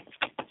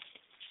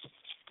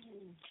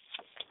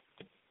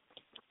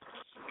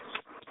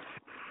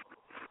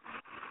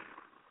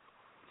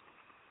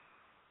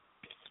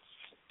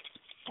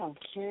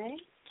 Okay.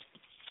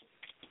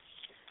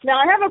 Now,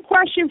 I have a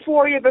question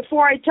for you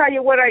before I tell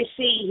you what I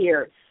see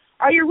here.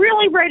 Are you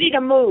really ready to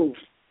move?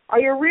 Are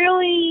you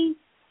really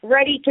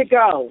ready to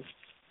go?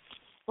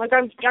 Like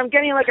I'm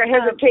getting like a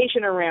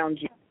hesitation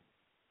around you.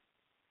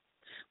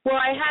 Well,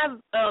 I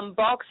have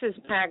boxes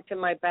packed in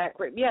my back.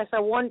 Yes, I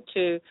want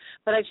to,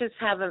 but I just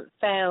haven't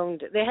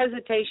found. The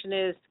hesitation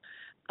is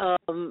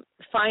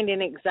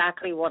finding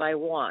exactly what I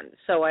want.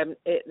 So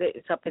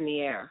it's up in the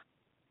air.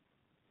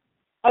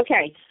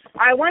 Okay.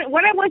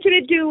 What I want you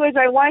to do is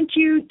I want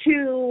you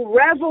to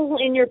revel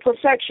in your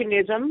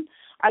perfectionism.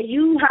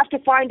 You have to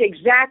find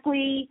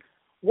exactly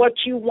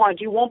what you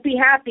want. You won't be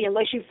happy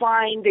unless you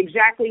find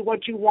exactly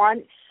what you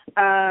want.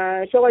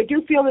 So I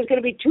do feel there's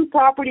going to be 2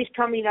 properties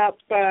coming up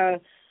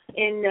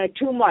in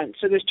 2 months.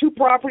 So there's 2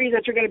 properties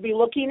that you're going to be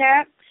looking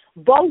at.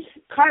 Both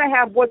kind of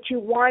have what you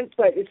want,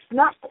 but it's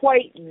not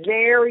quite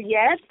there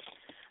yet.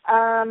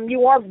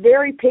 You are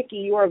very picky.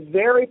 You are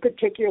very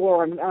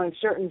particular on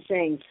certain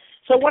things.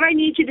 So what I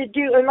need you to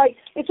do, and like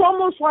it's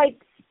almost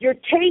like your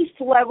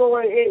taste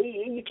level,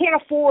 you can't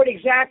afford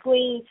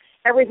exactly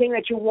everything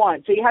that you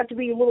want. So you have to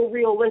be a little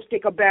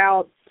realistic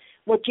about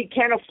what you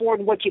can afford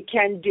and what you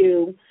can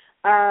do.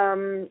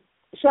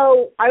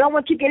 So I don't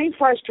want you getting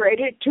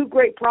frustrated. 2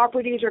 great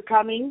properties are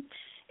coming.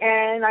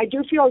 And I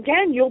do feel,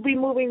 again, you'll be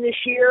moving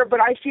this year,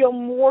 but I feel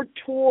more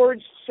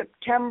towards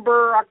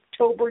September,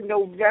 October,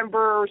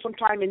 November, or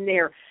sometime in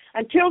there.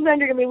 Until then,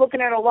 you're going to be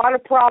looking at a lot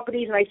of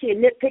properties, and I see a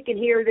nitpicking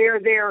here,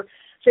 there.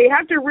 So you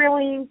have to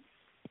really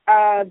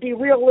be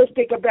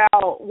realistic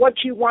about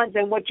what you want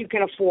and what you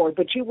can afford.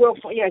 But you will,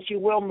 yes, you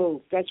will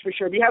move. That's for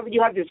sure. You have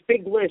this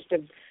big list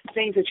of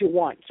things that you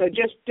want. So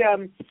just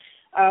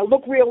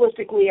look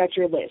realistically at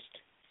your list.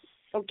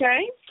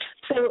 Okay?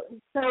 So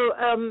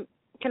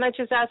can I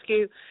just ask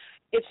you,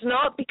 it's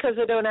not because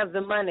I don't have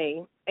the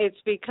money. It's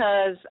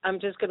because I'm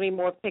just going to be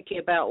more picky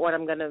about what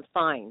I'm going to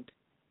find.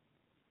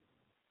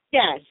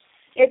 Yes.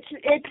 It's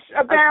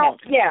about,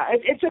 okay. Yeah,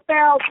 it's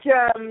about,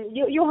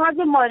 you'll have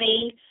the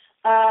money.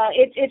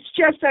 It's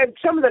just that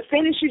some of the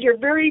finishes, you're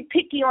very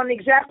picky on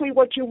exactly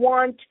what you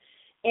want,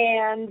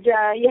 and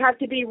you have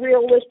to be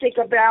realistic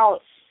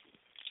about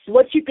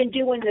what you can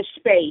do in this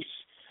space.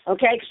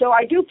 Okay, so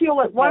I do feel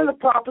like one of the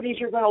properties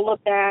you're going to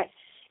look at,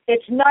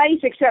 it's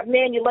nice, except,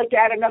 man, you'd like to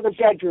add another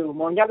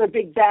bedroom or another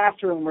big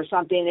bathroom or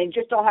something, and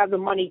just don't have the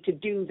money to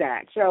do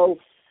that. So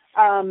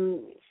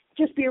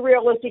just be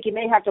realistic. You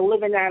may have to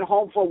live in that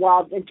home for a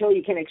while until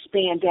you can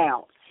expand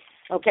out.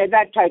 Okay,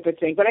 that type of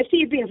thing. But I see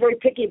you being very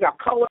picky about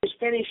colors,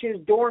 finishes,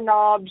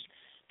 doorknobs,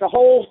 the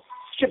whole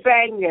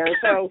shebang there.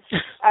 So,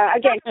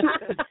 again.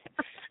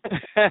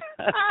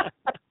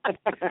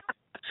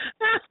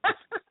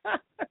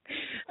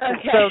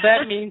 Okay. So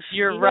that means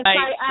you're right,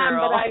 I am,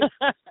 Cheryl.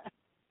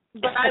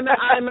 but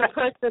I'm a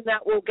person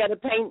that will get a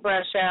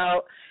paintbrush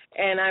out,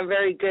 and I'm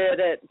very good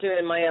at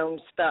doing my own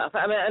stuff.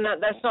 I mean, and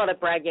that's not a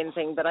bragging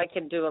thing, but I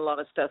can do a lot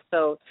of stuff.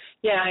 So,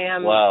 yeah, I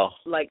am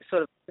like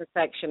sort of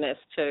perfectionist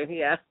too,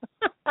 yeah.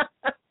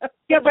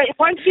 Yeah, but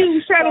once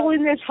you settle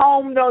in this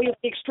home, though, you'll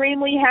be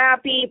extremely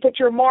happy, put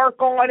your mark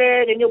on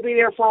it, and you'll be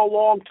there for a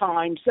long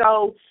time.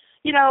 So,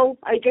 you know,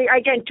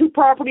 again, 2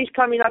 properties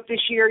coming up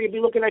this year. You'll be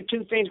looking at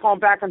 2 things going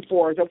back and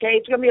forth, okay?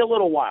 It's going to be a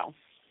little while.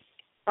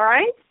 All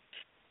right?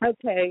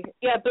 Okay.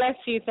 Yeah, bless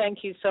you.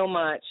 Thank you so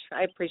much.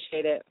 I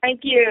appreciate it. Thank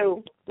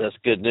you. That's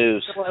good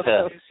news.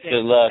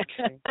 Good luck.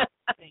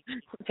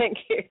 Thank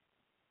you.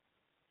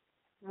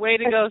 Way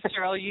to go,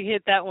 Cheryl. You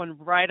hit that one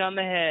right on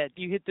the head.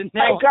 You hit the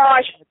nail. My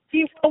gosh.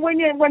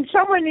 When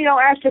someone,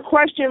 asks a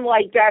question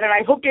like that and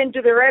I hook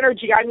into their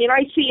energy, I mean,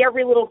 I see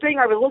every little thing.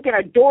 I was looking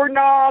at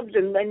doorknobs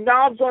and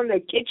knobs on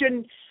the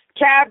kitchen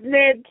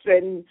cabinets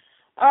and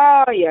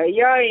oh yeah,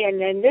 and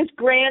then this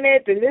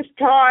granite and this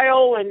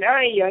tile and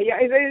yeah,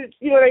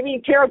 you know what I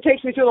mean. Tarot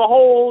takes me through the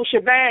whole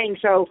shebang.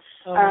 So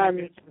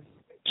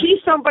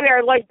she's somebody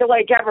I'd like to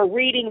have a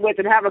reading with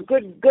and have a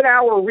good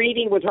hour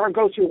reading with her and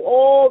go through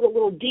all the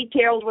little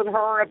details with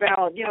her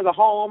about the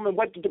home and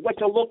what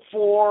to look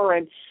for.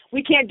 And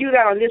we can't do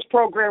that on this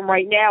program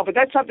right now, but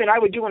that's something I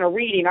would do in a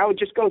reading. I would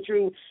just go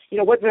through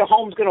what the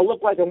home's going to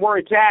look like and where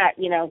it's at.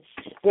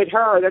 With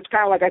her, that's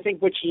kind of like I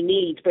think what she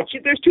needs. But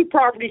there's 2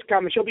 properties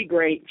coming. She'll be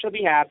great. She'll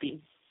be happy.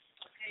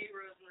 Hey,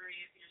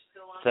 Rosemary, if you're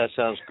still on. That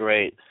sounds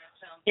great.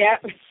 Yeah.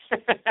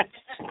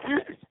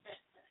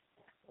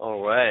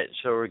 All right,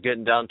 so we're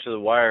getting down to the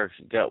wire.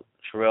 Got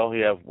CHERYL,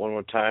 you have one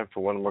more time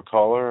for one more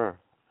caller?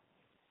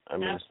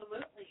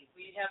 Absolutely.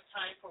 We have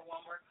time for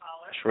one more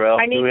caller. CHERYL,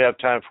 do we have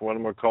time for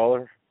one more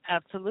caller?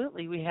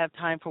 Absolutely. We have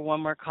time for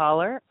one more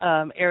caller.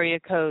 Area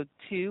code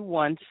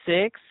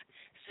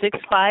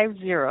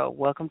 216-650.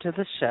 Welcome to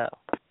the show.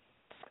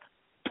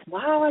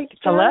 Wow.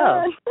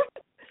 Hello.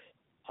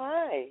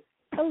 Hi.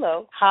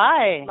 Hello.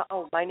 Hi.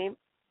 My name.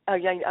 Oh,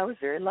 yeah. I was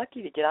very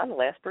lucky to get on the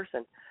last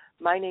person.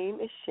 My name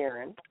is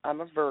Sharon.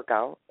 I'm a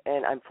Virgo,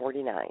 and I'm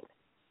 49.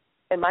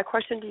 And my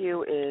question to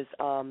you is,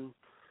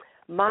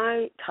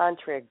 my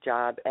contract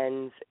job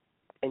ends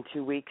in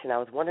 2 weeks, and I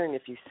was wondering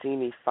if you see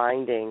me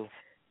finding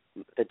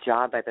the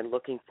job I've been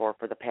looking for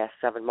the past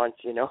 7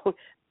 months,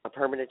 a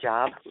permanent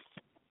job.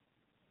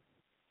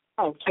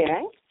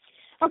 Okay.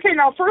 Okay,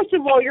 now, first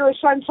of all, you're a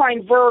sun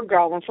sign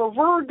Virgo, and for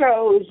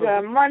Virgos,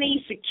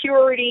 money,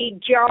 security,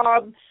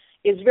 job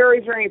is very,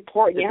 very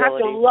important.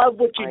 Stability. You have to love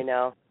what you do. I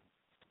know.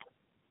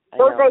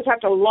 Virgos have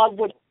to love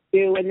what they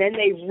do, and then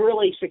they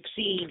really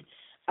succeed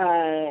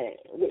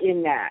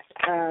in that.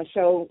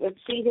 So let's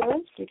see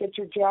here. To get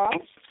your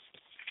job.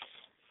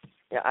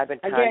 Yeah, I've been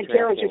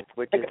contracting,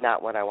 which is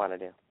not what I want to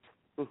do.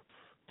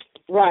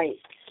 Right.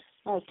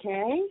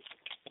 Okay.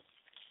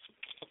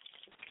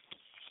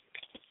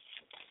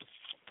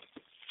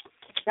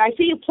 Now, I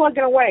see you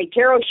plugging away.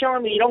 Tarot's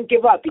showing me you don't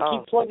give up. You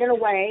keep plugging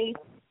away.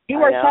 You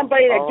are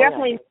somebody that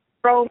definitely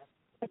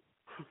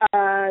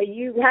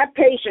you have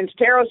patience.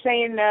 Tarot's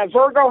saying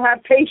Virgo,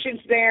 have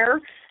patience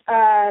there.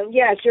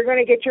 Yes, you're going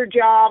to get your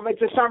job. It's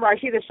the summer. I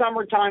see the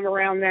summertime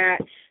around that.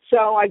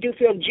 So I do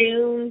feel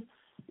June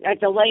at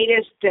the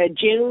latest.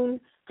 June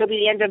could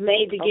be the end of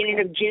May, beginning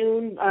of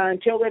June.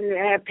 Until then,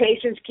 have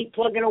patience. Keep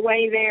plugging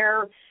away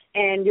there,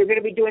 and you're going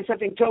to be doing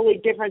something totally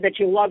different that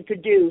you love to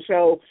do.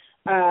 So,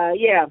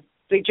 yeah,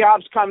 the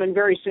job's coming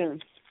very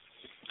soon.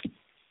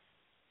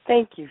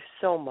 Thank you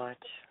so much.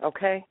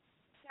 Okay.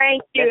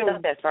 Thank you. It's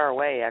not that far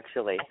away,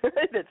 actually.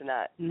 It's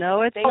not.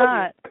 No, it's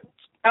not.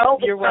 Oh,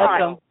 you're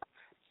welcome.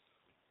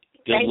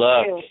 Good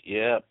luck.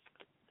 Yep.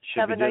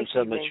 Should be doing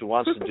something that she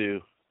wants to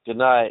do. Good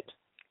night.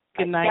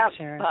 Good night,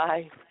 Sharon.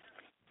 Bye.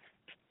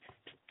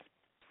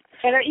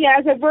 And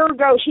as a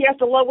Virgo, she has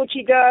to love what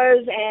she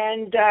does,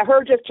 and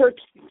her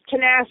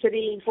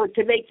tenacity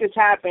to make this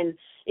happen.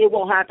 It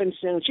will happen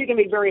soon. She can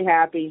be very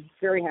happy,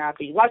 very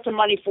happy. Lots of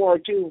money for her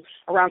too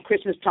around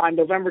Christmas time,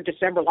 November,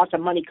 December. Lots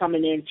of money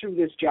coming in through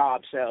this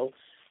job, so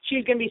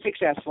she's going to be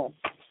successful.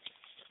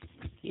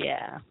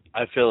 Yeah,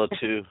 I feel it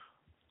too.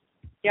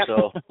 Yep.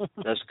 So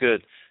that's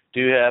good. Do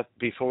you have,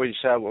 before we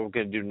decide what we're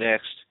going to do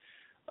next,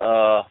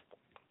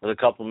 with a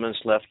couple of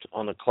minutes left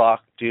on the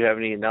clock, do you have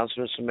any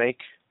announcements to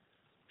make,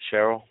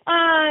 CHERYL?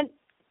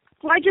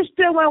 I just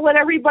want to let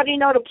everybody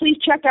know to please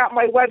check out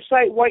my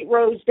website,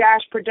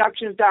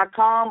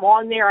 whiterose-productions.com.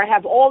 On there, I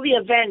have all the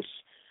events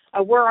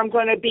where I'm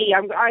going to be.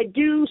 I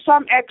do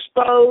some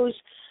expos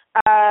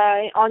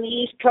on the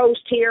East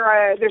Coast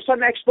here. There's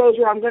some expos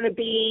where I'm going to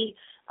be,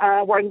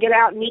 where I can get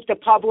out and meet the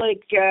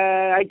public.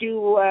 I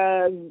do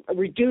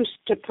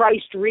reduced to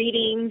priced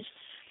readings.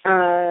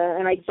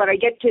 But I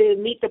get to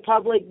meet the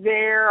public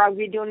there. I'll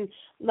be doing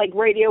like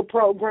radio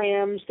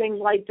programs, things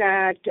like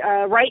that.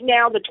 Right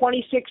now, the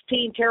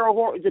 2016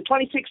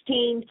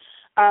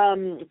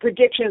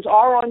 predictions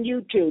are on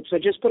YouTube. So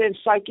just put in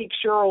Psychic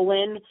CHERYL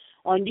LYNN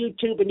on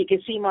YouTube, and you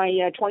can see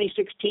my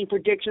 2016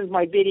 predictions,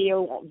 my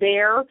video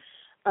there.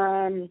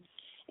 And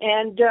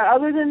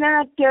other than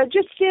that,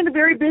 just staying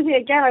very busy.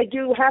 Again, I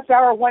do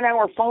half-hour,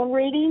 1-hour phone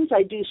readings.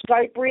 I do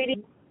Skype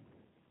readings.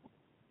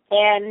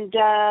 And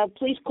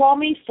please call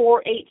me,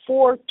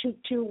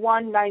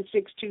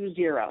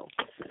 484-221-9620.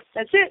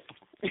 That's it.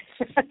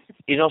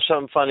 You know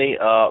something funny?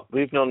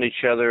 We've known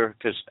each other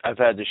because I've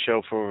had the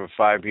show for over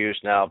 5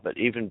 years now, but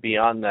even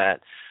beyond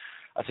that,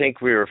 I think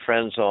we were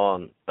friends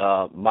on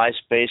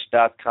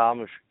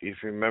MySpace.com, if you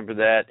remember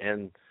that,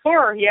 and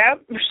sure, yeah.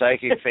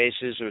 Psychic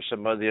Faces or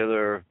some of the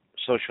other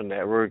social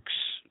networks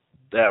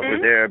that were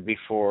there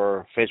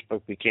before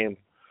Facebook became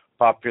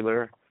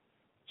popular.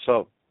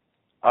 So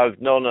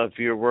I've known of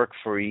your work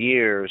for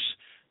years,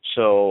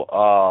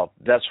 so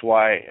that's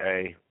why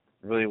I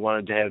really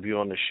wanted to have you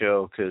on the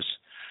show, because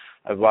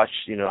I've watched,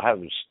 I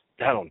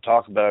don't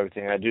talk about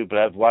everything I do, but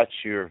I've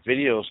watched your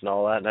videos and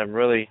all that, and I'm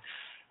really,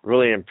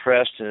 really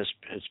impressed, and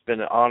it's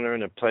been an honor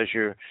and a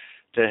pleasure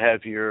to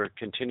have your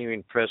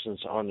continuing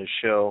presence on the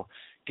show,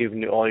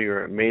 giving you all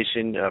your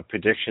amazing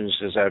predictions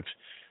as I've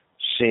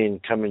seen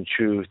coming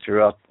true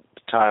throughout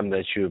the time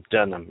that you've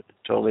done them.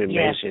 Totally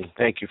amazing. Yes.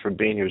 Thank you for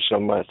being here so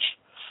much.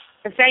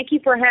 And thank you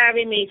for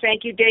having me.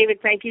 Thank you, David.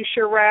 Thank you,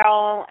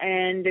 CHERYL.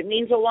 And it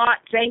means a lot.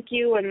 Thank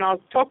you. And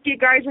I'll talk to you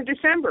guys in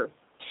December.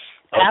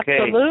 Okay.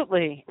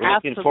 Absolutely. We're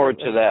looking forward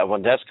to that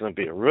one. That's going to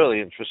be a really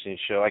interesting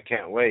show. I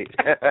can't wait.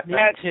 Me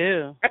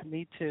too.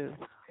 Me too.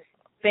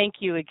 Thank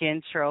you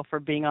again, CHERYL, for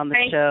being on the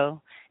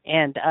show,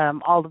 and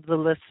all of the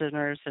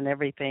listeners and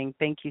everything.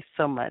 Thank you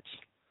so much.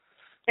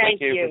 Thank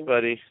you, you,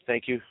 everybody.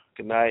 Thank you.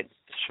 Good night,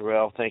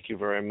 CHERYL. Thank you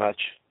very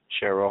much,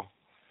 CHERYL.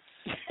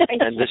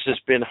 And this has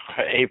been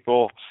our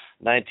April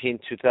 19,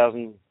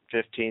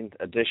 2015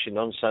 edition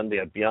on Sunday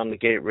of Beyond the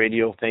Gate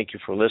Radio. Thank you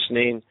for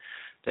listening.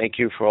 Thank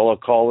you for all our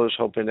callers.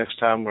 Hoping next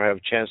time we'll have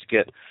a chance to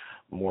get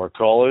more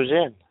callers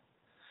in.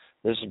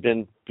 This has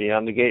been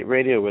Beyond the Gate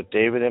Radio with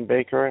David M.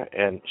 Baker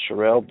and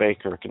CHERYL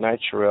Baker. Good night,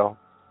 CHERYL.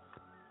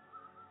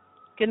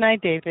 Good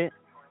night, David.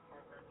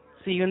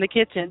 See you in the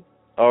kitchen.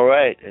 All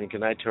right, and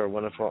good night to our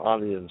wonderful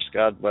audience.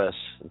 God bless.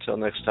 Until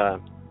next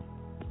time.